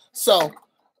now. So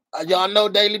y'all know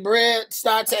Daily Bread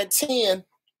starts at 10.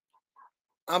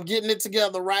 I'm getting it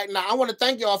together right now. I want to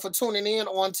thank y'all for tuning in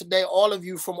on today. All of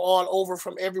you from all over,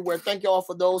 from everywhere. Thank y'all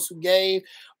for those who gave,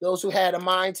 those who had a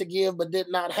mind to give but did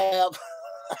not have.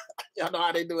 Y'all know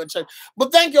how they do it, church.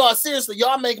 But thank y'all. Seriously,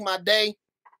 y'all make my day.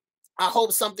 I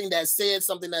hope something that's said,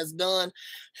 something that's done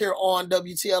here on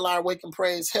WTLR Wake and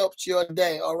Praise helped your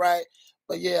day. All right.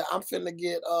 But yeah, I'm finna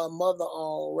get Mother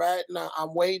on right now.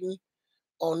 I'm waiting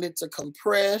on it to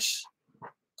compress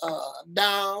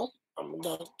down. I'm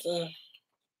Dr.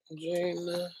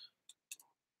 Gina.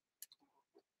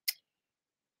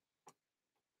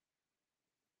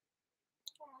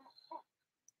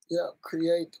 Yep,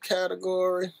 create the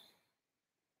category.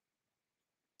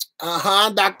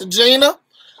 Dr. Gina.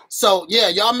 So yeah,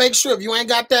 y'all make sure if you ain't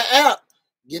got that app,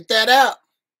 get that app.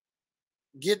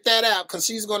 Get that app because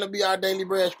she's going to be our Daily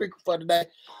Bread speaker for today.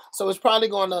 So it's probably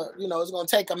going to, it's going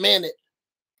to take a minute.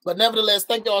 But nevertheless,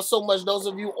 thank y'all so much. Those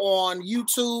of you on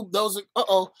YouTube, those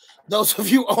of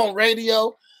you on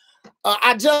radio.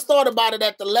 I just thought about it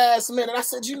at the last minute. I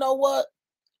said, you know what?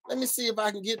 Let me see if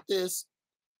I can get this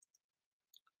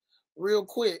real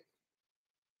quick.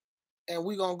 And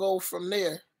we're going to go from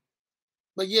there.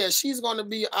 But yeah, she's going to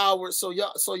be ours so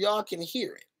y'all can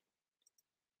hear it.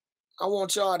 I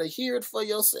want y'all to hear it for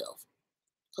yourself.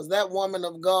 Because that woman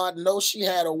of God knows she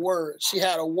had a word. She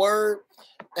had a word,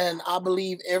 and I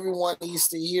believe everyone needs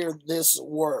to hear this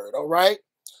word, all right?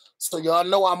 So y'all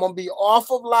know I'm going to be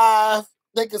off of live.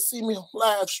 They can see me on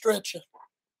live stretching.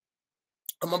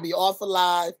 I'm going to be off of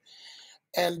live,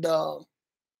 and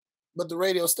but the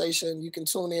radio station, you can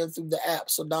tune in through the app,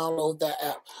 so download that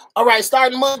app. All right,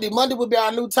 starting Monday. Monday will be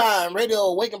our new time.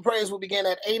 Radio Wake and Praise will begin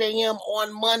at 8 a.m.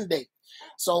 on Monday.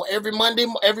 So every Monday,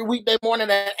 every weekday morning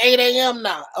at 8 a.m.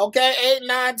 now. Okay, 8,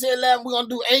 9, 10, 11. We're going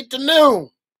to do 8 to noon.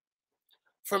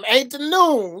 From 8 to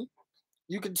noon,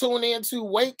 you can tune in to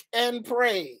Wake and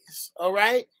Praise. All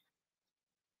right?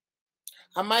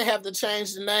 I might have to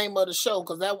change the name of the show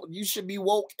because that you should be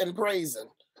woke and praising.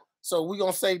 So we're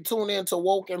going to say tune in to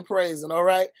Woke and Praising, all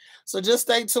right? So just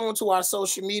stay tuned to our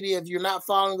social media. If you're not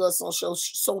following us on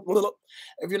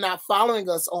if you're not following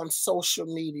us on social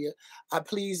media,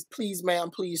 please,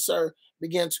 ma'am, please, sir,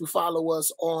 begin to follow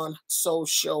us on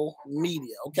social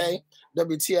media, okay?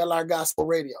 WTLR Gospel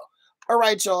Radio. All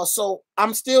right, y'all. So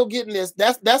I'm still getting this.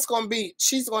 That's going to be,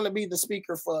 she's going to be the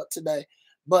speaker for today,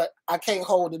 but I can't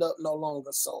hold it up no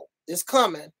longer. So it's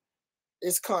coming.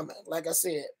 It's coming, like I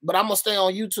said. But I'm going to stay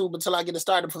on YouTube until I get it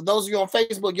started. For those of you on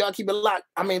Facebook, y'all keep it locked.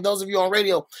 I mean, those of you on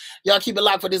radio, y'all keep it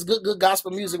locked for this good gospel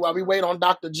music while we wait on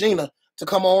Dr. Gina to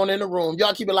come on in the room.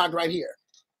 Y'all keep it locked right here.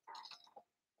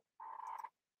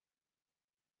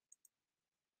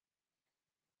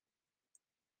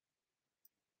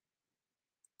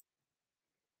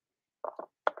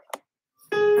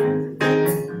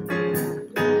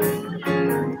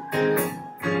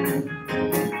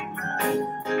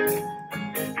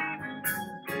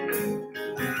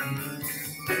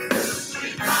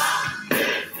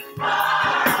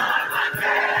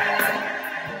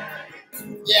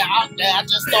 Yeah, I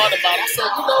just thought about it. I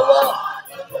said, you know what?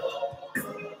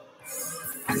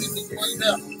 I can do one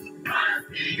better.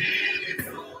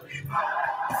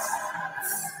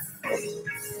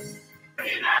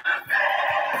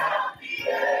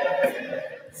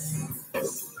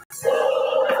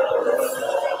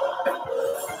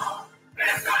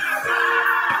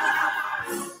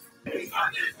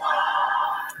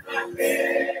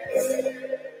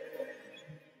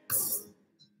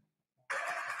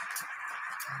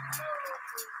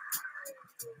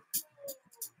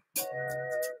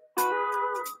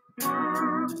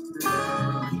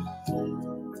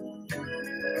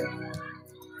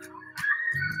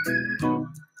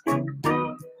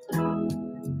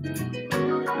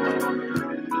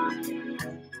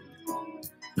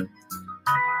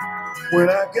 When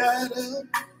I got up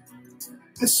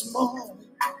this morning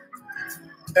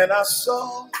and I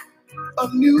saw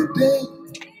a new day,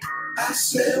 I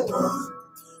said one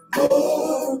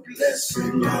more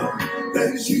blessing, Lord,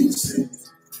 that you sent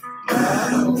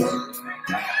my way.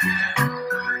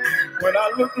 When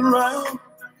I looked around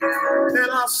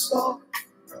and I saw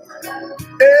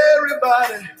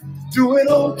everybody doing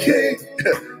okay,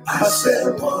 I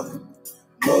said one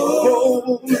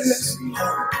more blessing,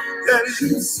 Lord, that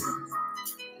you sent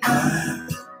my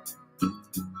way.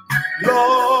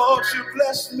 Lord, you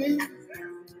bless me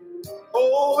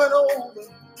over and over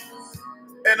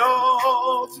and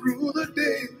all through the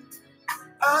day.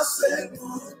 I said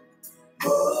one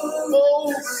more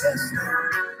blessing,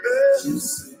 that you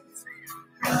sent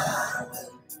my way.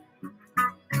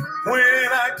 When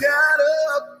I got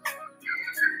up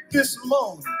this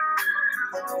morning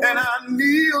and I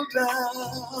kneeled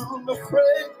down to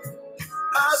pray,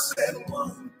 I said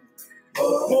one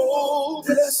more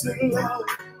blessing, Lord,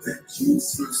 that you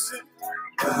sent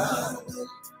my way.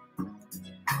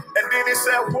 And then he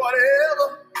said, whatever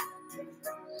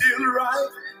is right,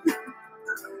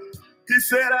 he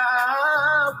said,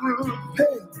 I will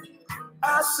pay.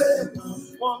 I said,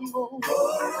 one more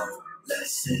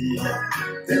blessing, Lord,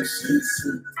 that you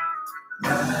sent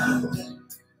my way.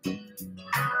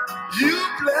 You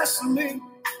bless me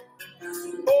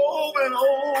over and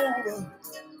over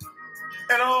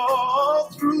and all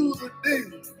through the day.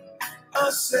 I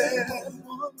said,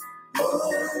 one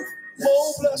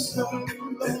more blessing,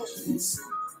 Lord.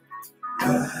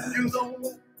 You know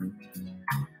what?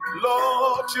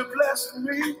 Lord, you blessed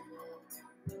me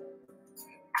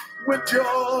with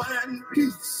joy and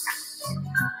peace.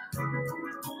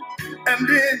 And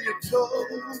then you told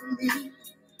me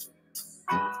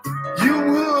you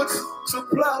would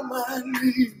supply my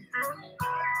need.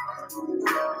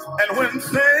 And when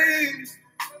things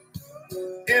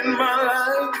in my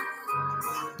life,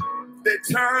 they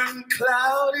turn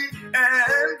cloudy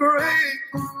and gray,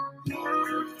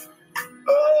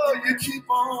 oh, you keep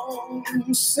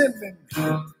on sending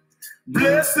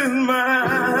blessing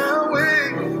my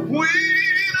way. We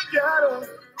got up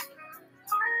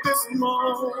this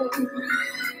morning,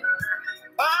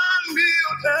 I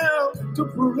kneel down to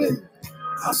pray.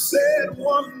 I said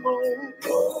one more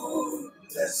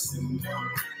blessing,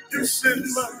 you send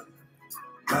my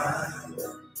way.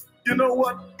 You know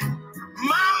what?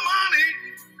 My money,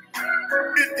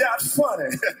 it got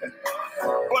funny,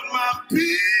 but my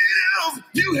bills,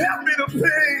 you helped me to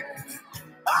pay.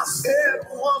 I said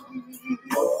one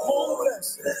more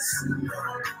blessing,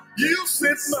 you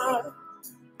sent my way.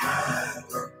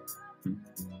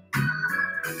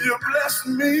 You blessed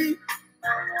me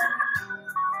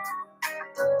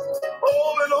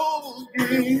over and over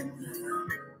again.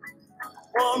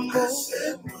 One more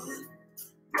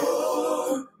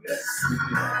blessing,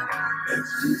 that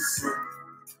you sent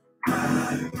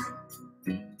my way.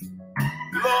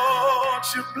 Lord,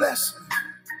 you bless me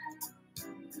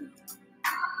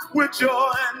with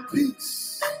joy and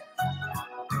peace.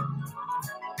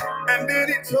 And then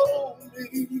he told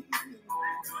me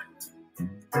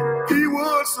he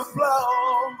would supply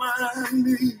all my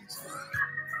needs.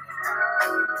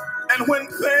 And when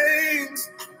things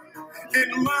in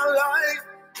my life,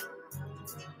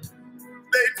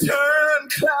 they turn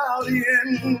cloudy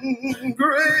and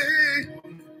gray,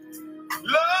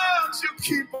 Lord, you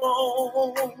keep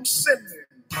on sending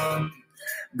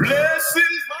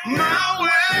blessing my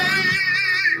way.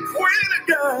 When I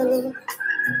got up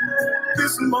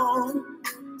this morning,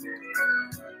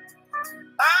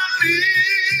 I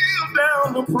kneel down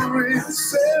to pray. I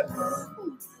said,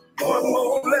 one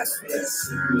more blessing,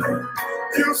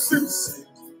 you sent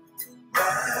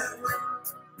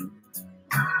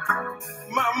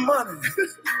my money.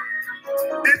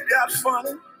 It got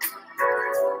funny,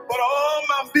 but all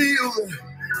my bills,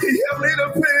 he helped me to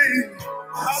pay.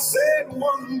 I said,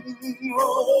 one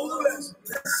more blessing,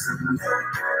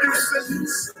 you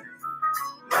sent.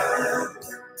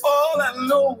 All I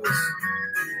know is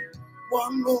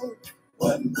one more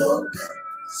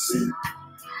blessing.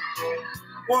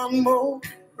 One more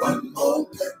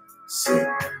blessing.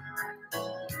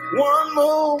 One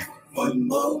more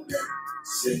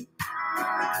blessing.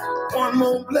 One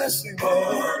more blessing.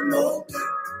 One more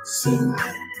blessing.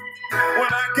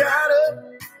 When I got up,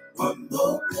 one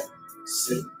more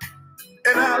blessing.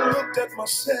 And I looked at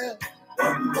myself,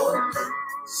 one more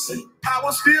blessing. I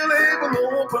was still able to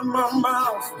open my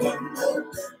mouth. One more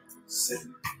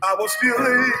blessing. I was still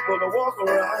able to walk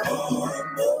around.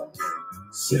 One more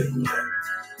blessing.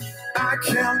 I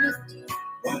counted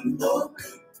one more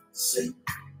blessing.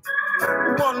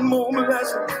 One more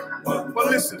blessing. But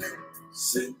listen,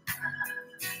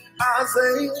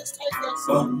 Isaiah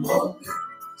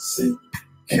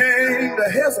came to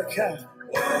Hezekiah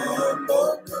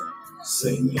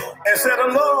and said, the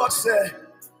Lord said,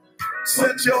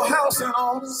 set your house in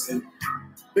order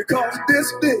because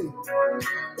this day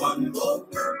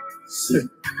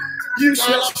you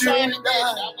shall surely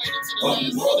die. But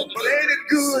ain't it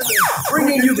good?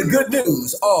 Bringing you the good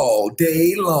news all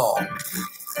day long.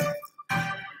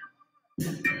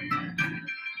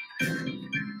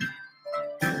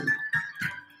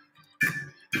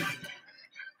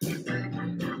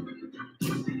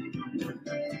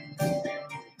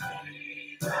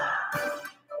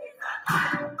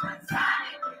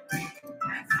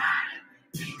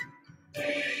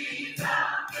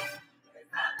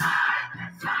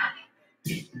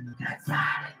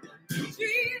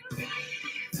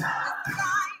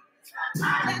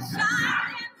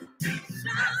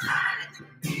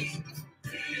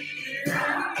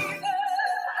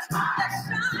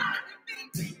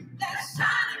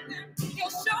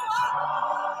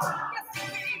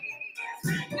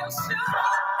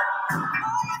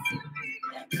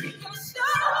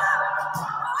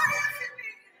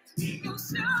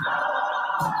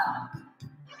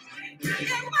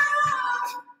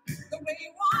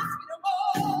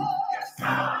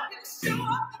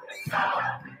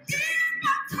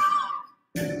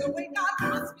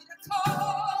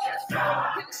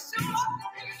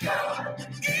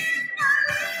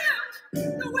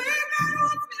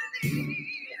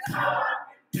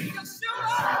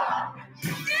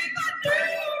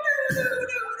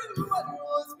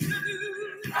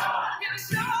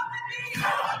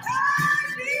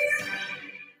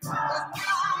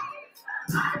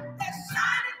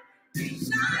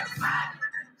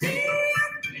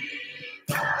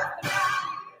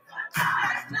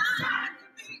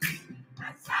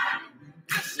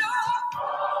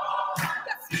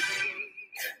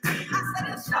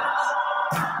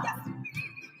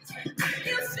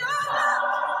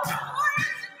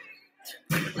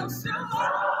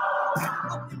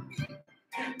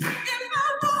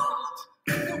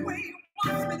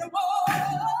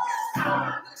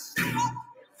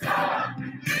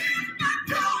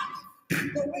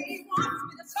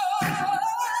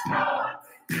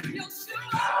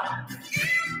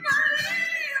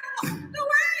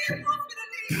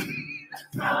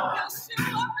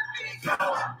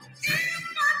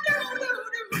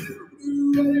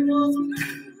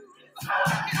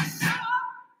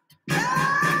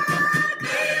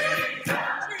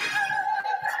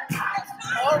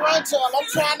 All right, y'all. I'm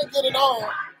trying to get it on.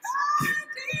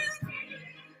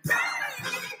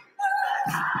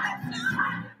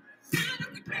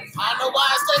 I don't know why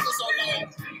it's taking so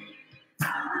long.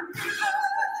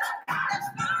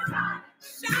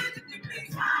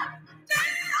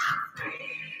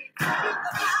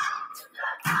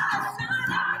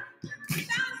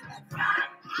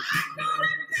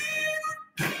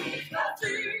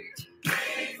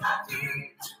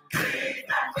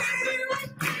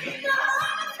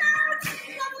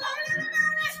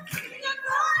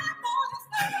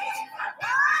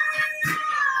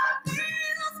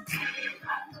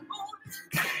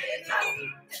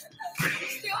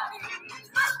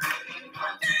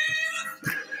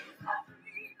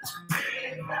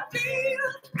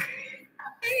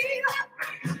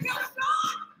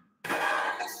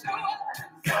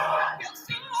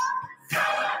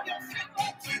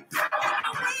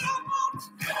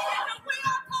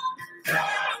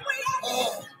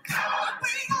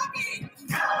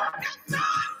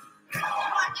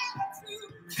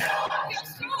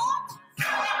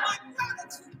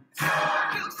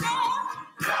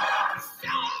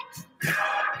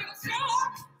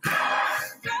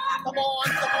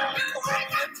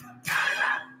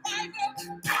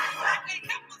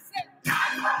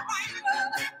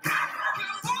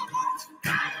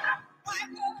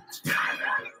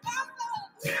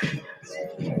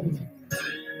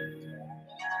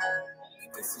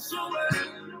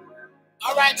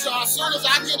 All right, y'all. As soon as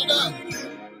I get it up,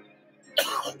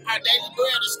 our daily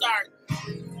bread will start.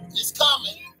 It's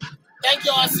coming. Thank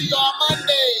y'all. See y'all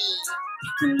Monday.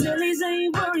 The lilies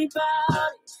ain't worried about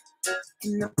it,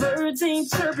 and the birds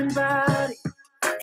ain't chirping about it.